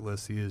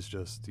effortless. He's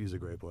a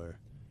great player.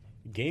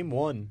 Game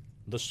 1,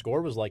 the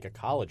score was like a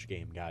college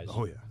game, guys.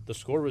 Oh, yeah. The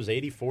score was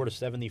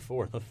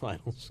 84-74, the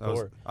final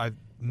score. I've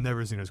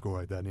never seen a score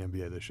like that in the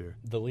NBA this year.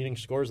 The leading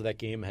scorers of that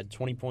game had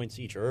 20 points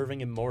each.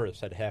 Irving and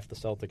Morris had half the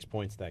Celtics'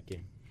 points that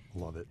game.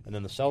 Love it. And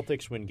then the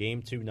Celtics win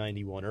Game 2,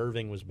 91.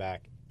 Irving was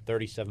back,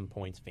 37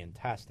 points,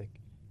 fantastic.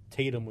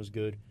 Tatum was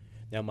good.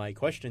 Now, my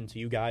question to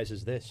you guys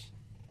is this,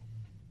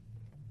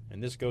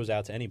 and this goes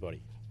out to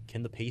anybody.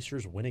 Can the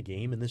Pacers win a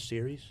game in this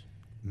series?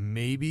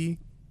 Maybe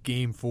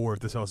Game 4 if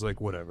this house like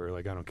whatever.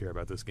 Like, I don't care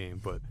about this game,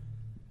 but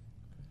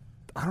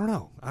I don't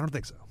know. I don't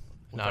think so.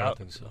 No, I don't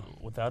think so.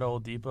 Without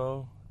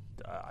Oladipo,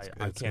 I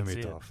It's can't gonna see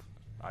be it. tough.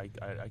 I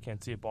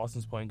can't see it.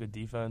 Boston's playing good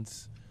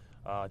defense.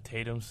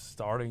 Tatum's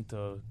starting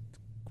to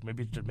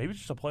maybe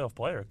just a playoff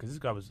player because this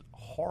guy was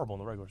horrible in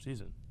the regular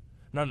season.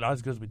 Not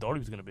as good as we thought he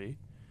was going to be.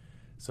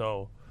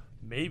 So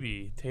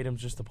maybe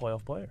Tatum's just a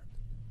playoff player.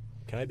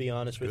 Can I be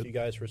honest with Good. you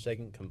guys for a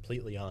second?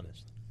 Completely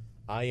honest.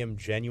 I am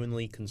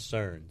genuinely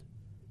concerned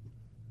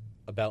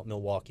about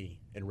Milwaukee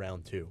in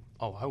round 2.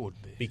 Oh, I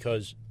would be.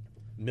 Because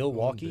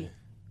Milwaukee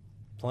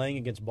playing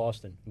against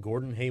Boston,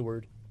 Gordon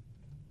Hayward,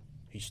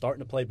 he's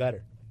starting to play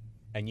better.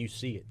 And you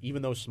see it.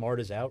 Even though Smart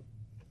is out,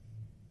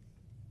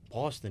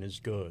 Boston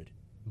is good.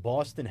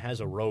 Boston has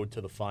a road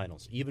to the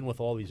finals. Even with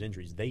all these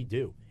injuries, they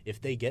do.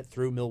 If they get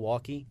through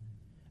Milwaukee,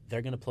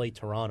 they're going to play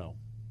Toronto,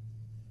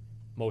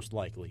 most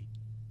likely.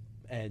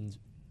 And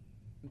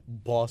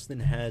Boston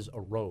has a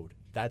road.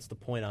 That's the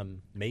point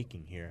I'm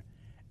making here.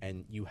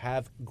 And you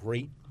have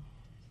great...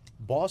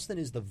 Boston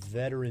is the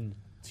veteran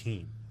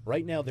team.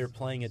 Right now, they're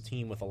playing a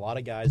team with a lot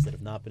of guys that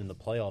have not been in the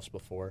playoffs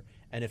before.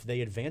 And if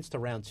they advance to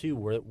round 2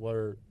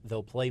 where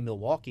they'll play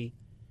Milwaukee,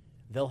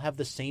 they'll have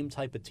the same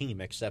type of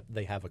team, except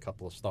they have a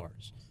couple of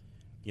stars.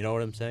 You know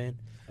what I'm saying?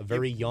 A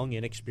very young,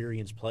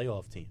 inexperienced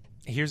playoff team.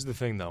 Here's the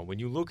thing, though. When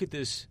you look at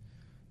this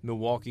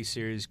Milwaukee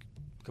series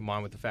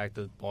combined with the fact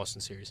of the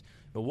Boston series,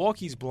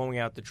 Milwaukee's blowing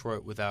out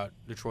Detroit without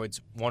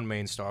Detroit's one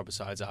main star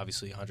besides,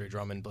 obviously, Andre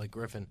Drummond, Blake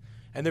Griffin,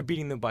 and they're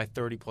beating them by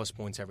 30-plus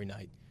points every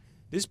night.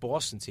 This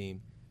Boston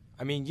team,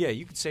 I mean, yeah,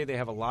 you could say they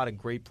have a lot of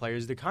great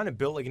players. They're kind of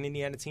built like an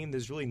Indiana team.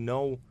 There's really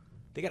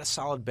they got a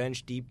solid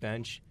bench, deep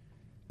bench.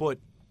 But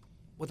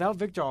without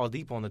Victor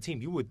Oladipo on the team,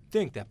 you would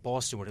think that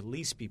Boston would at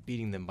least be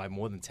beating them by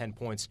more than 10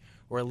 points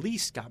or at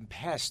least gotten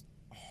past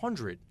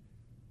 100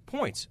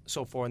 points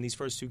so far in these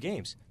first 2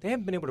 games. They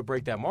haven't been able to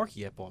break that mark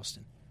yet,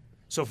 Boston.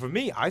 So for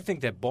me, I think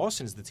that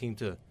Boston is the team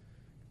to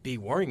be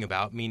worrying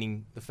about,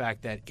 meaning the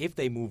fact that if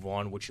they move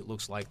on, which it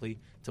looks likely,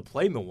 to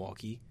play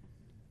Milwaukee,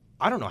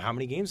 I don't know how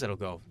many games that'll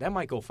go. That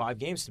might go 5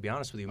 games, to be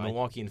honest with you.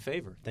 Milwaukee in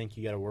favor. I think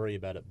you got to worry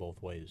about it both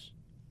ways.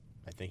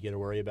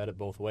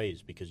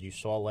 Because you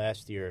saw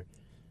last year,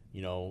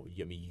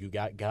 you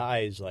got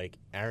guys like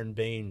Aaron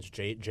Baines,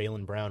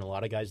 Jaylen Brown, a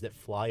lot of guys that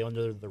fly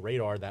under the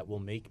radar that will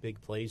make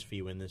big plays for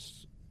you in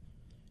this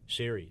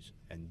series.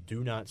 And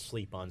do not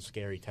sleep on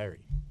Scary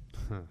Terry.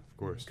 Of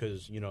course.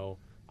 Because,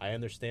 I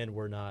understand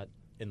we're not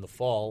in the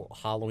fall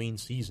Halloween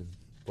season,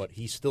 but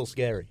he's still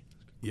scary.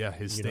 Yeah,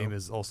 his name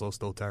is also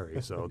still Terry,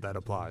 so that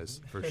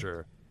applies for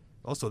sure.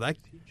 Also,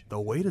 the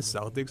way the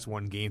Celtics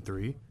won Game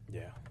 3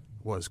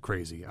 was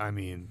crazy. I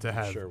mean, to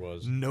have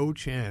no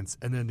chance,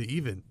 and then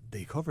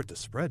they covered the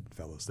spread,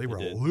 fellas. They were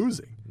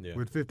losing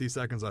with 50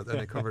 seconds left, and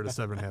they covered a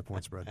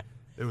 7.5-point spread.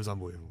 It was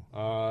unbelievable.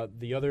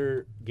 The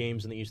other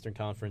games in the Eastern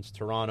Conference,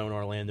 Toronto and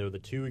Orlando, the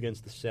 2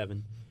 against the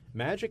 7.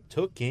 Magic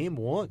took Game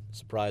 1,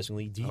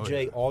 surprisingly.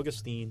 DJ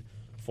Augustine,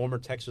 former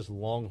Texas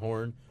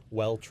Longhorn,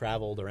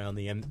 well-traveled around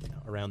the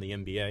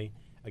NBA.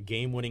 A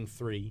game-winning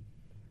 3,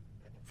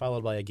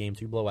 followed by a Game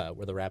 2 blowout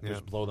where the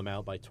Raptors blow them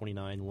out by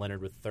 29,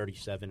 Leonard with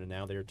 37, and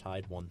now they're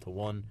tied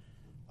 1-1.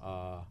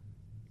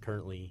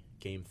 Currently,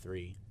 Game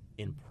 3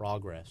 in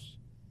progress.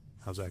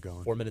 How's that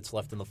going? 4 minutes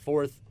left in the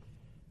 4th.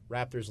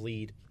 Raptors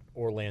lead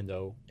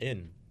Orlando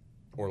in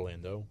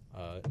Orlando,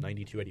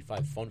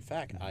 92-85. Fun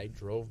fact, I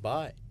drove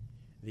by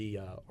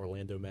the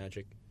Orlando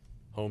Magic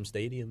home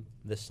stadium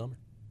this summer.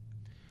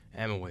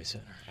 Amway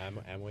Center.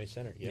 Amway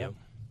Center, yep.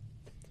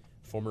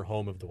 Former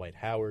home of Dwight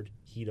Howard,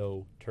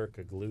 Hedo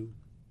Turkoglu,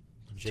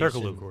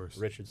 Jason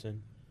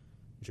Richardson,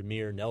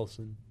 Jameer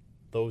Nelson,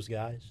 those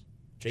guys,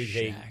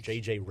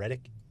 JJ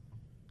Redick,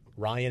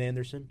 Ryan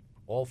Anderson,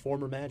 all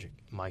former Magic.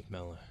 Mike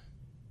Miller.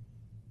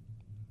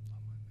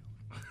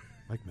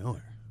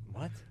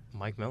 What?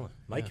 Mike Miller.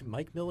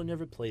 Mike Miller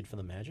never played for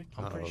the Magic?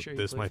 I'm pretty sure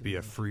this might be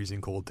a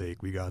freezing cold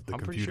take. We got the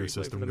computer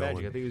system going. I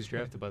think he was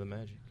drafted by the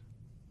Magic.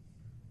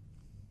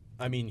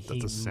 I mean,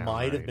 he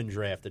might have been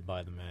drafted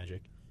by the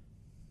Magic.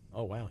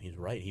 Oh, wow, he's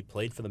right. He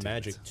played for the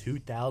Magic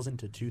 2000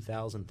 to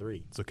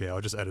 2003. It's okay.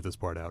 I'll just edit this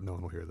part out. No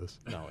one will hear this.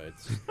 No,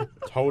 it's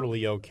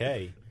totally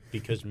okay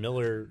because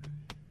Miller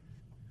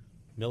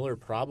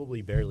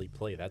probably barely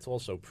played. That's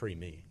also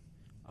pre-me.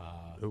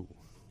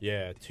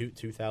 Yeah,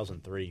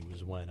 2003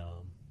 was when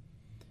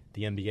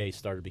the NBA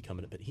started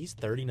becoming it. But he's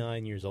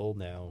 39 years old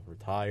now,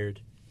 retired.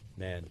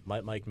 Man,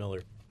 Mike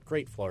Miller,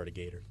 great Florida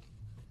Gator.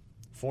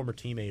 Former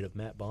teammate of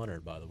Matt Bonner,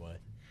 by the way.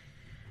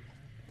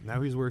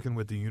 Now he's working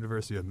with the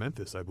University of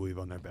Memphis, I believe,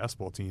 on their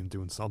basketball team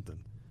doing something.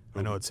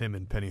 I know it's him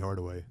and Penny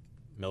Hardaway.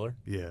 Miller?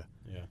 Yeah.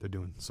 They're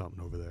doing something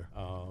over there.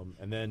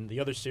 And then the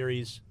other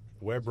series,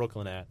 where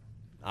Brooklyn at?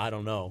 I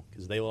don't know,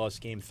 because they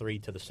lost Game 3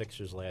 to the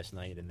Sixers last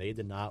night, and they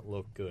did not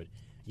look good.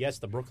 Yes,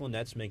 the Brooklyn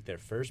Nets make their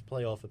first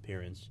playoff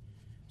appearance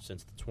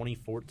since the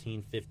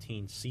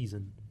 2014-15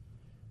 season,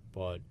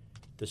 but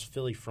this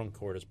Philly front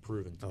court has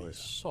proven to be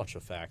such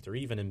a factor.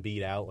 Even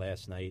Embiid out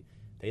last night,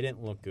 they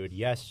didn't look good.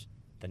 Yes,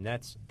 the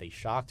Nets, they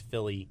shocked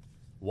Philly,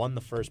 won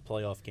the first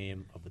playoff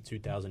game of the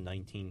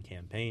 2019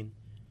 campaign.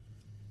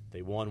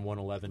 They won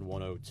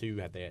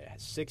 111-102. They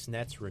had 6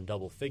 Nets were in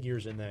double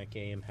figures in that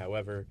game.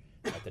 However,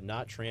 that did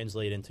not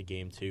translate into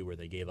Game 2, where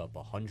they gave up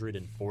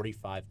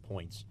 145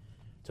 points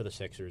to the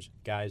Sixers.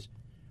 Guys,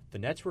 the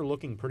Nets were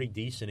looking pretty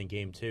decent in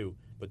Game 2,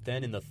 but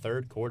then in the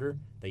third quarter,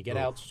 they get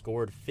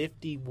outscored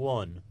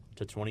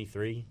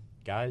 51-23.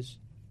 Guys,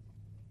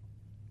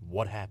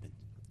 what happened?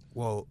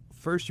 Well,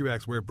 first you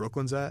ask where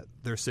Brooklyn's at.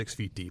 They're 6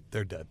 feet deep.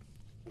 They're dead.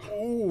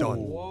 Done.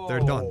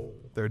 Whoa.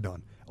 They're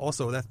done.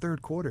 Also, that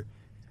third quarter,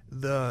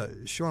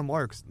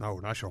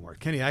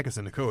 Kenny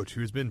Atkinson, the coach,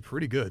 who's been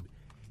pretty good,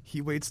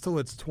 he waits till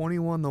it's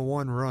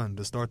 21-1 run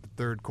to start the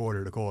third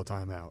quarter to call a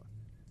timeout.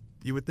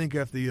 You would think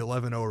after the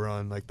 11-0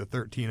 run, like the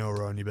 13-0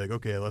 run, you'd be like,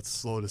 okay, let's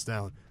slow this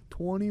down.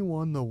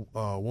 21-1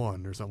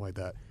 or something like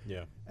that.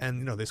 Yeah.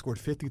 And, they scored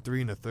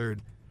 53 in the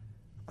third.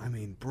 I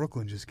mean,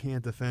 Brooklyn just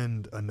can't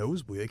defend a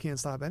nosebleed. They can't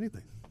stop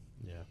anything.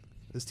 Yeah.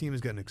 This team is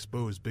getting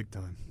exposed big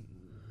time.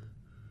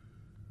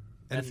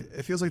 And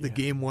it feels like the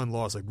Game 1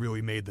 loss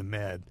really made them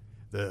mad,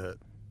 the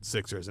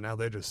Sixers, and now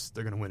they're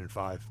going to win in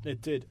 5.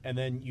 It did. And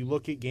then you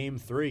look at Game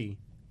 3,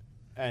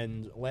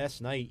 and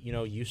last night,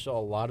 you saw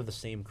a lot of the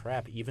same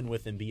crap. Even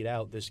with Embiid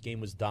out, this game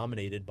was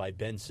dominated by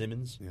Ben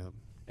Simmons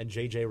and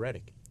J.J.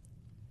 Redick.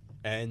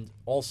 And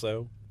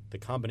also the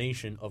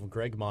combination of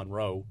Greg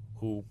Monroe,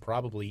 who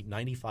probably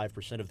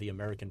 95% of the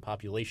American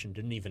population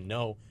didn't even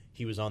know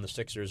he was on the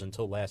Sixers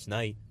until last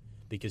night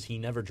because he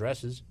never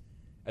dresses.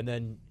 And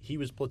then he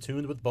was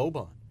platooned with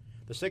Boban.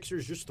 The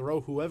Sixers just throw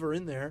whoever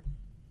in there,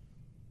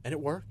 and it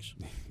works.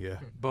 Yeah.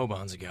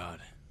 Boban's a god.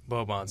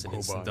 Boban's an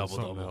instant Boban is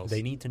something double-double. else.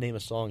 They need to name a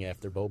song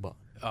after Boban.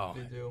 Oh,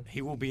 They do.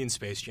 he will be in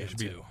Space Jam, should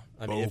be- too.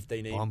 I mean, Bo if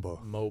they name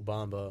Bamba. Mo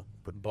Bamba,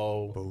 But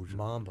Bo Bojan.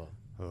 Mamba.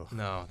 Ugh,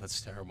 No, that's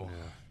terrible.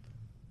 yeah.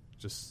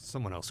 Just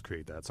someone else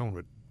create that. Someone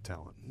with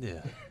talent.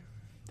 Yeah.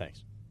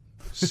 Thanks.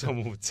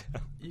 Someone would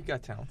tell. You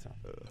got talent,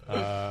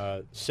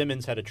 Tom.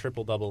 Simmons had a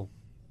triple-double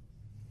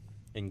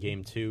in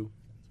Game 2.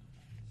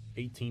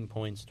 18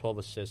 points, 12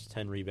 assists,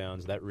 10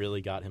 rebounds. That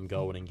really got him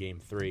going in Game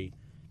 3,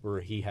 where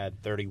he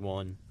had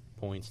 31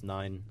 points,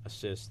 9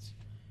 assists.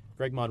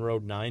 Greg Monroe,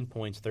 9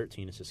 points,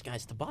 13 assists.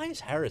 Guys, Tobias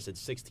Harris had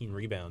 16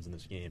 rebounds in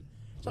this game.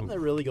 Something that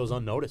really goes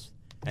unnoticed.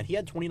 And he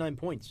had 29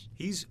 points.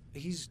 He's.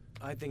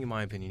 I think, in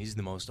my opinion, he's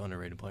the most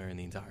underrated player in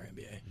the entire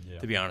NBA. Yeah.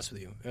 To be honest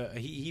with you,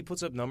 he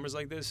puts up numbers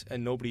like this,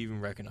 and nobody even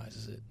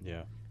recognizes it.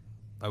 Yeah.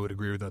 I would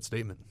agree with that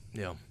statement.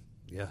 Yeah.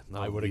 Yeah, no,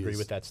 I would he agree is.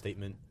 with that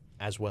statement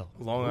as well.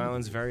 Long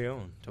Island's very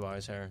own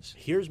Tobias Harris.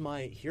 Here's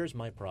my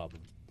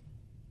problem.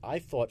 I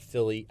thought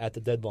Philly at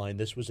the deadline,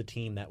 this was a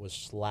team that was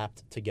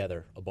slapped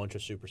together, a bunch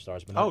of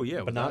superstars, but not, Oh, yeah,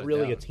 but without not a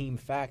really a doubt. team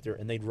factor,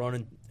 and they'd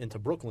run into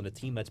Brooklyn, a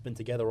team that's been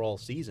together all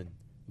season.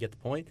 Get the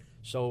point?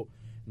 So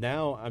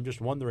now I'm just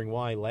wondering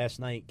why last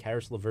night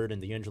Karis LeVert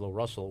and D'Angelo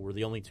Russell were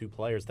the only two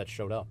players that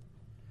showed up.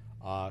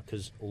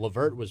 Because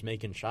LeVert was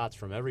making shots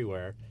from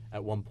everywhere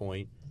at one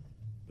point,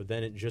 but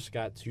then it just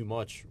got too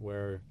much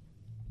where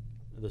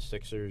the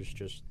Sixers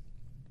just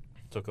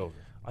took over.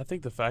 I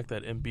think the fact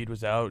that Embiid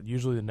was out,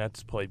 usually the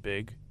Nets play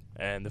big,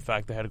 and the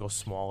fact they had to go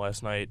small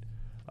last night,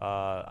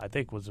 I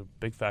think was a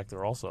big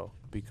factor also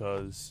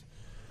because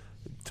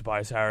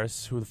Tobias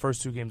Harris, who the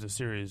first 2 games of the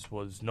series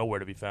was nowhere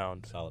to be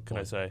found, Solid can I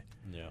point. say?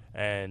 Yeah.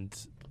 And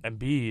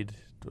Embiid,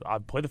 I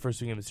played the first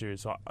 2 games of the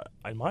series, so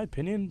in my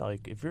opinion,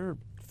 like if you're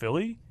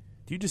Philly,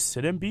 do you just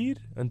sit Embiid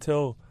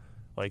until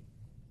like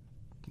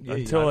Yeah,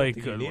 until I don't like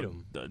think you need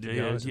him, to be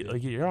yeah, honest with you.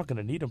 like you're not going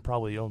to need him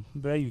probably.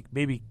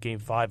 Maybe Game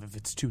 5 if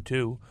it's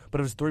 2-2, but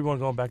if it's 3-1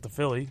 going back to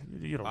Philly,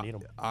 you don't need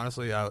him.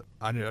 Honestly, I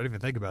didn't even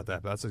think about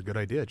that, but that's a good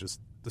idea. Just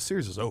the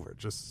series is over.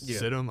 Just Yeah.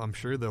 sit him. I'm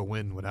sure they'll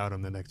win without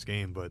him the next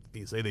game, but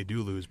you say they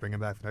do lose, bring him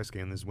back for the next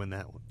game, let's win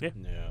that one. Yeah.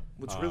 Yeah.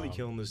 What's really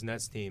killing this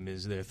Nets team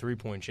is their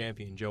 3-point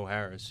champion, Joe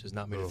Harris, has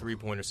not made a Ugh.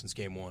 3-pointer since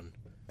Game 1.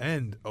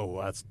 And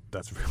that's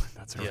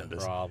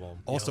horrendous. Problem.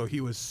 Also,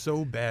 he was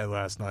so bad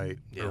last night,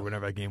 Yeah. or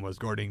whenever that game was,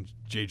 guarding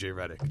J.J.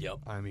 Redick. Yep.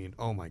 I mean,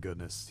 oh my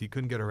goodness. He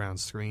couldn't get around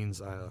screens.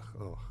 That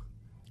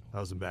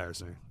was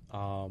embarrassing.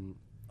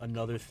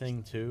 Another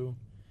thing too,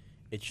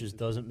 it just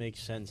doesn't make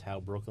sense how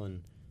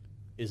Brooklyn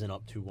isn't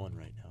up 2-1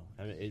 right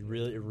now. I mean, it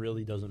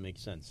really doesn't make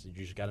sense. You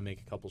just got to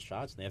make a couple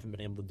shots, and they haven't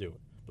been able to do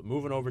it. But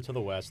moving over to the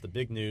West, the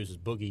big news is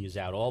Boogie is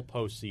out all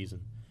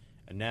postseason,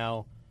 and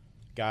now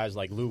guys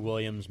like Lou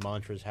Williams,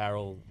 Montrezl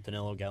Harrell,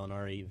 Danilo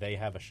Gallinari, they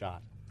have a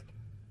shot,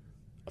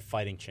 a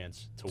fighting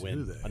chance to Do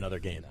win they? another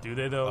game. Do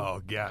they though?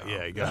 Oh, yeah,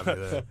 you got me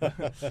there.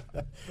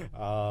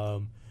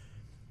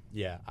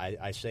 Yeah,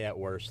 I say at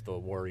worst the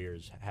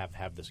Warriors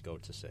have this go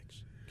to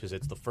 6 because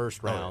it's the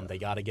first Oh, round. yeah. They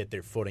got to get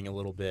their footing a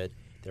little bit.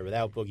 They're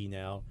without Boogie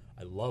now.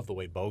 I love the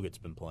way Bogut's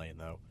been playing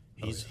though.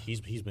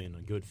 He's been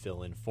a good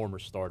fill-in, former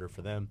starter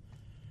for them.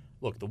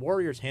 Look, the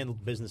Warriors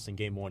handled business in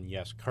Game 1.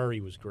 Yes, Curry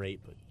was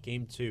great, but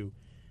Game 2,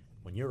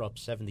 when you're up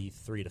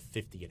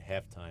 73-50 at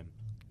halftime,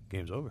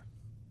 Game's over.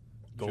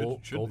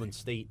 Should Golden be.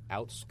 State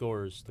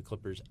outscores the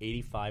Clippers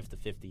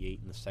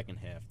 85-58 in the second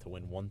half to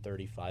win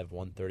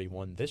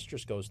 135-131. This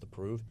just goes to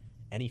prove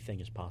anything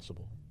is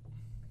possible.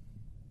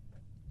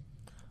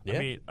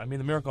 Yeah. I mean,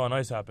 the miracle on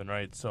ice happened,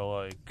 right? So,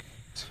 like,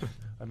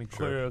 I mean,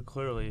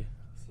 clearly,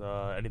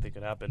 anything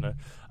could happen.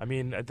 I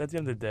mean, at the end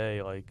of the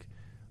day, like,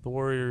 the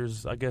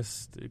Warriors, I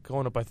guess,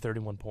 going up by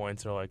 31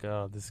 points, are like,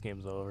 oh, this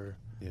game's over.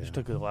 Yeah. Just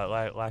took a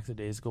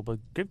lackadaisical, but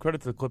give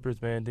credit to the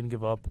Clippers, man. Didn't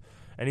give up.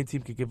 Any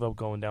team could give up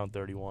going down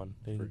 31.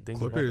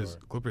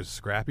 Clippers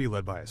scrappy,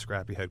 led by a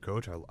scrappy head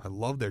coach. I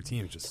love their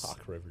team. It just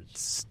Doc Rivers.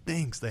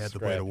 stinks they had to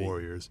play the Scrappy.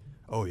 Warriors.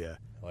 Oh, yeah,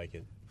 I like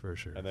it. for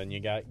sure. And then you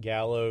got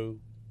Gallo,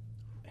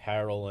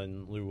 Harrell,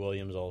 and Lou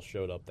Williams all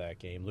showed up that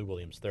game. Lou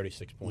Williams,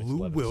 36 points. Lou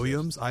 11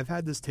 Williams, assists. I've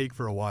had this take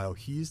for a while.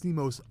 He's the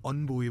most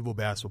unbelievable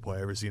basketball player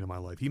I've ever seen in my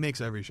life. He makes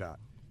every shot.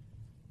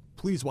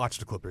 Please watch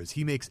the Clippers.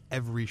 He makes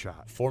every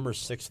shot. Former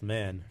sixth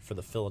man for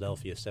the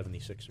Philadelphia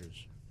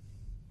 76ers.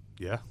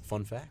 Yeah.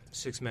 Fun fact.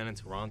 6 men in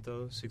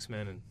Toronto, 6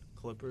 men in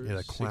Clippers. Yeah,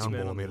 that 6 clown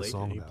men ball on the made a Lakers.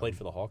 song He about played him.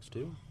 for the Hawks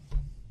too,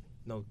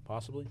 No,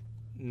 possibly.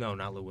 no,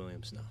 not Lou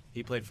Williams. No,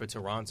 he played for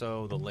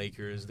Toronto, the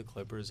Lakers, the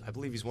Clippers. I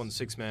believe he's won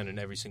 6 men in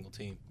every single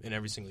team, in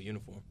every single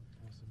uniform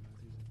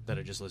that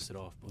I just listed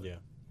off. But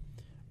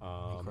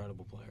Yeah.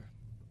 incredible player.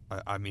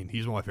 I mean,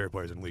 he's one of my favorite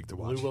players in the league to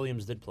watch. Lou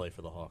Williams did play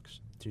for the Hawks,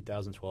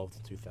 2012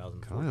 to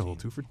 2014. Kyle,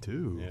 2 for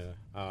 2.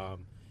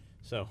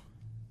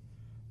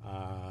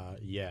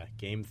 Yeah.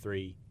 Game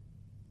 3,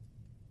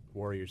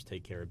 Warriors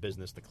take care of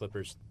business. The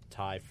Clippers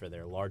tie for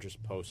their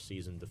largest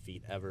postseason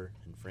defeat ever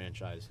in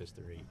franchise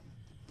history.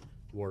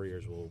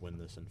 Warriors will win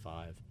this in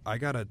 5. I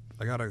gotta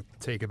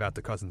take about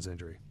the Cousins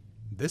injury.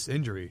 This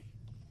injury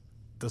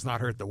does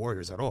not hurt the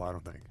Warriors at all. I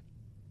don't think.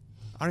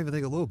 I don't even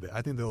think a little bit.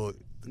 I think they'll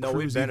No, it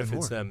cruise even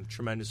benefits more. them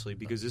tremendously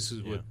because this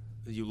is what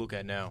you look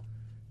at now.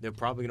 they're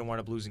probably going to wind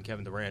up losing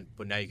Kevin Durant,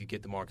 but now you could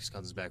get DeMarcus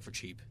Cousins back for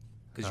cheap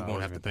because you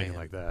won't have to pay him.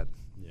 Like that.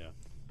 Yeah.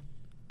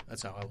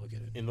 That's how I look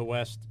at it. In the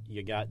West,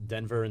 you got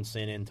Denver and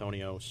San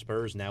Antonio.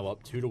 Spurs now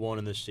up 2-1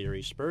 in this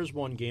series. Spurs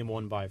won Game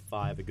 1 by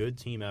 5, a good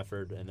team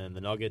effort, and then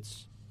the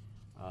Nuggets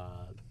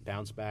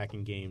bounced back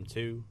in Game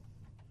 2.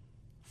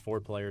 4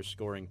 players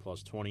scoring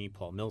plus 20,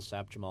 Paul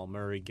Millsap, Jamal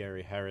Murray,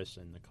 Gary Harris,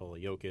 and Nikola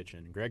Jokic.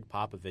 And Greg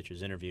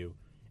Popovich's interview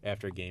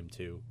after Game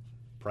 2,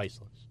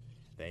 priceless.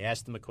 They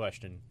asked him a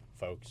question,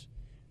 folks.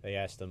 They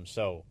asked him,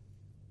 so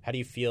how do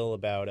you feel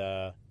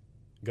about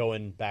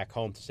going back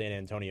home to San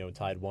Antonio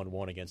tied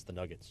 1-1 against the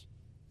Nuggets?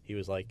 He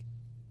was like,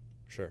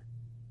 sure.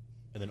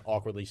 And then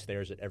awkwardly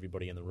stares at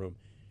everybody in the room.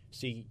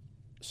 See,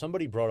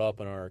 somebody brought up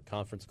in our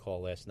conference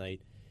call last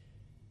night,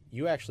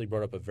 you actually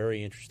brought up a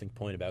very interesting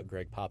point about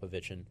Greg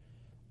Popovich, and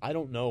I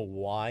don't know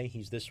why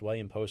he's this way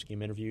in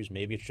post-game interviews.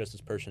 Maybe it's just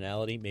his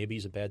personality. Maybe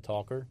he's a bad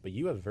talker. But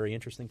you have a very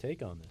interesting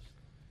take on this.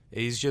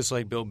 He's just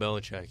like Bill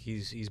Belichick.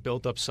 He's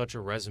built up such a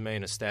resume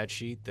and a stat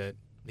sheet that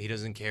he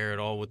doesn't care at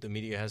all what the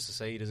media has to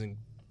say. He doesn't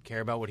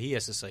care about what he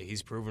has to say.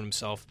 He's proven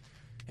himself,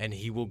 and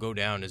he will go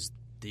down as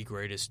the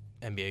greatest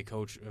NBA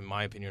coach, in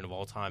my opinion, of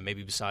all time,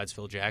 maybe besides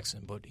Phil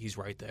Jackson, but he's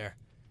right there.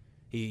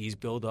 He's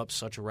built up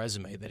such a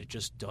resume that it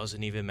just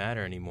doesn't even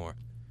matter anymore.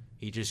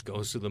 He just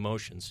goes through the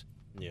motions.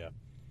 Yeah.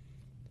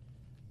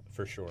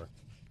 For sure.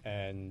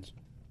 And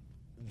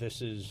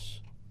this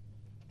is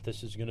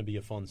going to be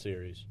a fun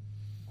series.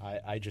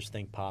 I just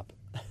think Pop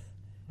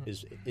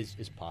is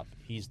Pop.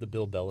 He's the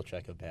Bill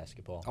Belichick of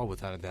basketball. Oh,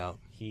 without a doubt.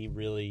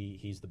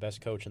 He's the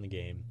best coach in the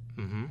game.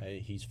 Mm-hmm.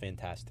 He's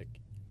fantastic.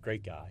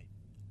 Great guy.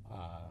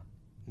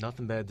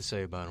 Nothing bad to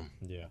say about him.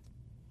 Yeah.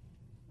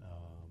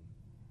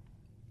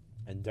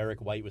 And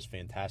Derek White was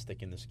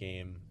fantastic in this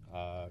game.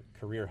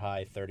 Career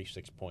high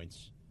 36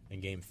 points in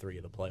Game 3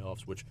 of the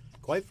playoffs, which,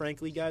 quite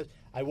frankly, guys,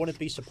 I wouldn't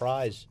be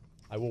surprised.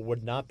 I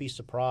would not be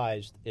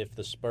surprised if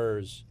the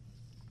Spurs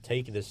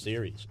take this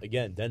series.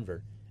 Again,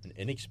 Denver, an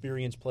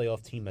inexperienced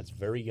playoff team that's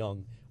very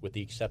young, with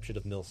the exception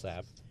of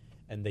Millsap,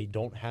 and they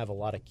don't have a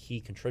lot of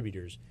key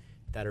contributors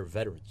that are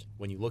veterans.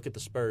 When you look at the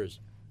Spurs,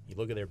 you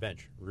look at their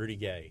bench, Rudy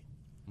Gay,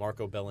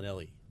 Marco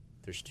Bellinelli.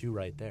 There's 2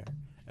 right there.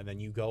 And then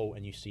you go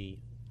and you see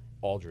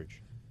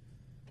Aldridge,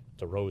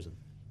 DeRozan.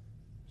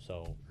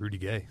 So Rudy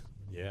Gay.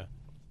 Yeah.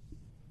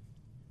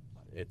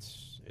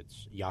 It's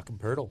Jakob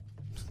Poeltl.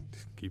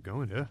 Keep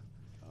going, yeah.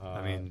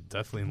 I mean,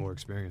 definitely more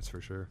experience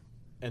for sure.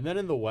 And then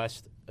in the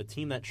West, a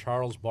team that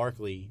Charles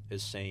Barkley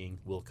is saying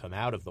will come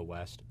out of the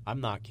West.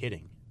 I'm not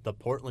kidding. The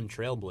Portland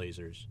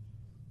Trailblazers.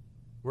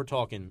 We're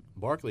talking,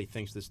 Barkley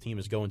thinks this team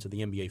is going to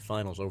the NBA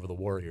Finals over the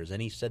Warriors,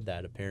 and he said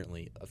that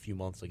apparently a few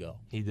months ago.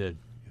 He did.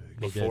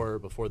 Before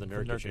the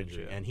Nurkic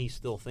injury, and he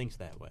still thinks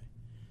that way.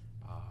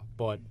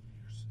 But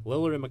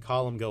Lillard and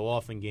McCollum go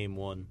off in Game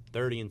 1,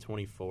 30 and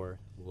 24.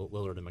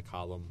 Lillard and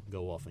McCollum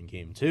go off in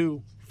Game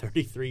 2,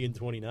 33 and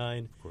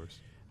 29. Of course.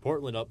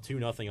 Portland up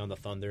 2-0 on the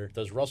Thunder.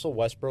 Does Russell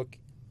Westbrook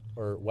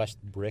or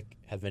Westbrick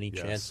have any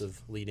chance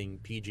of leading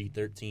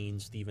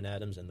PG-13, Steven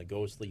Adams, and the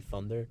ghostly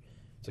Thunder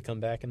to come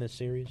back in this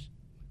series?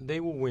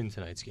 They will win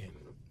tonight's game.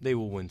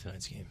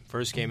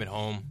 First game at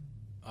home,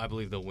 I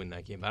believe they'll win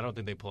that game. I don't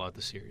think they pull out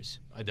the series.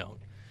 I don't.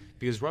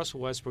 Because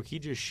Russell Westbrook, he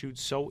just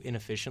shoots so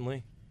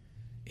inefficiently,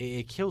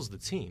 it kills the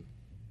team.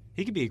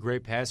 He could be a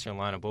great passer and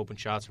line up open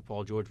shots for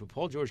Paul George, but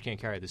Paul George can't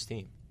carry this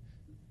team.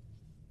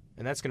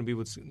 And that's going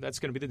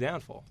to be the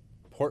downfall.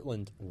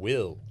 Portland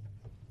will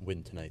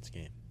win tonight's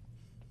game.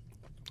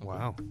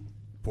 Wow.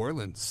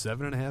 Portland,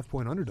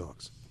 7.5-point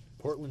underdogs.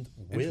 Portland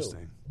will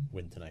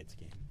win tonight's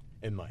game,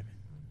 in my opinion.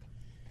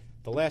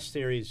 The last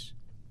series,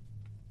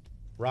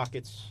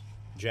 Rockets,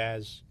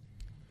 Jazz,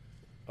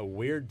 a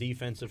weird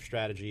defensive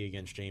strategy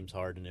against James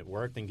Harden. It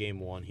worked in Game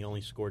 1. He only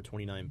scored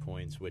 29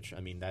 points, which, I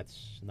mean,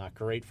 that's not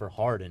great for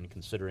Harden,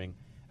 considering,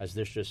 as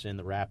this just in,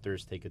 the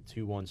Raptors take a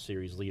 2-1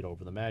 series lead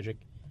over the Magic.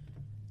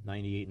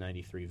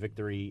 98-93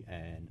 victory,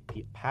 and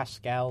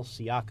Pascal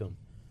Siakam,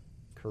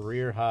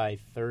 career-high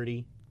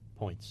 30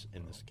 points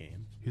in this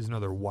game. He's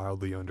another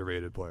wildly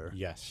underrated player.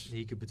 Yes.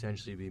 He could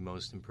potentially be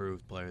most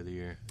improved player of the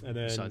year, and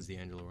then, besides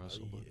D'Angelo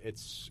Russell.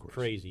 It's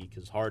crazy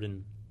because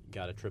Harden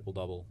got a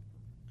triple-double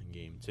in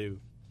Game 2,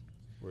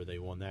 where they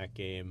won that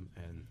game,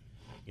 and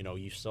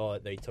you saw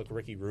it. They took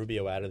Ricky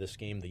Rubio out of this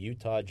game. The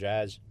Utah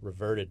Jazz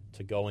reverted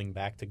to going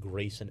back to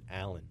Grayson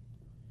Allen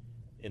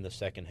in the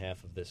second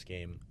half of this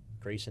game.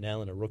 Grayson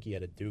Allen, a rookie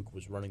out of Duke,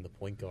 was running the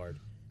point guard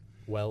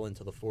well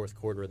into the fourth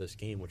quarter of this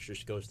game, which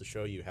just goes to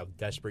show you how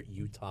desperate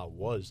Utah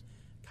was.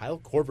 Kyle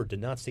Korver did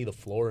not see the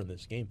floor in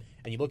this game.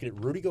 And you look at it,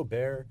 Rudy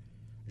Gobert,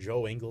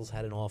 Joe Ingles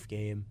had an off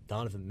game.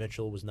 Donovan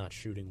Mitchell was not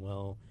shooting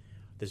well.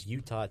 This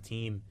Utah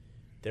team,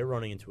 they're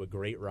running into a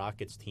great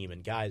Rockets team.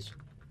 And, guys,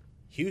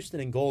 Houston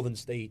and Golden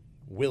State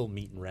will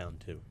meet in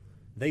round 2.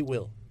 They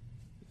will.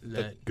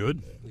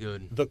 Good.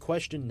 The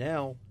question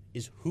now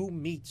is who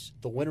meets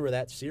the winner of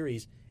that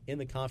series in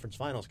the conference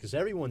finals, because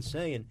everyone's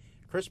saying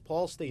Chris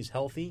Paul stays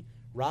healthy,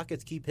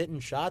 Rockets keep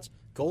hitting shots,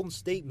 Golden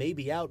State may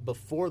be out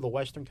before the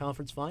Western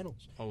Conference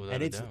Finals. Oh, without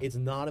and a doubt. It's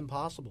not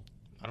impossible.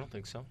 I don't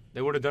think so.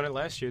 They would have done it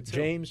last year, too.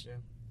 James,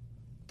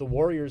 the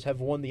Warriors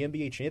have won the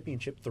NBA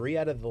championship 3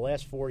 out of the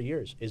last 4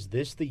 years. Is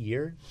this the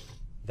year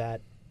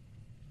that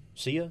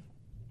see ya?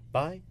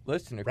 Bye?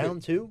 Listen, Round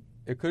 2?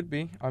 It could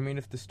be. I mean,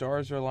 if the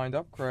stars are lined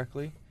up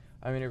correctly,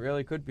 I mean, it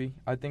really could be.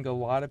 I think a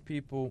lot of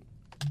people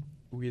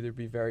will either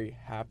be very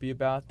happy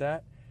about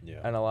that,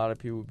 and a lot of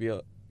people will be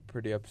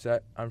pretty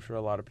upset. I'm sure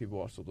a lot of people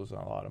also lose a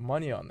lot of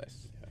money on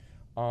this.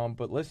 Yeah.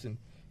 But listen,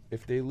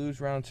 if they lose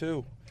round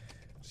 2...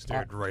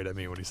 Stared right at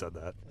me when he said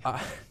that.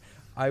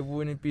 I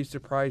wouldn't be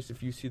surprised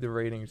if you see the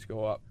ratings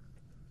go up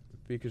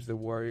because the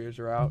Warriors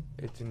are out.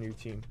 It's a new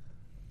team.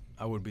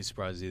 I wouldn't be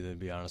surprised either, to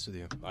be honest with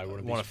you. I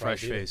wouldn't want be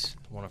surprised either.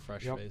 Want a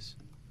fresh face.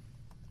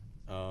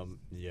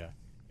 Yeah.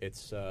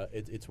 It's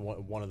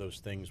one of those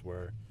things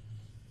where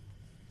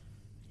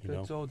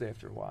it's old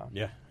after a while.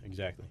 Yeah,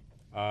 exactly.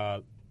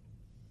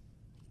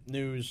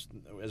 News,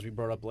 as we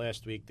brought up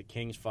last week, the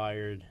Kings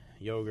fired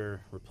Yoger,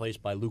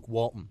 replaced by Luke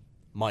Walton.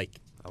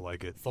 Mike, I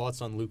like it.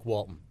 Thoughts on Luke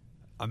Walton?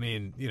 I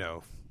mean,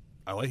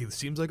 I like he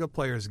seems like a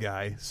player's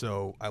guy,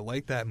 so I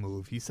like that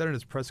move. He said in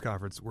his press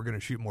conference, we're going to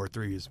shoot more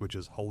threes, which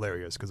is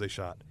hilarious because they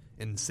shot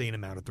an insane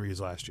amount of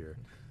threes last year.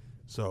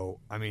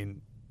 So, I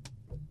mean,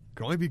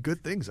 can only be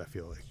good things, I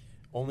feel like.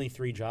 Only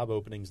 3 job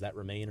openings that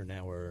remain are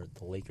now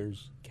the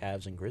Lakers,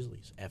 Cavs, and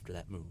Grizzlies after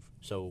that move.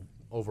 So,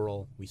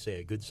 overall, we say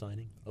a good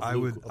signing. I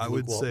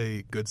would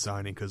say good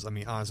signing because, I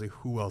mean, honestly,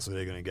 who else are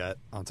they going to get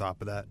on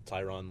top of that?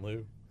 Tyronn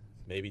Lue,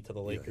 maybe to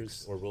the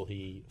Lakers, or will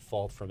he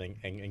fall from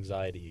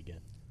anxiety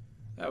again?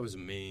 That was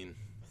mean.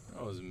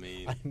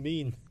 I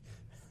mean,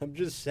 I'm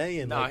just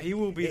saying. Nah, he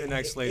will be the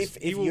next Lakers.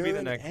 If you're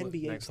an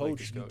NBA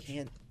coach, you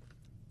can't.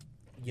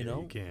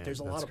 You can't. There's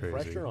a lot of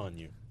pressure on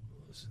you.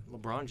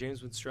 LeBron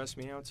James would stress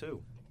me out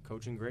too.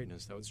 Coaching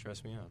greatness, that would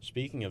stress me out.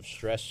 Speaking of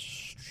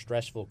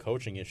stressful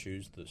coaching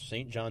issues, the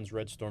St. John's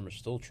Red Storm are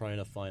still trying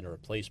to find a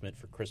replacement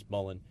for Chris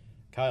Mullin.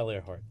 Kyle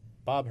Earhart,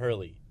 Bob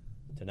Hurley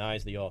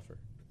denies the offer.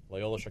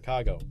 Loyola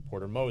Chicago,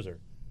 Porter Moser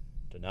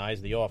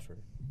denies the offer.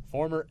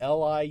 Former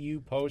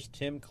LIU Post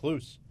Tim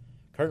Cluse,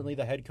 currently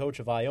the head coach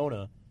of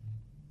Iona.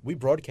 We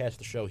broadcast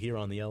the show here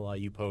on the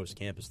LIU Post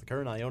campus. The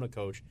current Iona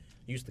coach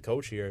used to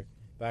coach here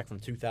back from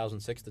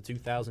 2006 to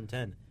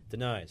 2010.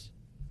 Denies.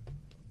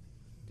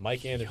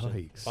 Mike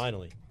Anderson,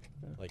 finally.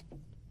 Like,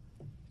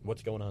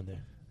 what's going on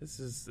there? This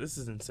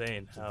is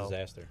insane. It's a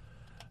disaster.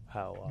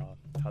 How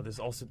this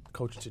also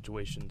coaching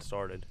situation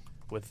started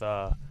with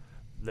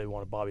they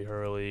wanted Bobby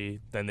Hurley,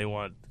 then they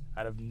want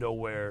out of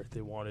nowhere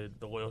they wanted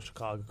the Loyola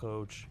Chicago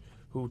coach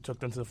who took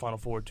them to the Final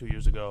Four 2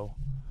 years ago.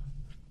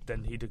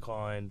 Then he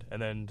declined,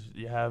 and then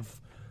you have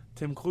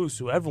Tim Cluse,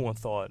 who everyone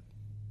thought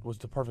was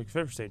the perfect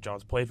fit for St.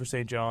 John's. Played for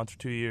St. John's for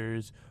 2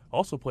 years,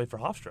 also played for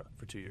Hofstra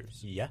for 2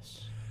 years.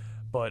 Yes.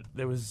 But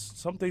there was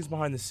some things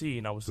behind the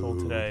scene, I was told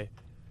today.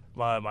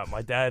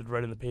 My dad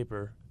read in the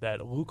paper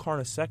that Lou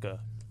Carnesecca,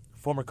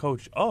 former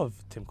coach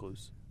of Tim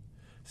Cluse,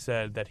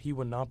 said that he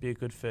would not be a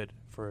good fit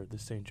for the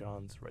St.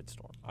 John's Red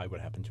Storm. I would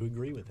happen to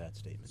agree with that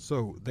statement.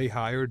 So they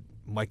hired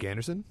Mike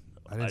Anderson?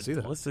 I didn't see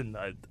that.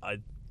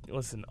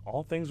 Listen,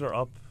 all things are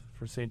up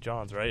for St.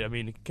 John's, right? I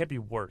mean, it can't be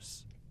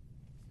worse.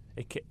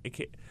 It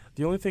can't.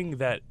 The only thing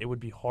that it would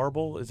be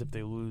horrible is if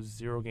they lose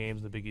 0 games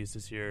in the Big East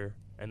this year,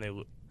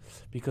 and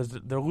because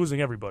they're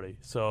losing everybody.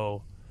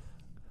 So,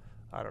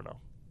 I don't know.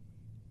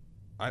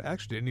 I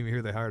actually didn't even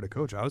hear they hired a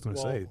coach. I was going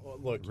to say,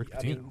 look, Rick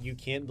I mean, you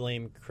can't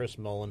blame Chris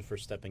Mullin for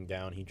stepping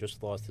down. He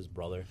just lost his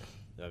brother.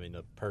 I mean,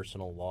 a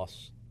personal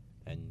loss.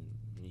 And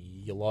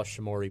you lost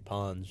Shamori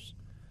Pons,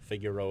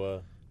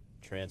 Figueroa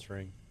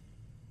transferring.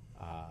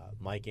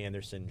 Mike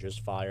Anderson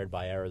just fired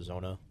by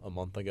Arizona a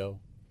month ago,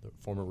 the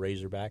former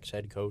Razorbacks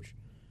head coach.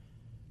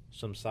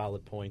 Some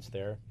solid points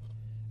there.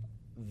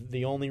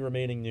 The only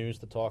remaining news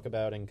to talk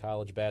about in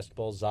college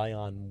basketball,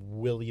 Zion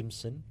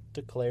Williamson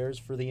declares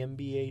for the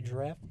NBA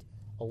draft,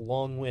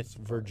 along with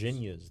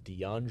Virginia's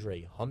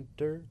DeAndre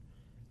Hunter,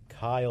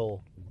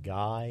 Kyle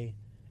Guy,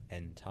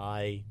 and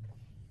Ty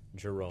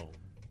Jerome.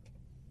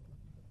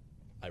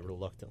 I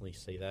reluctantly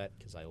say that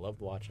because I loved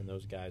watching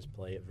those guys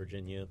play at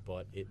Virginia,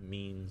 but it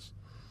means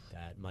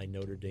that my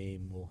Notre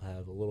Dame will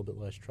have a little bit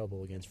less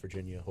trouble against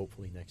Virginia,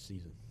 hopefully next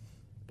season.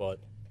 But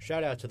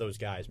shout out to those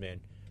guys,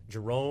 man.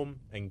 Jerome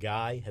and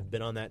Guy have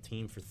been on that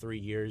team for 3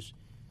 years,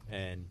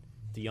 and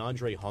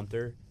DeAndre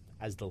Hunter,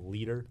 as the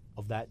leader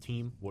of that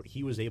team, what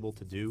he was able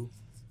to do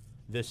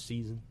this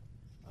season,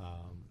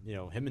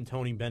 him and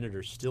Tony Bennett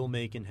are still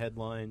making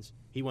headlines.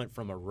 He went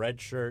from a red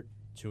shirt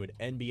to an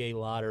NBA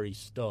lottery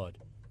stud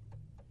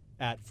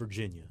at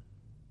Virginia.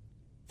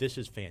 This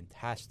is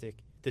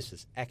fantastic. This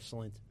is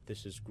excellent.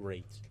 This is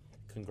great.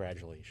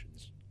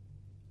 Congratulations.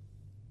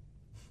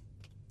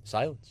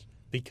 Silence.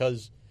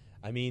 Because,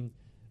 I mean,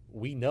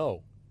 we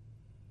know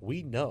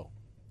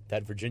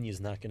that Virginia's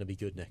not going to be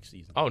good next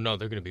season. Oh no,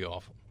 they're going to be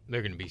awful.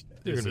 They're going to be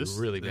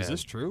really bad. Is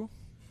this true?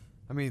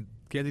 I mean,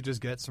 can't they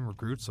just get some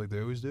recruits like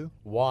they always do?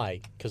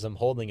 Why? Because I'm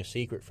holding a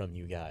secret from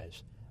you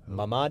guys.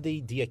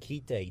 Mamadi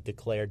Diakite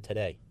declared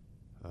today.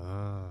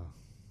 Oh,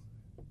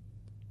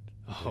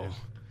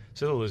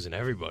 So they're losing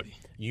everybody.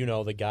 You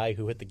know, the guy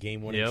who hit the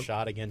game-winning Yep.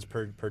 shot against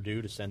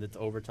Purdue to send it to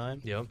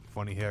overtime. Yep.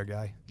 Funny hair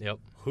guy. Yep.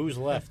 Who's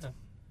left?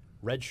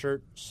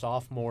 Redshirt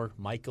sophomore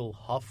Michael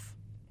Huff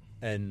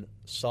and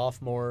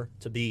sophomore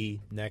to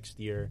be next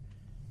year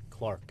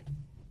Clark.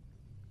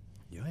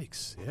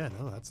 Yikes. Yeah,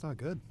 no, that's not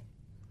good.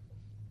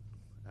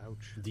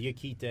 Ouch.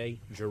 Diakite,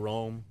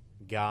 Jerome,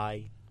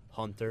 Guy,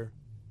 Hunter,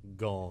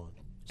 gone.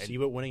 See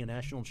what winning a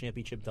national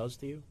championship does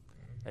to you?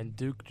 And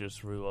Duke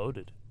just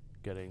reloaded,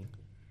 getting,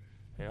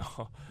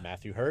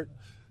 Matthew Hurt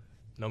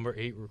Number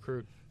 8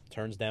 recruit.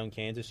 turns down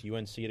Kansas,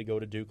 UNC to go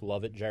to Duke.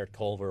 Love it. Jarrett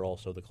Culver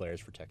also declares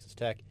for Texas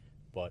Tech.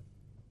 But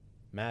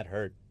Matt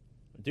Hurt,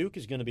 Duke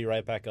is going to be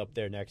right back up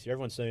there next year.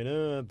 Everyone's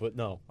saying, but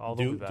no,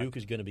 Duke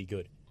is going to be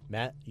good.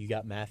 You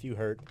got Matthew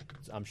Hurt.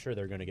 I'm sure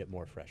they're going to get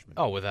more freshmen.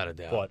 Oh, without a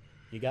doubt. But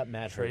you got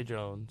Matt Trey Hurt.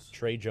 Jones.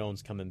 Trey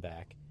Jones coming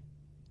back.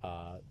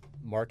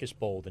 Marcus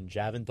Bolden,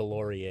 Javin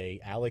Delorier,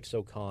 Alex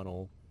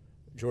O'Connell,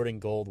 Jordan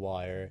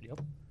Goldwire,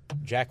 Yep.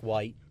 Jack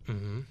White.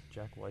 Mm-hmm.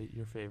 Jack White,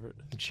 your favorite.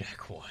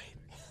 Jack White.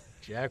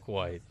 Jack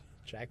White.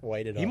 Jack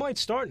White it He up. might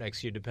start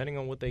next year, depending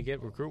on what they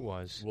get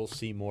recruit-wise. We'll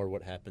see more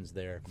what happens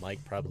there.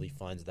 Mike probably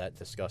finds that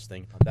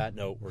disgusting. On that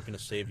note, we're going to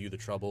save you the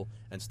trouble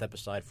and step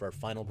aside for our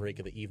final break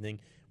of the evening.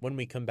 When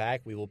we come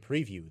back, we will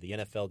preview the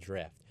NFL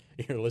Draft.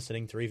 You're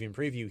listening to Review and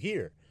Preview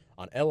here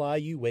on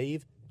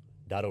liuwave.org.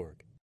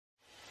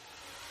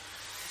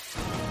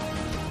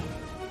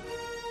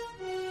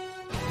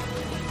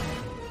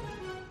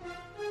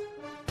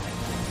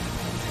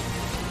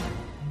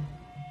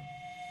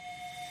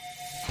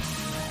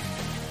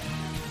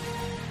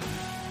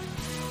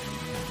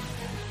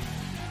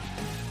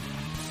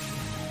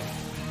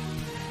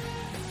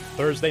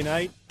 Thursday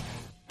night,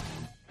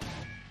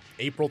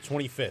 April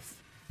 25th.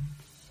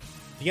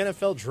 The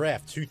NFL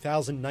Draft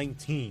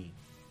 2019.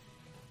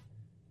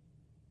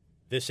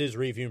 This is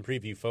Review and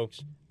Preview,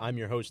 folks. I'm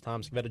your host,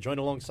 Tom Scavetta, joined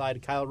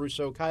alongside Kyle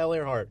Russo, Kyle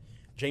Earhart,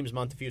 James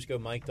Montefusco,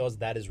 Mike Dawes.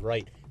 That is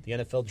right. The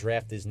NFL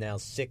Draft is now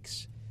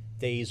 6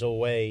 days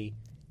away,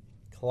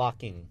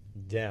 clocking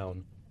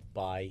down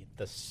by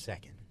the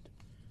 2nd.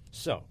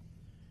 So,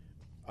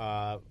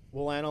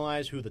 we'll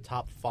analyze who the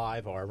top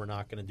 5 are. We're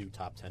not going to do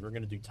top 10. We're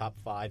going to do top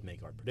 5,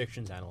 make our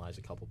predictions, analyze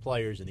a couple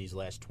players in these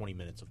last 20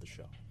 minutes of the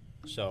show.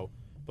 So,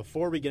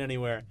 before we get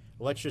anywhere,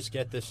 let's just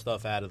get this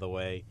stuff out of the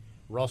way.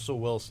 Russell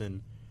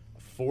Wilson,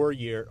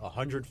 4-year,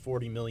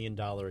 $140 million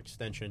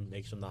extension,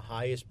 makes him the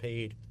highest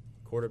paid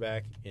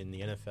quarterback in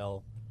the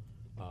NFL.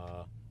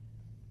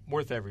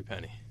 Worth every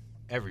penny.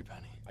 Every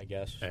penny. I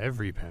guess.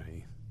 Every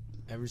penny.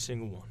 Every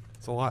single one.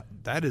 It's a lot.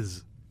 That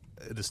is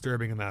a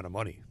disturbing amount of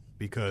money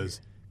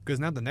because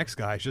now the next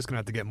guy is just going to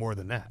have to get more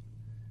than that.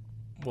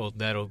 Well,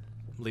 that'll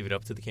leave it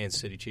up to the Kansas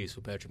City Chiefs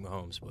with Patrick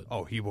Mahomes. But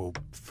Oh, he will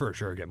for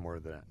sure get more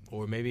than that.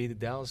 or maybe the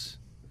Dallas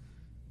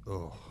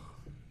Oh,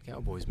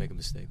 Cowboys make a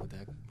mistake with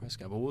Dak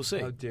Prescott. But we'll see.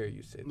 How dare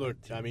you say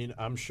Look, that? I mean,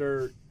 I'm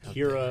sure How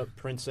Kira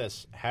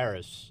Princess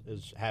Harris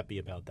is happy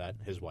about that,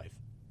 his wife.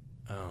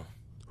 Oh.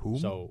 who?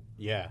 So,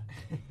 yeah.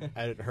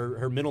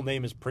 her middle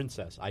name is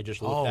Princess. I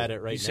just looked at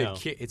it right you now.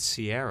 said it's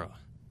Sierra.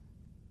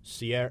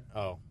 Sierra.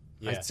 Oh,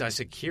 yeah. I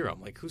said Kira.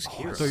 I'm like, who's I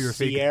Kira? thought you were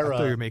fake. I Sierra-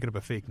 thought you were making up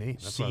a fake name.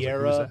 That's why I was like,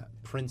 who's Sierra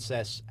that?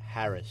 Princess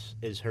Harris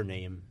is her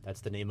name.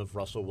 That's the name of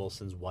Russell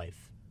Wilson's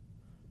wife.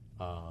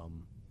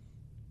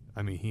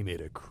 I mean, he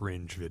made a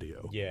cringe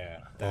video. Yeah,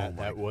 Oh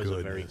my that was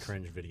a very goodness.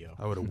 cringe video.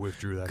 I would have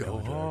withdrew that Go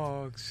contract.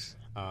 Hogs.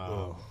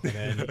 And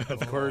then, of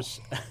course,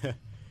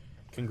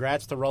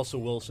 congrats to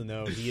Russell Wilson,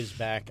 though. He is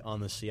back on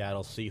the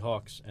Seattle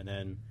Seahawks. And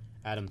then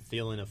Adam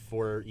Thielen, a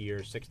 4-year,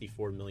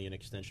 $64 million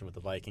extension with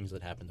the Vikings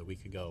that happened a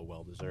week ago.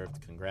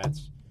 Well-deserved.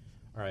 Congrats.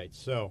 All right,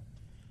 so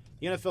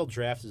the NFL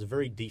Draft is a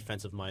very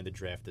defensive-minded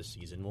draft this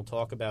season. We'll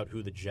talk about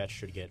who the Jets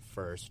should get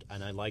first,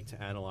 and I'd like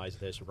to analyze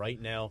this. Right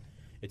now,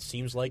 it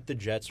seems like the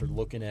Jets are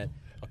looking at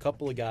a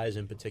couple of guys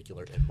in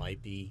particular. It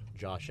might be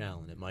Josh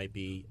Allen. It might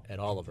be Ed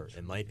Oliver.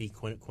 It might be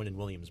Quinnen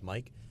Williams.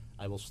 Mike,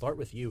 I will start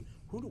with you.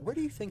 Where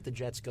do you think the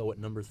Jets go at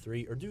number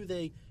 3, or do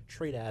they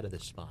trade out of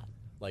this spot?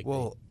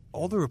 Well,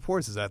 all the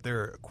reports is that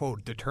they're,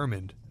 quote,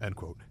 determined, end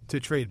quote,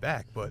 to trade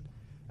back. But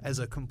as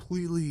a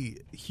completely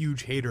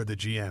huge hater of the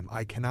GM,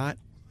 I cannot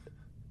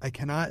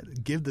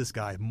give this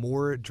guy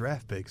more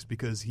draft picks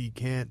because he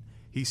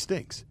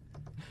stinks.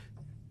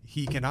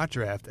 He cannot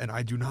draft, and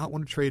I do not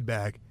want to trade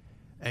back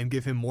and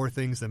give him more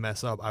things to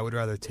mess up. I would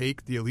rather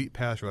take the elite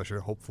pass rusher,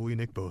 hopefully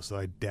Nick Bosa.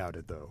 I doubt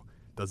it, though.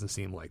 Doesn't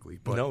seem likely.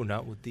 But No,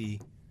 not with the.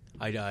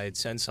 I had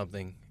sent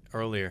something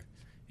earlier.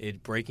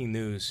 Breaking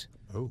news.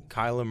 Oh.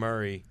 Kyler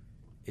Murray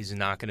is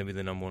not going to be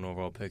the number 1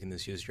 overall pick in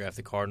this year's draft.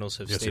 The Cardinals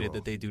have Yes, he stated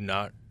will. that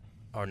they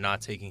are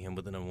not taking him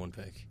with the number 1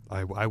 pick.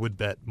 I would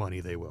bet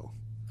money they will.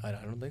 I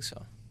don't think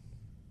so.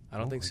 I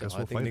don't think I so. guess I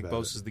we'll think fight Nick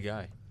about Bosa is the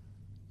guy.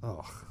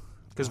 Oh.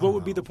 Because what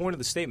would be the point of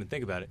the statement?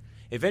 Think about it.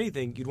 If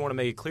anything, you'd want to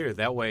make it clear.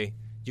 That way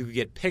you could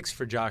get picks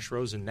for Josh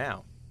Rosen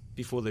now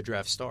before the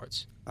draft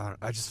starts.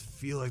 I just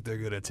feel like they're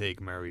going to take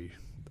Murray.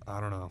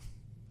 I don't know.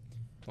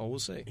 Well, we'll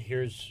see.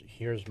 Here's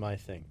my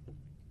thing.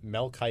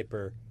 Mel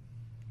Kiper,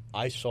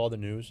 I saw the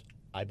news.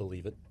 I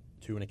believe it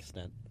to an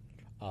extent.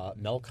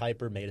 Mel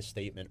Kiper made a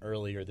statement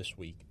earlier this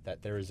week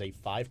that there is a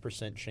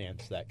 5%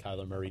 chance that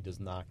Kyler Murray does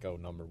not go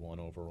number 1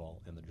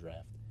 overall in the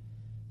draft.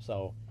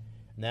 So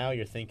now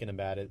you're thinking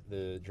about it.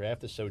 The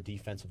draft is so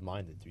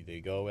defensive-minded. Do they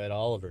go Ed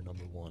Oliver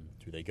number 1?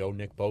 Do they go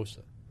Nick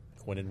Bosa,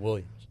 Quinnen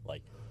Williams?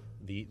 Like,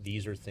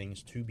 these are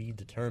things to be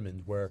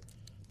determined where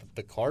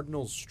the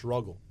Cardinals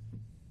struggle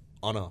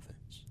on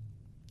offense.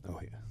 Oh,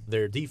 yeah.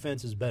 Their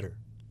defense is better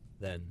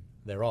than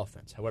their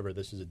offense. However,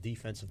 this is a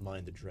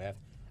defensive-minded draft.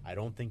 I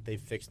don't think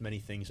they've fixed many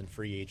things in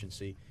free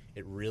agency.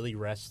 It really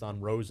rests on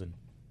Rosen.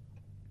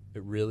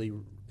 It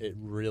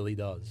really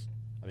does.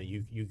 I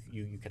mean,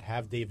 you could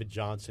have David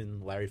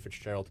Johnson, Larry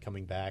Fitzgerald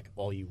coming back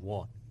all you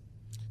want.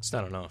 It's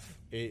not enough.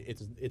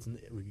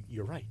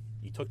 You're right.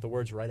 You took the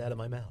words right out of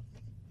my mouth.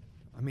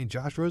 I mean,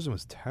 Josh Rosen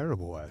was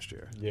terrible last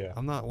year. Yeah.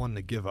 I'm not one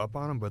to give up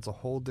on him, but it's a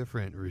whole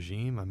different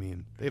regime. I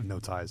mean, they have no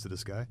ties to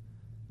this guy.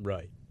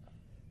 Right.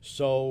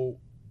 So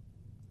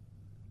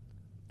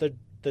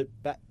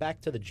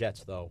back to the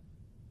Jets, though.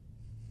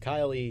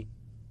 Kylie,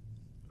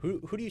 who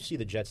do you see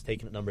the Jets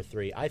taking at number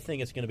 3? I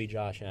think it's going to be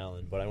Josh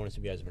Allen, but I want to see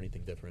if you guys have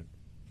anything different.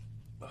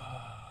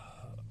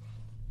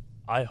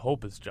 I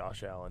hope it's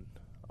Josh Allen.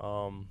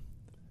 I'm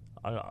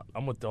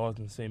with Dawes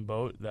in the same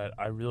boat that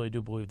I really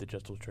do believe the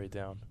Jets will trade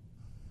down.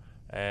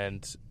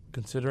 And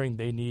considering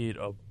they need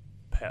an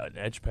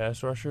edge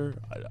pass rusher,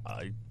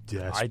 I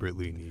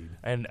desperately need.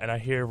 And I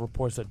hear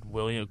reports that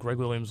Greg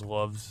Williams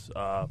loves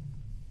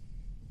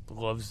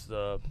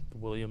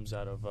Williams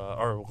out of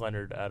or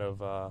Leonard out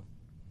of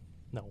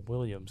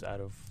Williams out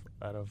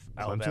of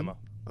Alabama.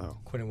 Oh,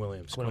 Quinnen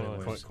Williams.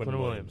 Quinnen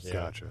Williams. Yeah.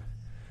 Gotcha.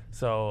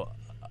 So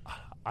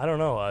I don't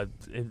know.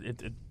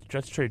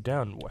 Jets trade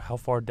down. How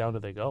far down do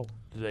they go?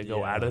 Do they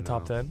go out of the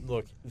top 10?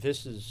 Look,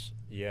 this is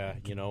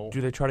Do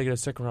they try to get a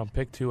second-round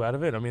pick, too, out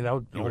of it? I mean, that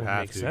would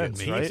make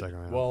sense, right?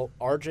 Well,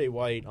 R.J.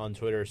 White on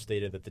Twitter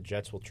stated that the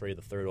Jets will trade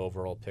the 3rd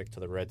overall pick to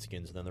the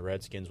Redskins, and then the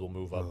Redskins will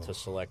move up to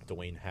select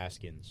Dwayne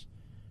Haskins.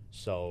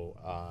 So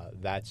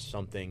that's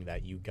something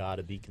that you got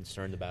to be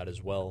concerned about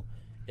as well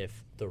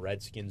if the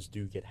Redskins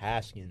do get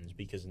Haskins,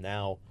 because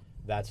now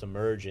that's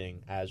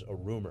emerging as a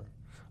rumor.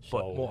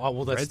 So,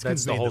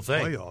 that's the whole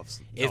thing.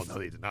 Playoffs. No,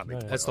 they did not make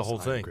the playoffs. That's the whole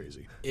thing.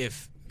 Crazy.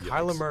 If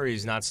Kyler Murray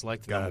is not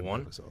selected number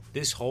 1,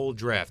 this whole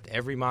draft,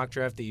 every mock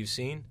draft that you've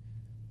seen,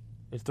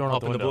 it's thrown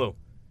up out in the blue.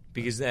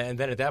 Because then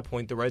at that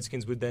point, the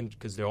Redskins would then,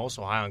 because they're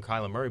also high on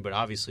Kyler Murray, but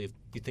obviously if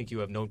you think you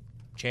have no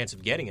chance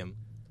of getting him,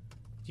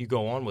 you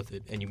go on with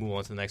it and you move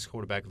on to the next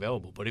quarterback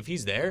available. But if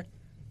he's there,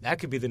 that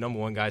could be the number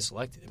 1 guy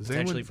selected,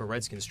 potentially for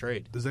Redskins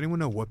trade. Does anyone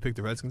know what pick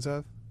the Redskins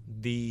have?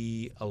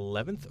 The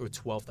 11th or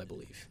 12th, I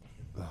believe.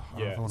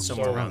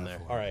 Somewhere around there.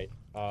 All right,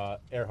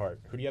 Earhart,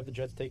 who do you have the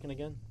Jets taking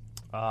again?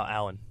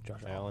 Allen.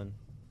 Josh Allen.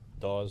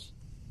 Dawes.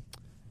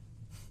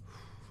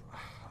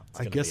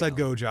 I guess I'd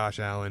go Josh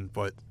Allen,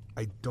 but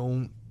I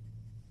don't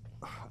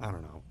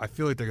know. I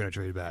feel like they're going to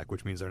trade back,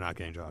 which means they're not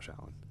getting Josh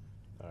Allen.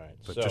 All right,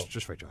 but so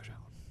just for Josh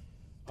Allen.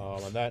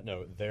 On that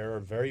note, there are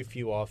very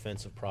few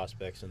offensive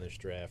prospects in this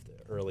draft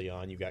early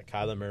on. You've got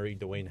Kyler Murray,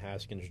 Dwayne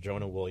Haskins,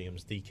 Jonah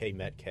Williams, DK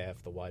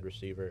Metcalf, the wide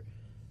receiver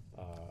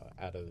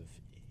out of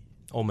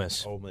Ole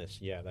Miss.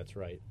 Yeah, that's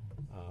right.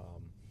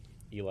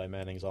 Eli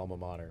Manning's alma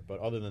mater. But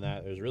other than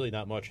that, there's really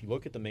not much. You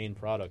look at the main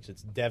products.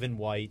 It's Devin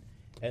White,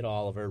 Ed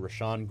Oliver,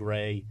 Rashawn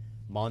Gray,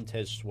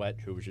 Montez Sweat,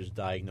 who was just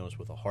diagnosed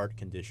with a heart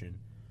condition,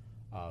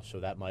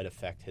 so that might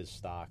affect his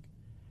stock.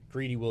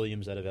 Greedy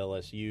Williams out of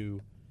LSU,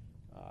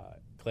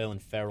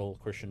 Clelin Ferrell,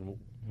 Christian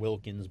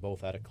Wilkins,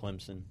 both out of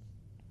Clemson.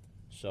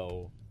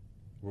 So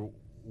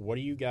what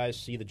do you guys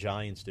see the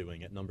Giants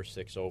doing at number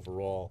 6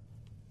 overall?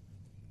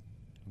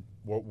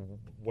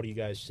 What do you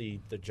guys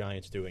see the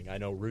Giants doing? I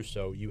know,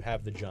 Russo, you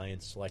have the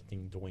Giants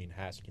selecting Dwayne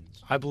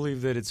Haskins. I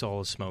believe that it's all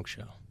a smoke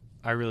show.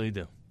 I really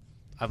do.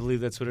 I believe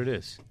that's what it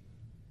is.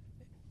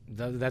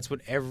 That's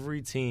what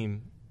every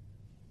team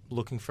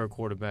looking for a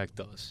quarterback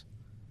does.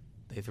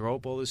 They throw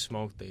up all this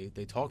smoke. They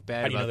talk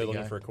bad about the guy. How do you know they're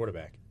looking for a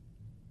quarterback?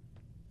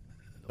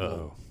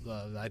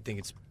 I think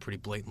it's pretty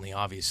blatantly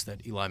obvious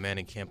that Eli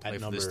Manning can't play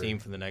for this team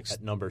for the next...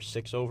 At number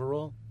 6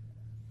 overall?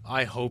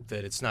 I hope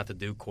that it's not the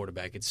Duke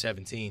quarterback at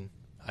 17.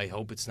 I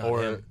hope it's not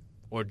him.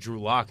 Or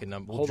Drew Lock at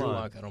number... Well, Drew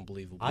Lock, I don't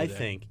believe will be there.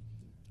 think,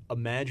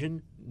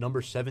 imagine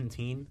number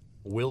 17,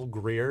 Will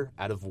Grier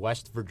out of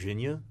West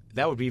Virginia.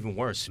 That would be even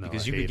worse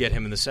because you could get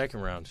him in the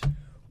second round.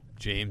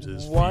 James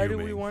is Why fuming.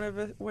 do we want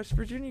a West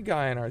Virginia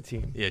guy on our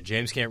team? Yeah,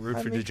 James can't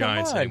root for the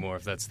Giants anymore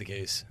if that's the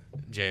case.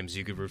 James,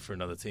 you could root for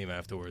another team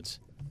afterwards.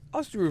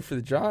 I'll still root for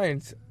the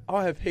Giants.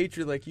 I'll have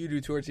hatred like you do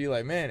towards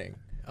Eli Manning.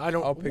 I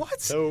don't...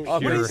 What? So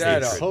I'll pick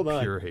that up. Hold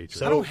on. Pure hatred.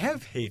 So, I don't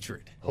have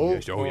hatred.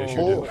 Yes, you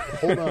do.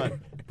 Hold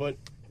on. But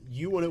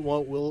you wouldn't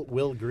want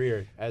Will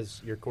Grier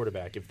as your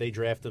quarterback if they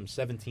draft him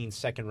 17,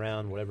 second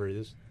round, whatever it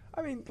is?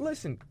 I mean,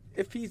 listen,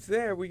 if he's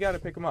there, we got to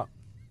pick him up.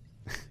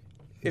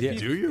 Do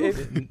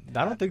you?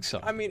 I don't think so.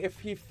 I mean, if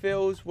he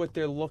fills what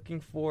they're looking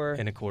for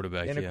in a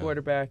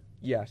quarterback,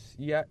 yes.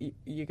 Yeah,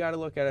 you got to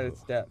look at it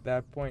at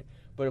that point.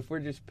 But if we're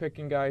just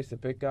picking guys to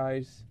pick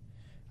guys,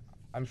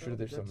 I'm sure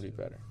there's somebody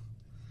better.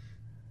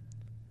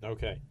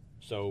 Okay.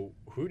 So,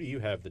 who do you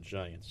have the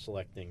Giants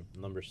selecting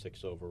number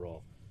 6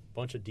 overall?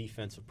 Bunch of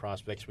defensive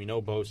prospects. We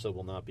know Bosa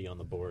will not be on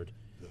the board.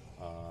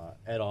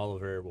 Ed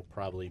Oliver will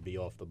probably be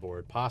off the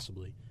board,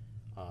 possibly.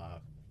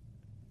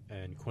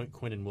 And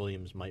Quinnen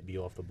Williams might be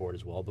off the board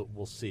as well, but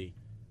we'll see.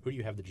 Who do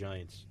you have the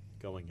Giants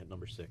going at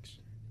number 6?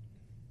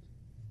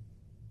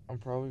 I'm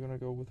probably going to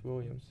go with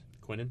Williams.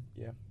 Quinnen?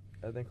 Yeah,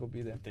 I think he'll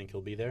be there. Think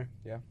he'll be there?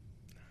 Yeah.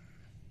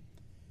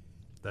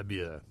 That'd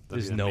be an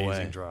no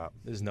amazing way. drop.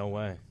 There's no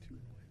way.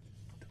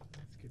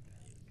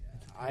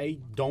 I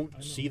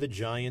don't see the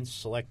Giants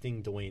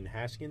selecting Dwayne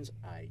Haskins.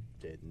 I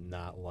did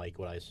not like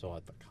what I saw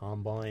at the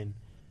Combine.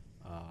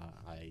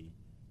 I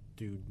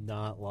do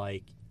not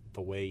like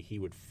the way he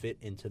would fit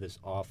into this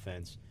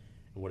offense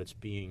and what it's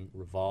being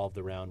revolved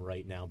around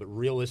right now. But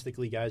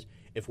realistically, guys,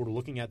 if we're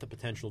looking at the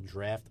potential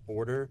draft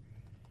order,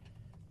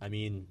 I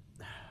mean,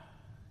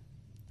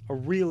 A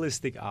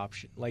realistic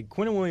option. Like,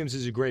 Quinnen Williams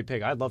is a great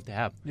pick. I'd love to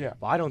have him. Yeah.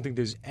 But I don't think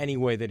there's any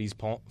way that he's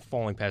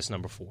falling past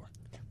number 4.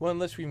 Well,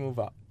 unless we move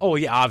up. Oh,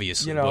 yeah,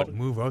 obviously. You know, but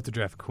Move up to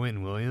draft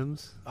Quentin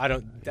Williams. I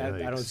don't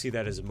Yikes. see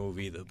that as a move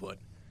either, but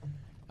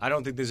I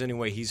don't think there's any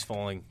way he's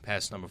falling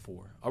past number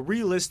 4. A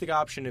realistic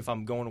option, if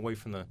I'm going away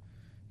from the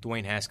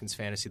Dwayne Haskins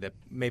fantasy that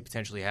may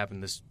potentially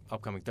happen this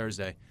upcoming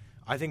Thursday,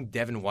 I think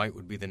Devin White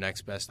would be the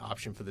next best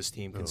option for this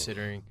team,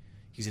 considering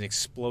he's an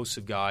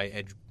explosive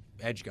guy,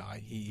 edge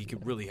guy. He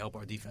could really help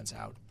our defense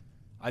out.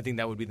 I think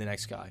that would be the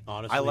next guy.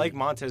 Honestly, I like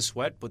Montez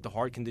Sweat, but the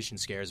hard condition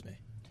scares me.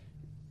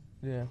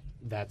 yeah.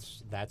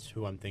 that's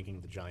who I'm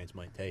thinking the Giants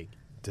might take.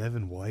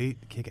 Devin White.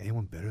 Can't get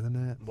anyone better than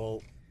that.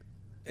 Well,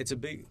 It's a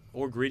big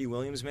or Greedy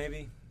Williams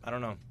maybe. I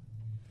don't know.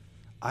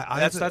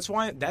 That's That's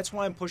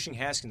why I'm pushing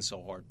Haskins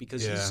so hard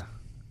because he's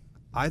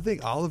I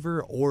think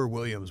Oliver or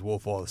Williams will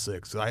fall to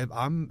 6.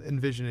 I'm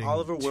envisioning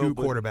Oliver will, two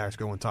but- quarterbacks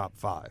going top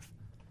 5.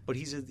 but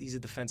he's a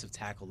defensive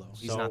tackle though.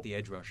 He's So, not the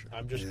edge rusher.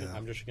 I'm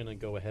just gonna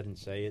go ahead and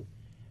say it.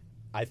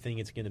 I think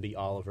it's going to be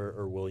Oliver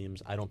or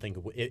Williams. I don't think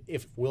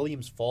if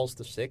Williams falls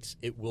to 6,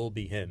 it will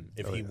be him.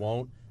 If he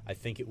won't, I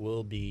think it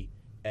will be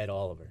Ed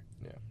Oliver.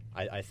 Yeah.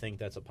 I think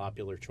that's a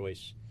popular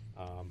choice.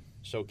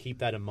 So keep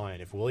that in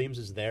mind. If Williams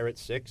is there at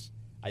 6,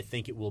 I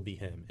think it will be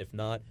him. If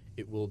not,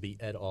 it will be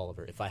Ed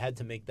Oliver. If I had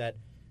to make that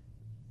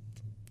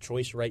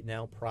choice right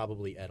now,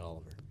 probably Ed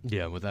Oliver.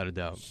 Yeah, without a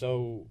doubt.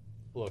 So,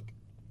 look,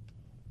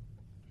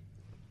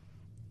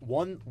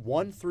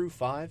 1 through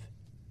 5.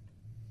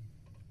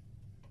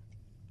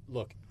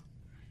 Look,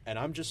 and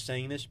I'm just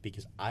saying this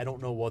because I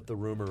don't know what the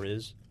rumor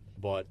is,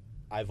 but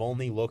I've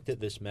only looked at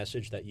this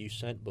message that you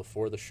sent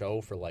before the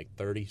show for like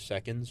 30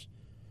 seconds.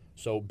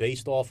 So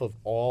based off of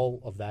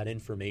all of that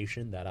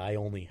information that I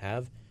only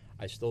have,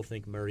 I still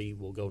think Murray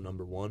will go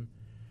number 1.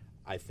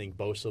 I think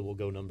Bosa will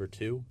go number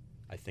 2.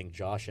 I think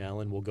Josh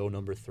Allen will go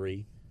number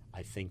 3.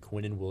 I think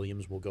Quinnen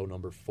Williams will go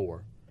number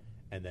 4.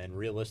 And then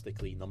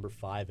realistically, number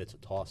 5, it's a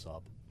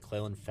toss-up.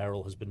 Clelin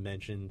Ferrell has been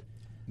mentioned.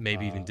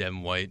 Maybe even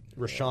Devin White.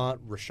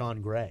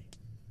 Rashawn Gray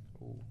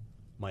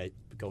might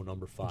go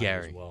number 5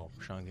 Gary. as well.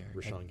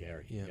 Rashawn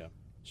Gary. Yeah.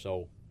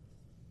 So,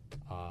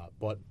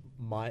 but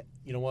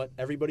you know what?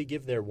 Everybody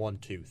give their 1,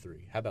 2,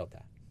 3. How about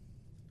that?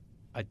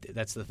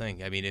 That's the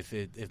thing. I mean,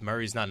 if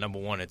Murray's not number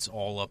 1, it's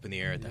all up in the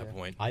air at that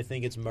point. I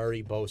think it's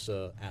Murray,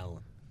 Bosa,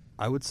 Allen.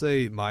 I would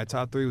say my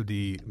top 3 would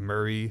be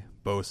Murray,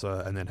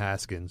 Bosa, and then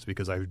Haskins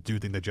because I do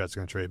think the Jets are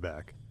going to trade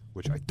back,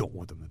 which I don't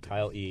want them to do.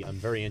 Kyle E., I'm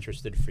very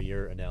interested for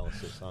your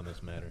analysis on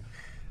this matter.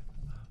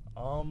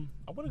 I'm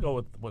going to go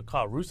with what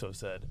Kyle Russo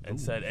said and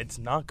said it's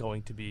not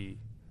going to be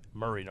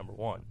Murray number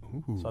 1.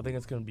 So I think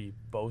it's going to be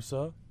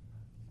Bosa,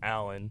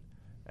 Allen,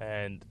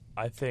 and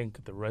I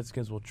think the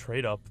Redskins will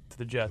trade up to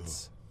the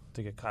Jets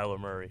to get Kyler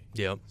Murray.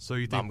 Yep. So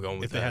you think I'm going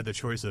with if they that. had the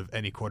choice of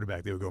any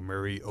quarterback, they would go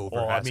Murray over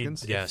Well, I mean,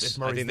 Haskins? Yes, if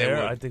I Murray's think they there,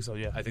 would. I think so,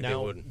 yeah. I think Now, they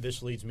would.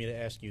 this leads me to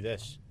ask you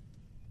this: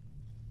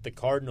 the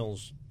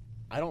Cardinals.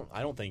 I don't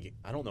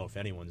know if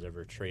anyone's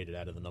ever traded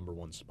out of the number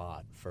 1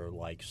 spot for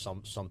like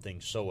something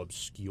so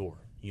obscure.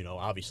 You know,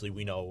 obviously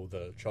we know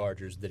the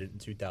Chargers did it in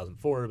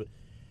 2004, but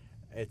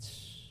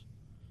it's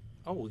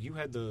Oh, well, you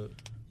had the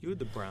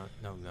Brown.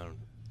 No.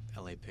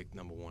 LA pick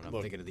number 1. I'm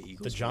Look, thinking of the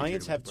Eagles. the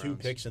Giants have 2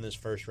 picks in this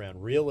first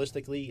round.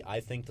 Realistically, I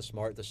think the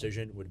smart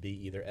decision would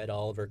be either Ed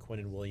Oliver,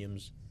 Quinnen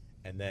Williams,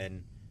 and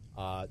then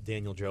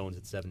Daniel Jones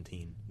at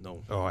 17.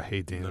 No. Oh, I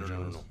hate Daniel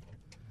Jones. No.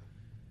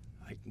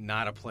 Like,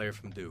 not a player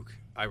from Duke.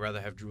 I'd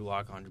rather have Drew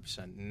Lock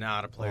 100%.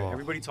 Not a player. Oh.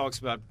 Everybody talks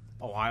about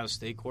Ohio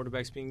State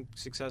quarterbacks being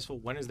successful.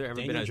 When has there ever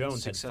Daniel been a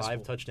Jones had successful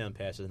 5 touchdown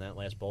passes in that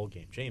last bowl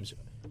game. James,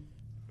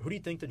 who do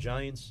you think the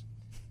Giants?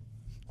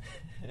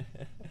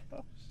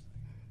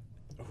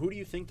 Who do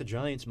you think the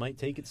Giants might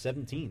take at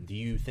 17? Do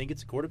you think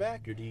it's a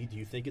quarterback, or do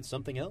you think it's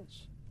something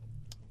else?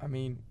 I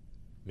mean,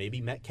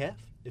 Maybe Metcalf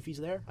if he's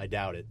there. I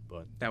doubt it,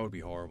 but That would be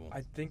horrible.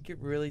 I think it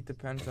really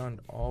depends on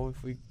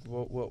if we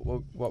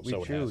what we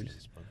so it choose.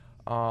 Haskins,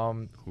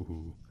 but-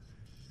 Ooh.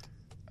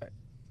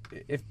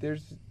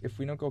 If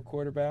we don't go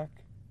quarterback,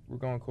 we're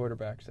going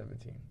quarterback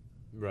 17.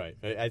 Right.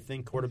 I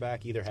think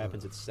quarterback either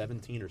happens at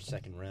 17 or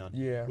second round.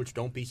 Yeah. Which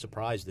don't be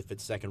surprised if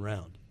it's second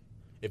round.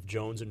 If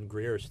Jones and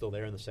Greer are still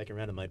there in the second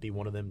round, it might be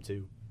one of them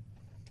too.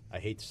 I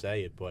hate to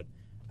say it, but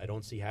I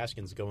don't see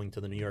Haskins going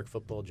to the New York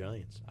Football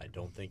Giants. I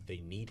don't think they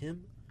need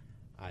him.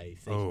 I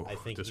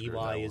think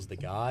Eli is the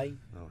guy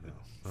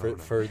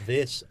for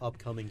this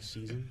upcoming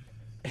season.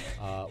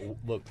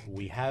 Look,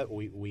 we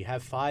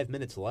have 5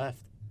 minutes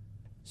left,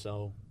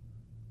 so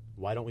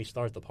why don't we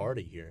start the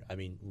party here? I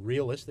mean,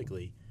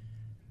 realistically,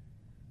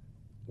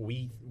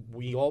 we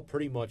all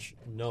pretty much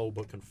know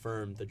but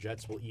confirm the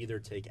Jets will either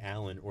take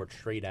Allen or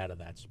trade out of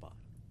that spot.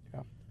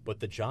 Yeah. But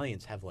the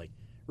Giants have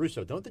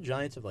Russo, don't the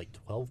Giants have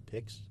 12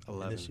 picks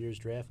 11. in this year's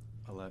draft?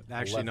 11.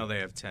 Actually, no, they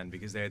have 10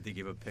 because they had to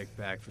give a pick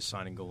back for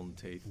signing Golden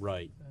Tate.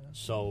 Right.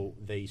 So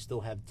they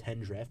still have 10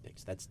 draft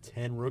picks. That's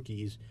 10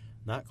 rookies,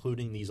 not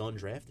including these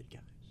undrafted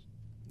guys.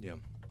 Yeah.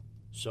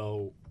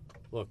 So,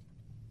 look,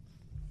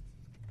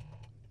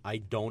 I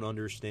don't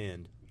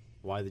understand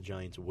why the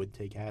Giants would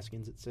take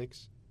Haskins at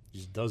 6. It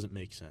just doesn't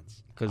make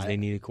sense. Because they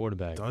need a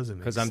quarterback. Doesn't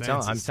make Because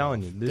sense. I'm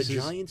telling you, The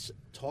Giants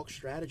talk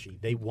strategy.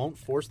 They won't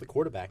force the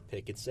quarterback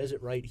pick. It says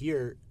it right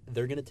here.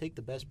 They're going to take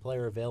the best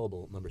player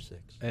available at number 6.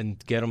 And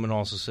Gettleman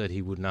also said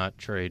he would not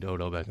trade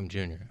Odell Beckham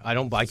Jr.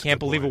 I can't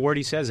believe a word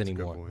he says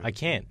anymore. I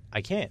can't.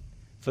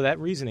 For that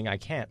reasoning, I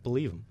can't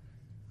believe him.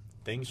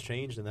 Things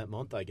changed in that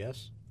month, I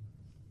guess.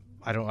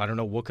 I don't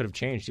know what could have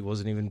changed. He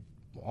wasn't even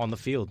on the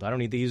field. I don't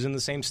think he was in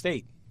the same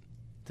state,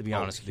 to be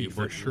honest with you.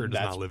 For sure does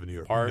not live in New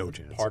York. No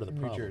chance. Part of the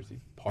New problem. Jersey.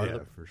 Part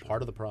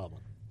of the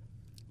problem.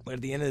 But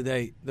at the end of the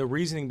day, the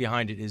reasoning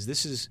behind it is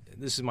this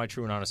is my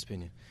true and honest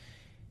opinion.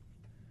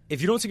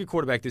 If you don't take a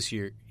quarterback this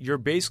year, you're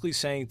basically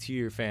saying to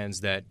your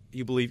fans that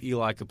you believe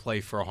Eli could play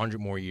for 100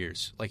 more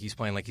years, like he's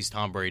playing like he's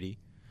Tom Brady,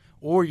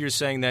 or you're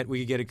saying that we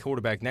could get a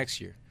quarterback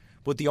next year.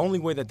 But the only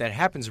way that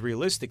happens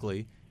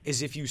realistically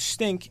is if you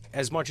stink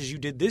as much as you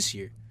did this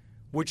year,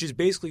 which is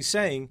basically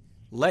saying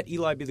let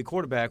Eli be the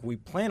quarterback. We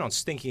plan on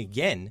stinking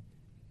again.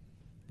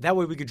 That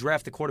way we could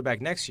draft the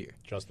quarterback next year.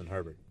 Justin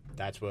Herbert.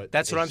 That's what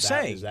I'm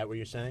saying. Is that what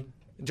you're saying?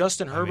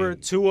 Justin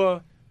Herbert,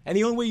 Tua, and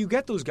the only way you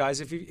get those guys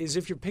is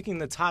if you're picking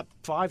the top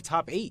 5,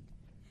 top 8.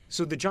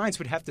 So the Giants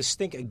would have to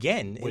stink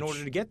again in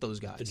order to get those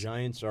guys. The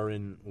Giants are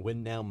in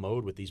win-now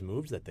mode with these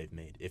moves that they've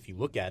made. If you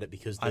look at it,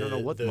 because I don't know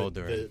what mode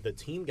they're in. The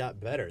team got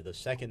better the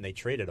second they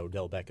traded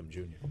Odell Beckham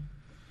Jr.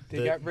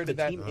 They got rid of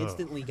that. The team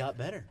instantly got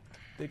better.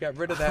 They got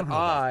rid of that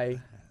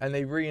I, and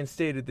they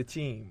reinstated the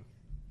team.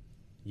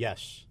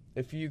 Yes.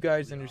 If you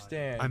guys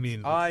understand, I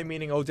mean, I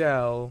meaning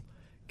Odell,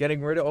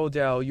 getting rid of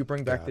Odell, you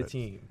bring back the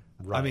team.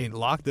 Right. I mean,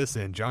 lock this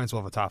in. Giants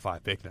will have a top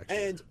 5 pick next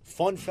year. And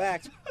fun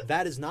fact,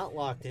 that is not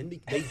locked in.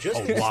 They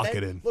just lock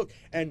it in. Look,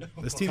 and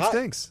This team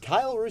stinks.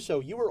 Kyle Russo,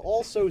 you were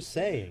also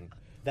saying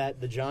that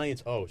the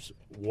Giants.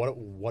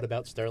 What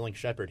about Sterling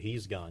Shepard?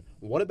 He's gone.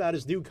 What about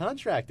his new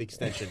contract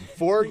extension?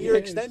 4-year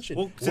extension.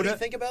 Well, what do you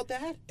think about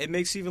that? It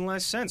makes even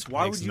less sense.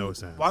 Why Makes would you? no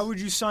sense. Why would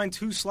you sign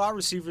 2 slot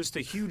receivers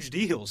to huge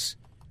deals?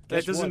 That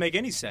Guess doesn't what? make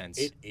any sense.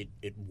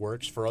 It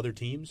works for other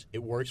teams.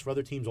 It works for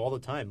other teams all the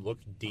time. Look,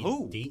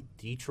 Who?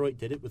 Detroit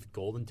did it with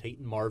Golden Tate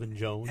and Marvin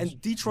Jones. And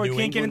Detroit New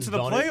can't get England's into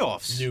the done it.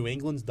 playoffs. New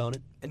England's done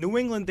it. In New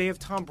England, they have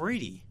Tom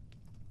Brady.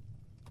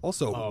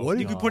 Also,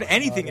 You could put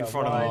anything in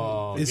front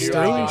of him. is here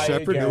Sterling we go.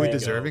 Shepard Here really we go.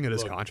 deserving of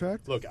his Look,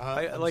 contract? Look,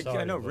 I'm sorry,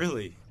 I know, but-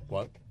 really.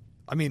 What?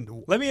 I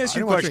mean, Let me ask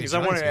you a I didn't wanna question trade because I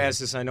wanted Giants to fans. ask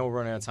this. I know we're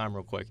running out of time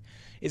real quick.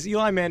 Is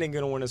Eli Manning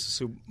going to win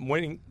us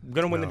win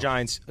the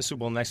Giants a Super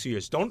Bowl in the next 2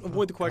 years? Don't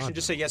avoid the question. God,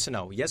 Just no. say yes or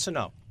no. Yes or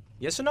no.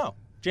 Yes or no.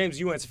 James,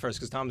 you answer first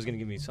because Tom is going to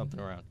give me something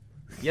around.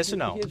 Yes or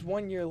no. He has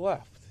 1 year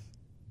left.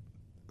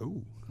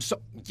 Ooh.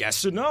 So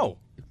yes or no.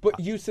 But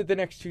you said the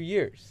next 2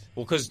 years.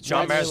 Well, because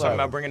John That's Mara's talking allowed.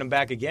 about bringing him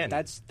back again.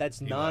 That's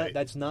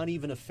not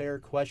even a fair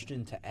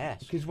question to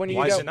ask. Because when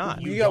Why you is got, it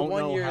not? You You got don't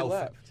 1 know year how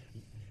left.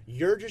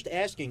 You're just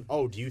asking,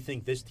 do you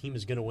think this team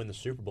is going to win the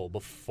Super Bowl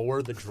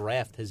before the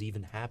draft has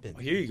even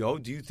happened? Here you go.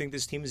 Do you think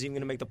this team is even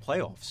going to make the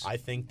playoffs? I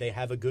think they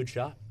have a good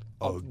shot.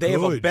 They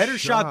have a good better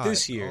shot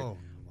this shot. year, Oh,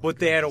 but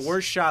they had a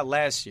worse shot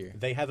last year.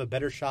 They have a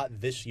better shot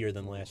this year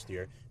than last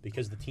year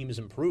because the team has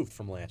improved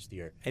from last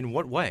year. In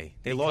what way?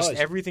 They lost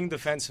Because everything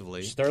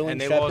defensively, Sterling and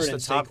they Shepard lost the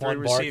and top 3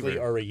 Saquon Barkley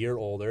receiver. are a year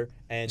older,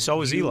 and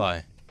So is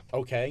Eli.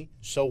 Okay,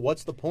 so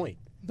what's the point?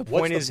 The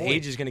What's point is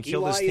age is gonna kill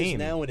Eli this is team.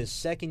 now in his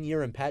second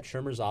year in Pat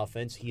Shurmur's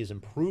offense. He is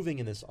improving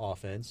in this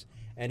offense,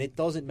 and it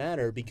doesn't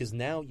matter because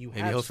now you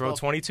Maybe have he'll throw stuff,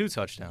 22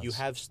 touchdowns. you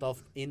have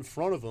stuff in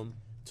front of him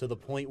to the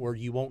point where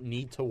you won't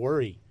need to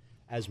worry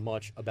as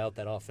much about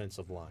that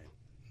offensive line.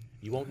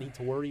 You won't need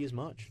to worry as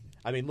much.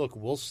 I mean, look,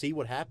 we'll see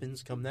what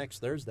happens come next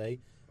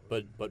Thursday,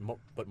 but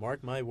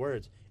mark my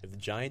words, if the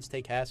Giants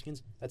take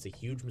Haskins, that's a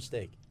huge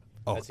mistake.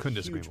 Oh, That's a couldn't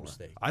disagree huge more.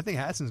 mistake. I think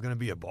Haskins going to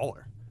be a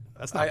baller.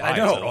 That's not I biased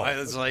at know. all.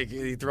 It's like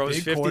he throws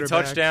Big 50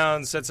 quarterback.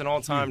 touchdowns, sets an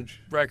all-time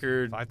Huge.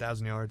 record.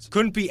 5,000 yards.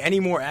 Couldn't be any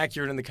more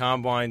accurate in the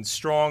combine.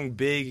 Strong,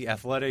 big,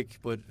 athletic,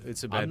 but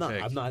it's a bad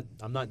pick.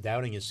 I'm not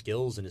doubting his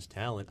skills and his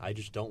talent. I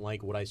just don't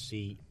like what I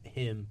see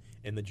him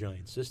in the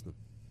Giants system.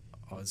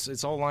 Oh,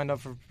 it's all lined up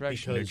for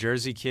perfection. New Because-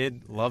 Jersey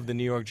kid, loved the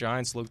New York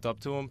Giants, looked up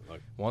to him,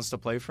 wants to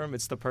play for him.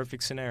 It's the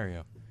perfect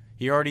scenario.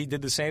 He already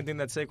did the same thing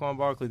that Saquon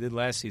Barkley did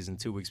last season,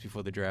 2 weeks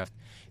before the draft.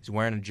 He's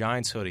wearing a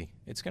Giants hoodie.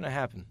 It's going to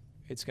happen.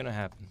 It's going to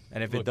happen.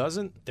 And if Look, it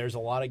doesn't, there's a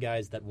lot of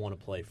guys that want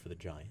to play for the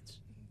Giants.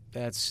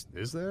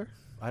 Is there?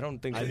 I don't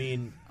think. I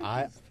mean,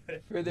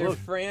 For their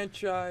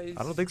franchise.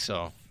 I don't think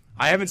so.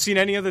 I haven't seen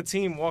any other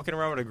team walking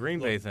around with a Green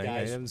Bay thing.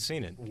 Guys, I haven't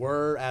seen it.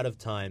 We're out of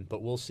time,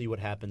 but we'll see what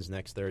happens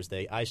next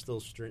Thursday. I still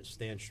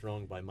stand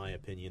strong by my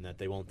opinion that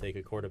they won't take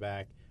a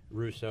quarterback.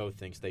 Russo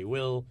thinks they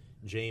will.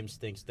 James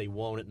thinks they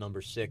won't at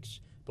number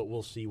 6, but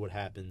we'll see what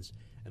happens,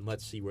 and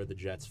let's see where the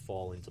Jets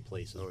fall into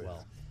place as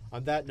well.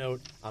 On that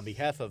note, on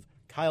behalf of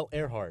Kyle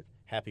Earhart,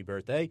 happy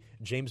birthday,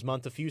 James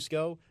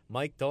Montefusco,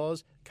 Mike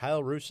Dawes,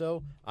 Kyle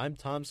Russo, I'm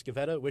Tom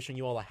Scavetta, wishing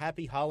you all a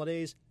happy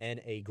holidays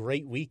and a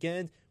great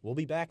weekend. We'll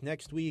be back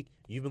next week.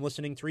 You've been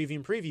listening to Review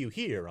and Preview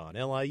here on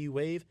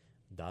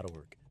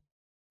LIUWave.org.